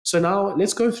victory. So now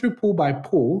let's go through pool by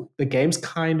pool. The games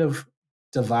kind of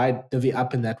divvy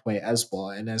up in that way as well,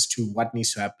 and as to what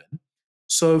needs to happen.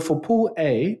 So for Pool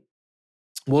A,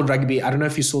 World Rugby, I don't know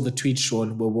if you saw the tweet,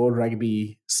 Shaun, where World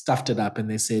Rugby stuffed it up and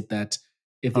they said that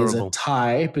if there's a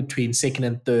tie between second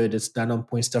and third, it's done on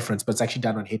points difference, but it's actually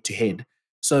done on head to head.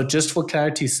 So just for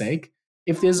clarity's sake,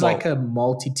 if there's like a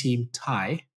multi-team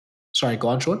tie, sorry, go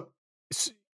on, Shaun.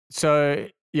 So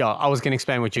yeah, I was going to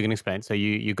explain what you're going to explain. So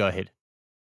you go ahead.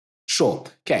 Sure.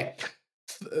 Okay.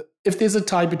 If there's a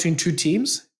tie between two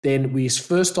teams, then we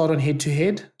first start on head to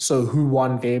head. So who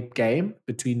won their game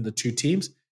between the two teams?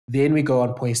 Then we go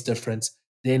on points difference.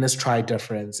 Then it's try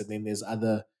difference. And then there's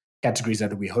other categories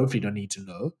that we hopefully don't need to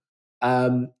know.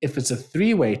 If it's a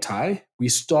three-way tie, we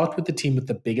start with the team with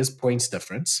the biggest points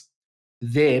difference.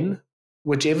 Then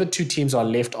whichever two teams are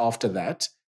left after that,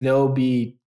 they'll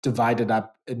be divided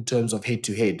up in terms of head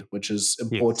to head, which is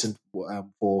important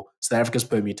for South Africa's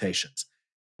permutations.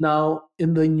 Now,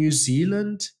 in the New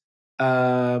Zealand,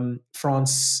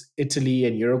 France, Italy,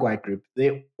 and Uruguay group,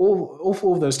 they all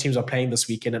four of those teams are playing this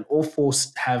weekend, and all four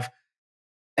have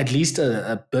at least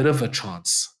a bit of a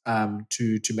chance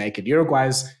to make it.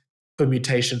 Uruguay's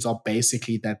permutations are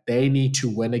basically that they need to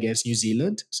win against New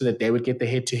Zealand so that they would get the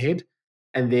head-to-head,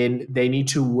 and then they need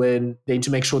to win. They need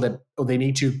to make sure that, or they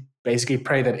need to basically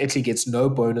pray that Italy gets no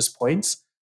bonus points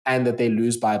and that they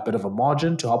lose by a bit of a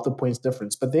margin to help the points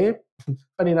difference. But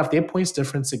funny enough, their points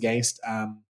difference against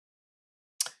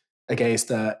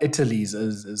Italy's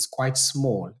is quite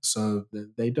small, so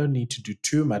they don't need to do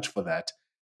too much for that.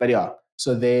 But yeah,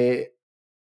 so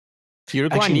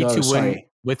Uruguay need to win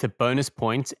with a bonus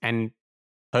point and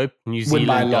hope New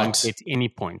Zealand don't get any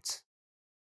points.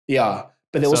 Yeah,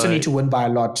 but they also need to win by a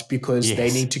lot because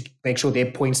they need to make sure their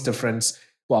points difference.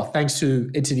 Well, thanks to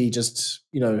Italy just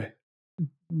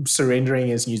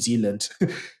surrendering as New Zealand,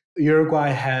 Uruguay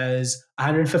has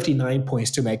 159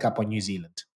 points to make up on New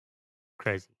Zealand.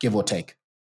 Crazy. Give or take.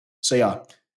 So yeah,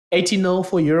 80-0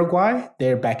 for Uruguay.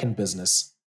 They're back in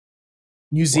business.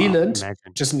 New Zealand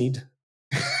just need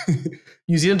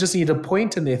a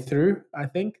point and they're through. I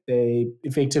think they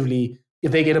effectively,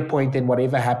 if they get a point, then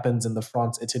whatever happens in the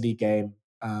France-Italy game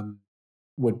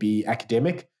would be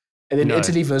academic. And then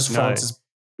Italy versus France is...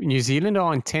 New Zealand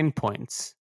are on 10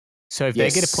 points. So if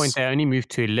they get a point, they only move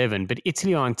to 11. But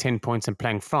Italy are on 10 points and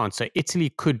playing France. So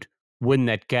Italy could win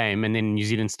that game and then New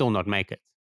Zealand still not make it.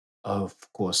 Of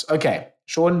course. Okay.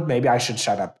 Shaun, maybe I should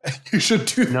shut up. You should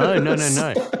do this.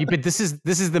 No. But this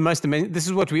is the most amazing. This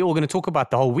is what we're all going to talk about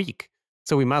the whole week.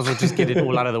 So we might as well just get it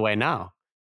all out of the way now.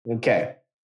 Okay.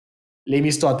 Let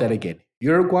me start that again.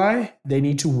 Uruguay, they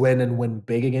need to win and win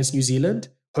big against New Zealand.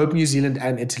 Hope New Zealand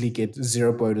and Italy get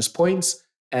 0 bonus points.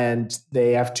 And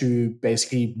they have to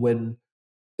basically win.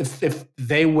 If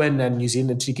they win and New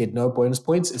Zealand and Italy get no bonus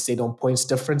points, it's on points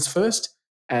difference first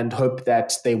and hope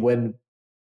that they win,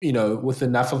 with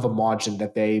enough of a margin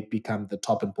that they become the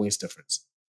top in points difference.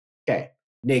 Okay.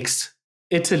 Next,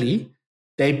 Italy,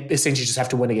 they essentially just have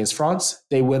to win against France.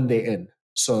 They win, they're in.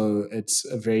 So it's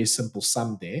a very simple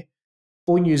sum there.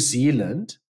 For New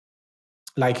Zealand,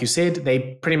 like you said, they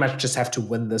pretty much just have to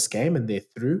win this game and they're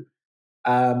through.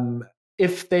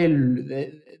 If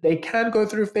they can go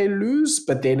through if they lose,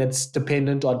 but then it's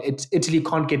dependent on it. Italy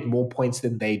can't get more points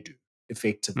than they do,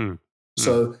 effectively.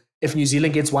 So if New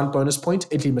Zealand gets 1 bonus point,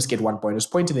 Italy must get 1 bonus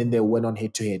point, and then they'll win on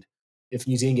head-to-head. If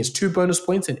New Zealand gets 2 bonus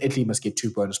points, then Italy must get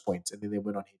 2 bonus points, and then they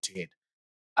win on head-to-head.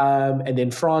 And then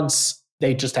France,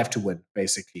 they just have to win,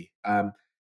 basically.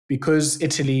 Because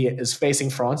Italy is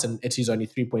facing France, and Italy's only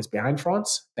 3 points behind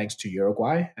France, thanks to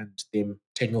Uruguay and them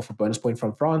taking off a bonus point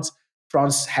from France,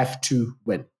 France have to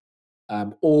win.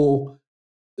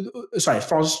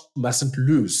 France mustn't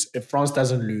lose. If France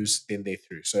doesn't lose, then they're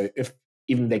through. So if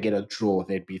even they get a draw,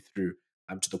 they'd be through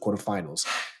to the quarterfinals.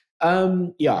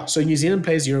 So New Zealand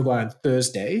plays Uruguay on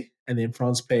Thursday, and then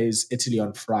France plays Italy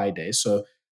on Friday. So,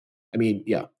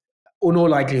 in all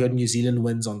likelihood, New Zealand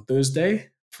wins on Thursday.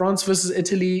 France versus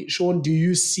Italy, Shaun, do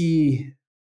you see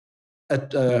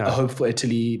a hope for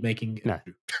Italy making it? No,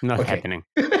 not happening.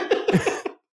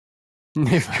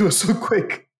 Never. You were so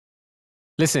quick.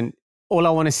 Listen, all I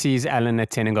want to see is Alan at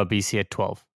 10 and Garbisi at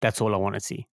 12. That's all I want to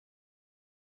see.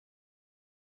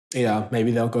 Yeah,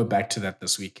 maybe they'll go back to that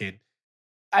this weekend.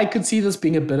 I could see this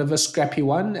being a bit of a scrappy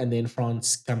one, and then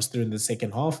France comes through in the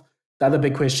second half. The other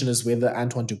big question is whether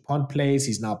Antoine Dupont plays.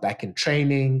 He's now back in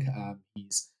training.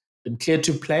 He's been cleared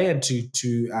to play and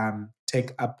to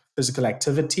take up physical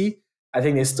activity. I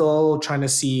think they're still trying to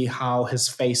see how his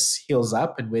face heals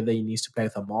up and whether he needs to play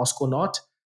with a mask or not.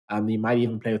 He might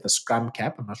even play with a scrum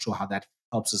cap. I'm not sure how that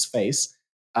helps his face.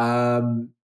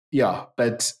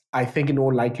 But I think in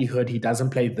all likelihood, he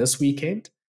doesn't play this weekend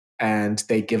and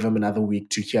they give him another week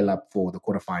to heal up for the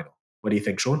quarterfinal. What do you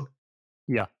think, Shaun?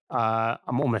 Yeah,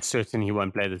 I'm almost certain he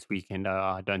won't play this weekend.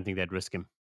 I don't think they'd risk him.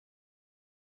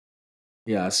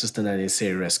 Yeah, it's just an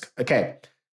unnecessary risk. Okay,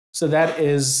 so that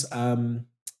is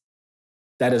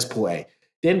Pool A.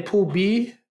 Then Pool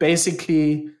B,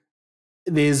 basically,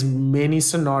 there's many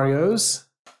scenarios.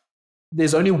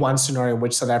 There's only one scenario in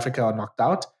which South Africa are knocked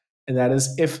out, and that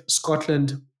is if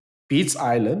Scotland beats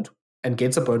Ireland and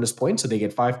gets a bonus point, so they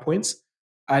get 5 points.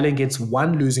 Ireland gets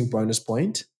 1 losing bonus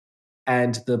point,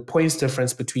 and the points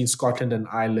difference between Scotland and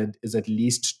Ireland is at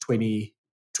least 20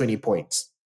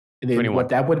 points. And then 21. what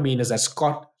that would mean is that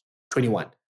 21.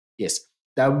 Yes.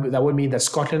 That would mean that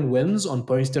Scotland wins on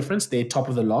points difference. They're top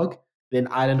of the log. Then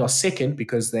Ireland are second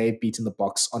because they've beaten the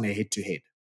box on a head-to-head.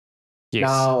 Yes.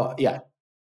 Now, yeah.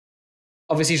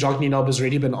 Obviously, Jacques Nienaber has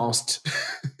already been asked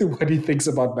what he thinks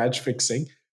about match fixing.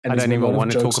 And I don't even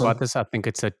want to talk about this. I think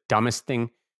it's the dumbest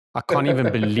thing. I can't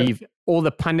even believe all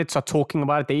the pundits are talking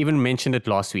about it. They even mentioned it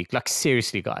last week. Like,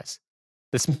 seriously, guys.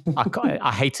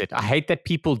 I hate it. I hate that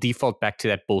people default back to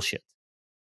that bullshit.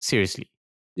 Seriously.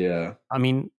 Yeah. I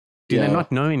mean, do they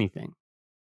not know anything?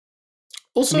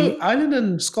 Also, Ireland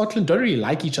and Scotland don't really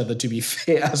like each other, to be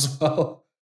fair, as well.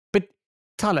 But,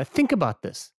 Thala, think about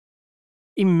this.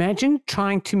 Imagine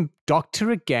trying to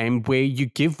doctor a game where you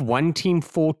give one team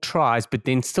 4 tries, but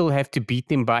then still have to beat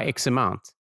them by X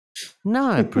amount.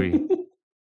 No, Brie.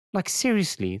 Like,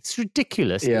 seriously, it's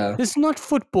ridiculous. Yeah. This is not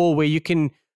football where you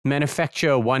can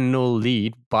manufacture a 1-0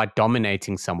 lead by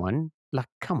dominating someone. Like,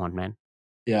 come on, man.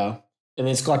 Yeah. And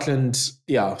then Scotland,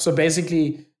 yeah. So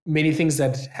basically, many things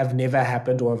that have never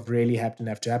happened or have rarely happened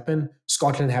have to happen.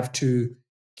 Scotland have to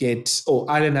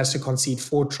Ireland has to concede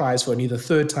 4 tries for only the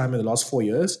 3rd time in the last 4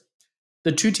 years.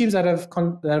 The 2 teams that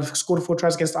have scored 4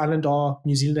 tries against Ireland are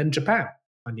New Zealand and Japan,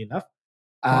 funny enough.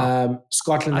 Wow.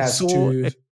 Scotland I has saw to...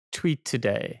 a tweet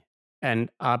today, and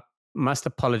I must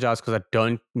apologize because I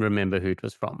don't remember who it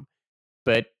was from.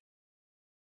 But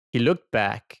he looked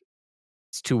back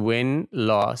to when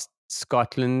last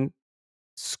Scotland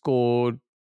scored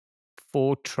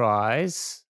 4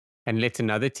 tries and let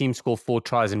another team score 4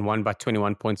 tries and won by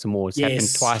 21 points or more. It's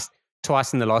happened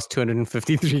twice in the last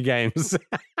 253 games.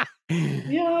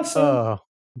 Yeah, so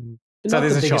not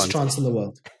there's the a biggest chance in the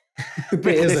world.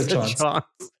 There is a chance.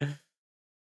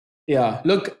 Yeah,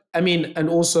 look, I mean, and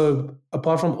also,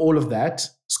 apart from all of that,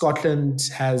 Scotland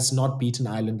has not beaten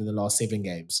Ireland in the last 7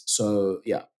 games. So,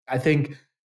 yeah, I think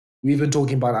we've been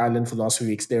talking about Ireland for the last few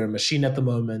weeks. They're a machine at the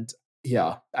moment.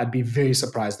 Yeah, I'd be very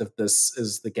surprised if this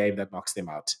is the game that knocks them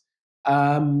out.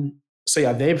 So,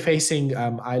 yeah, they're facing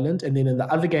Ireland. And then in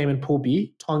the other game in Pool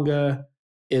B, Tonga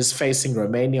is facing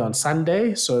Romania on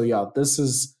Sunday. So, yeah, this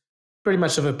is pretty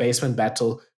much of a basement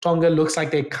battle. Tonga looks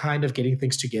like they're kind of getting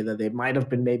things together. There might have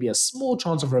been maybe a small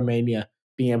chance of Romania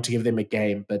being able to give them a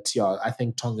game. But, yeah, I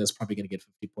think Tonga is probably going to get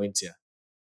 50 points here.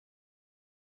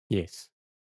 Yes,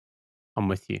 I'm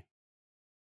with you.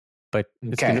 But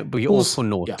it's going to be all for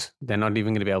naught. Yeah. They're not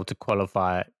even going to be able to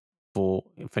qualify for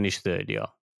finish 3rd, yeah.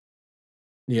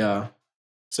 Yeah.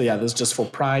 So, yeah, this is just for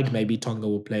pride. Maybe Tonga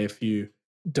will play a few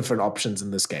different options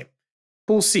in this game.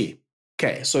 Pool C.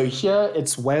 Okay, so here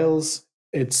it's Wales,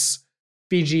 it's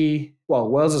Fiji. Well,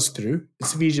 Wales is through.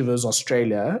 It's Fiji versus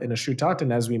Australia in a shootout.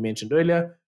 And as we mentioned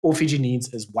earlier, all Fiji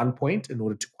needs is 1 point in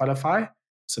order to qualify.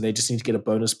 So they just need to get a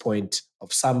bonus point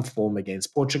of some form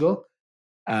against Portugal.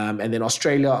 And then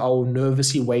Australia are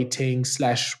nervously waiting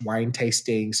 / wine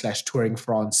tasting / touring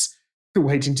France,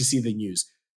 waiting to see the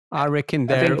news. I reckon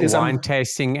they're wine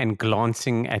tasting and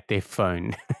glancing at their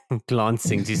phone,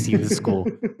 glancing to see the score.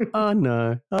 Oh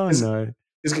no! There's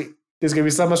going to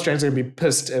be some Australians going to be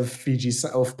pissed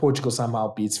if Portugal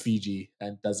somehow beats Fiji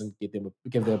and doesn't give them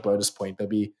a bonus point. They'll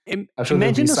be.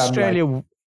 Imagine Australia.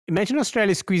 Imagine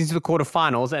Australia squeezing to the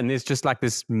quarterfinals and there's just like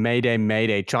this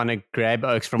mayday trying to grab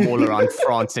Oaks from all around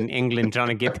France and England, trying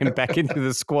to get them back into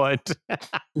the squad.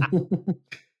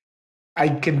 I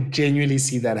can genuinely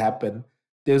see that happen.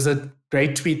 There's a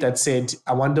great tweet that said,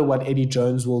 I wonder what Eddie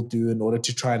Jones will do in order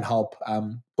to try and help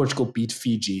Portugal beat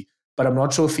Fiji. But I'm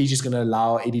not sure Fiji's going to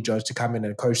allow Eddie Jones to come in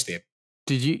and coach them.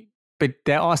 But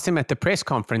they asked him at the press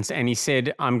conference and he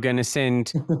said, I'm going to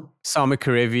send Samu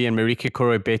Karevi and Marika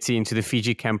Koroibete into the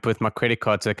Fiji camp with my credit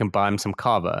card so I can buy him some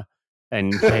kava.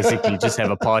 and basically just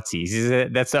have a party. He says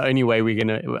that's the only way we're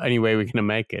gonna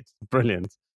make it.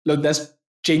 Brilliant. Look, that's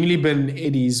genuinely been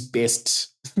Eddie's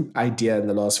best idea in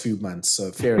the last few months.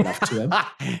 So fair enough to him.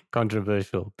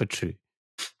 Controversial, but true.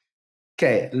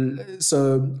 Okay,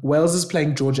 so Wales is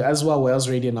playing Georgia as well. Wales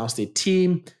already announced their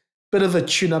team. Bit of a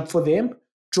tune-up for them.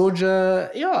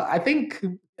 Georgia, yeah, I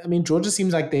mean, Georgia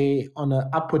seems like they're on an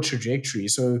upward trajectory.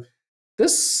 So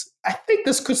I think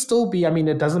this could still be, I mean,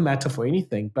 it doesn't matter for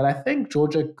anything, but I think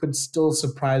Georgia could still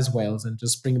surprise Wales and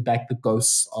just bring back the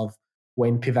ghosts of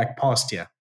when Pivac passed here.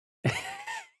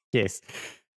 Yes.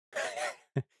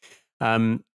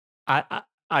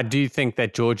 I do think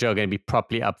that Georgia are going to be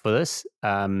properly up for this.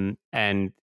 And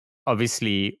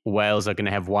obviously Wales are going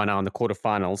to have one eye on the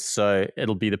quarterfinals, so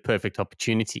it'll be the perfect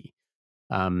opportunity.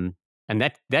 And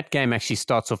that game actually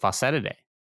starts off our Saturday.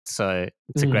 So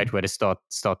it's a great way to start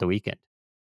the weekend.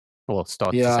 Or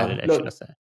start the Saturday, should I say.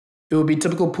 It will be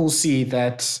typical Pool C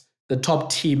that the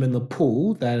top team in the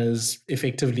pool that is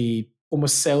effectively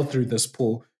almost sailed through this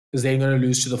pool is then going to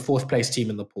lose to the fourth place team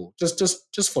in the pool.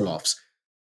 Just for laughs.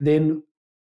 Then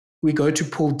we go to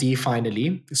Pool D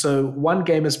finally. So one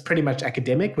game is pretty much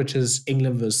academic, which is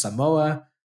England versus Samoa.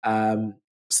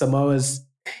 Samoa's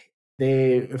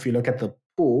there, if you look at the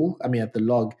pool, I mean at the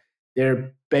log,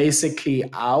 they're basically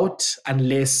out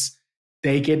unless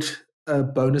they get a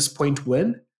bonus point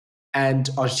win and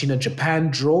Argentina Japan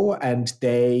draw and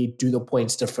they do the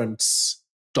points difference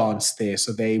dance there.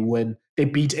 So they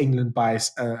beat England by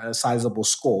a sizable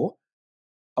score.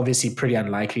 Obviously pretty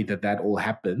unlikely that all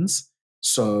happens.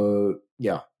 So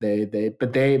yeah,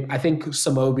 I think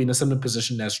Samoa will be in a similar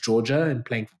position as Georgia and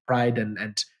playing for pride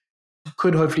and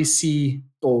could hopefully see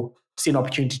an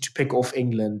opportunity to pick off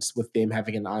England with them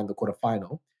having an eye on the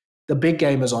quarterfinal. The big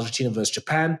game is Argentina versus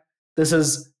Japan. This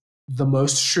is the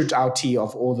most shootouty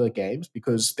of all the games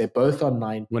because they're both on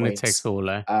 9 points. Winner takes all,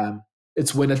 eh?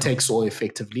 It's winner takes all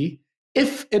effectively.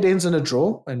 If it ends in a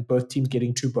draw and both teams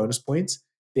getting 2 bonus points,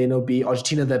 then it'll be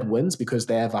Argentina that wins because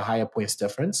they have a higher points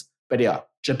difference. But yeah,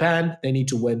 Japan, they need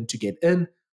to win to get in.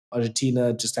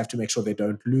 Argentina just have to make sure they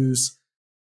don't lose.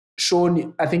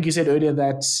 Shaun, I think you said earlier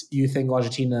that you think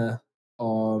Argentina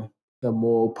are the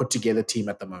more put together team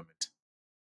at the moment.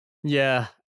 Yeah.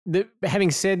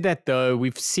 Having said that, though,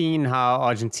 we've seen how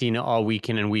Argentina are week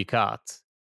in and week out,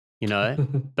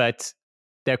 but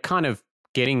they're kind of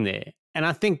getting there. And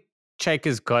I think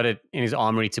Chaker's got it in his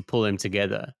armory to pull them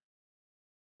together.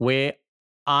 Where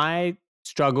I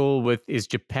struggle with is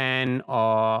Japan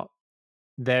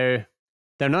they're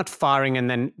not firing, and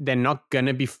then they're not going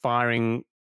to be firing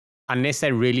unless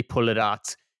they really pull it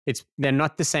out. They're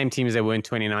not the same team as they were in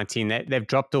 2019. They've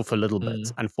dropped off a little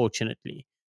bit, unfortunately.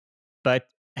 But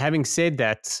having said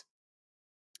that,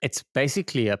 it's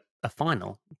basically a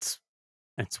final.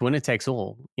 It's winner takes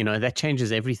all. That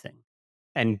changes everything.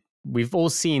 And we've all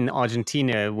seen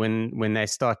Argentina when they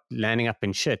start landing up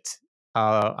in shit,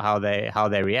 how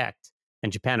they react.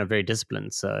 And Japan are very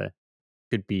disciplined, so it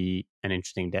could be an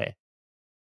interesting day.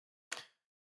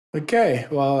 Okay,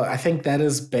 well, I think that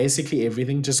is basically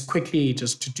everything. Just quickly,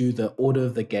 just to do the order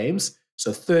of the games.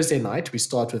 So Thursday night, we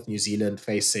start with New Zealand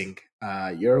facing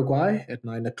Uruguay at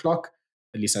 9 o'clock,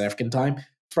 at least South African time.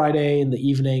 Friday in the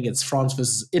evening, it's France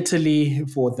versus Italy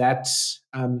for that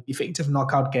effective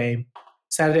knockout game.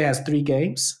 Saturday has 3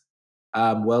 games.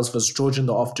 Wales versus Georgia in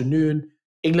the afternoon.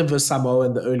 England versus Samoa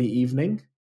in the early evening.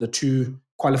 The 2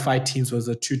 qualified teams was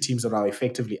the 2 teams that are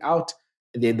effectively out.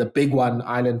 And then the big one,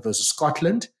 Ireland versus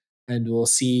Scotland. And we'll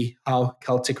see how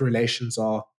Celtic relations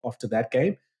are after that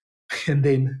game. And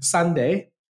then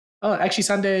Sunday, I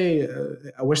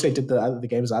wish they did the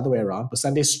games the other way around, but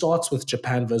Sunday starts with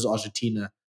Japan versus Argentina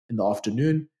in the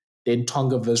afternoon, then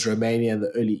Tonga versus Romania in the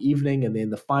early evening, and then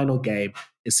the final game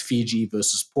is Fiji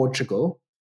versus Portugal.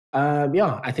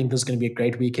 I think this is going to be a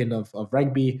great weekend of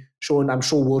rugby. Shaun, I'm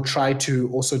sure we'll try to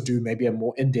also do maybe a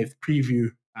more in-depth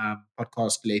preview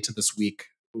podcast later this week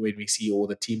when we see all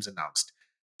the teams announced.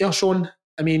 Yeah, Shaun,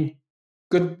 I mean,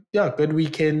 good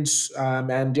weekends.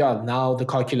 And now the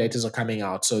calculators are coming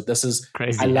out. So this is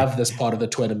crazy. I love this part of the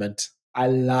tournament. I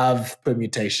love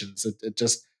permutations.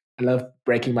 I love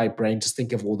breaking my brain, just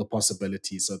think of all the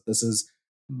possibilities. So this is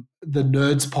the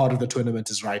nerds part of the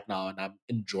tournament is right now, and I'm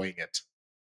enjoying it.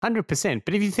 100%.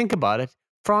 But if you think about it,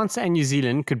 France and New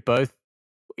Zealand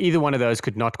either one of those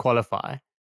could not qualify.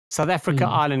 South Africa,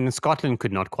 Ireland, and Scotland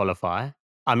could not qualify.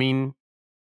 I mean,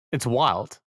 it's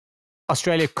wild.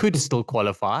 Australia could still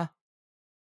qualify.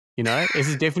 This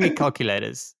is definitely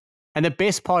calculators. And the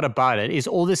best part about it is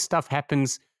all this stuff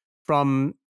happens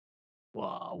from,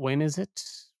 when is it?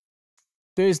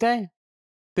 Thursday,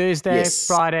 yes.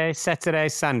 Friday, Saturday,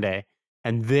 Sunday.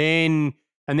 and then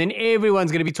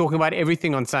everyone's going to be talking about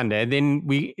everything on Sunday. And then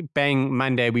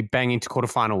Monday, we bang into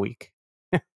quarterfinal week.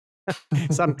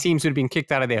 Some teams would have been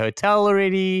kicked out of their hotel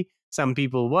already. Some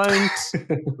people won't.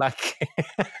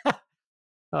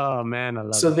 Oh man, I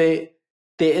love it.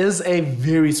 There is a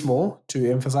very small,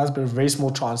 to emphasize, but a very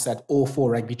small chance that all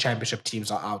 4 rugby championship teams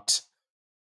are out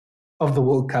of the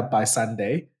World Cup by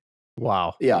Sunday.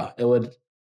 Wow. Yeah, it would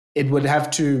have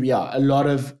to, a lot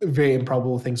of very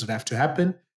improbable things would have to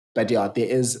happen. But yeah, there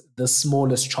is the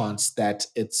smallest chance that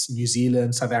it's New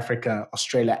Zealand, South Africa,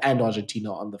 Australia, and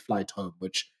Argentina on the flight home,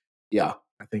 which, I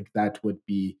think that would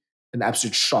be an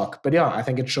absolute shock. But I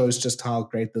think it shows just how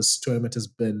great this tournament has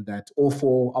been, that all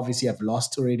 4 obviously have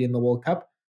lost already in the World Cup.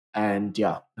 And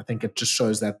I think it just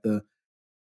shows that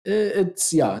it's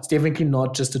definitely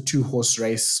not just a 2-horse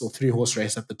race or 3-horse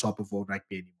race at the top of world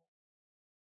rugby anymore.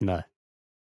 No.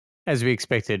 As we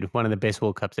expected, one of the best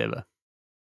World Cups ever.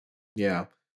 Yeah.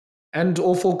 And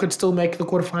all 4 could still make the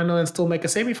quarterfinal and still make a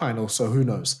semi-final, so who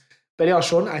knows? But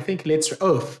Shaun, I think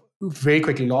very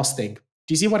quickly, last thing. Do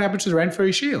you see what happened to the Rand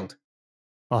Furry Shield?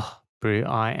 Oh, bro,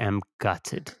 I am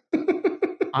gutted.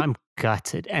 I'm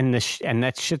gutted. And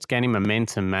that shit's gaining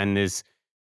momentum, man. There's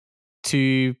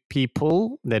 2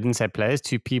 people, they didn't say players,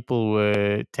 2 people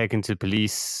were taken to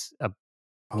police, a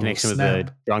connection with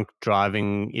a drunk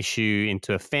driving issue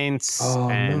into a fence.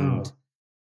 And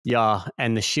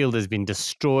the shield has been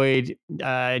destroyed.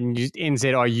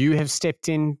 NZRU have stepped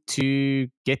in to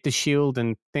get the shield,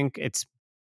 and think it's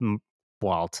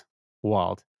wild.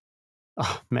 Oh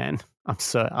man,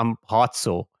 I'm heart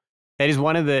sore. That is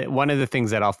one of the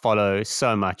things that I'll follow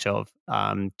so much of,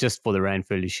 just for the Rand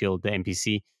Furley Shield, the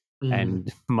NPC.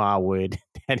 And my word,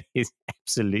 that is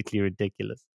absolutely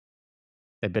ridiculous.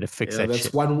 They better fix that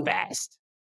shit fast.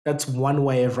 That's one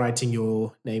way of writing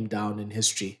your name down in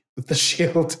history, with the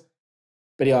shield.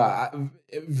 But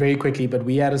very quickly, but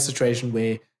we had a situation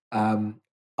where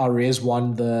our Res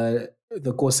won the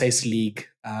Corsace League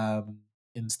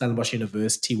in Stellenbosch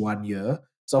University one year.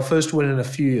 It's our first win in a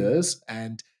few years.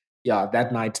 And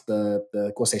that night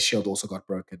the Corsace Shield also got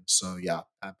broken. So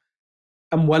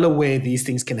I'm well aware these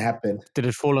things can happen. Did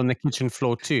it fall on the kitchen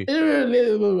floor too?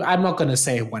 I'm not going to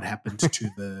say what happened to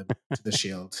the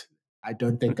shield. I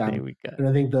don't think I don't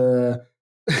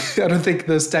think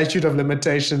the statute of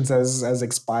limitations has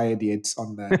expired yet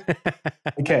on that.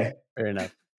 Okay. Fair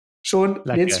enough. Shaun,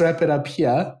 let's wrap it up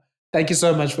here. Thank you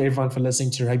so much for everyone for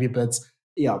listening to Rugby Bits.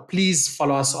 Please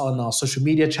follow us on our social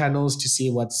media channels to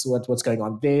see what's going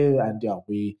on there. And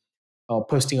we are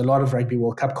posting a lot of Rugby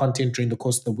World Cup content during the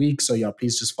course of the week. So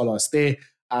please just follow us there.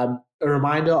 A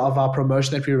reminder of our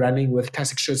promotion that we're running with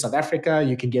Classic Shirt South Africa.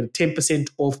 You can get 10%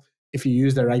 off if you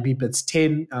use the RugbyBits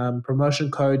 10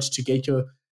 promotion code to get your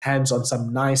hands on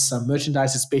some nice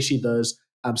merchandise, especially those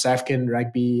South African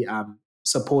rugby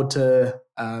supporter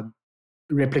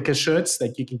replica shirts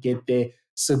that you can get there.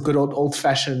 So good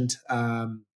old-fashioned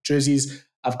jerseys.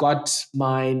 I've got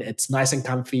mine. It's nice and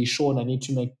comfy. Shaun, I need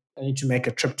to make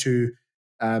a trip to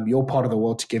your part of the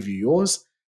world to give you yours.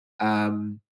 Or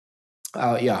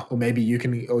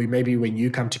maybe when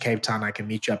you come to Cape Town, I can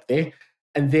meet you up there.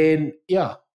 And then,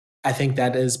 I think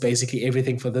that is basically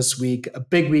everything for this week. A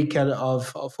big weekend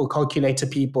for calculator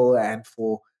people and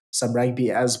for some rugby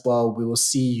as well. We will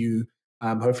see you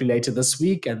hopefully later this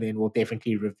week, and then we'll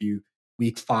definitely review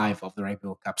week 5 of the Rugby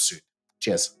World Cup soon.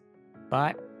 Cheers.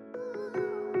 Bye.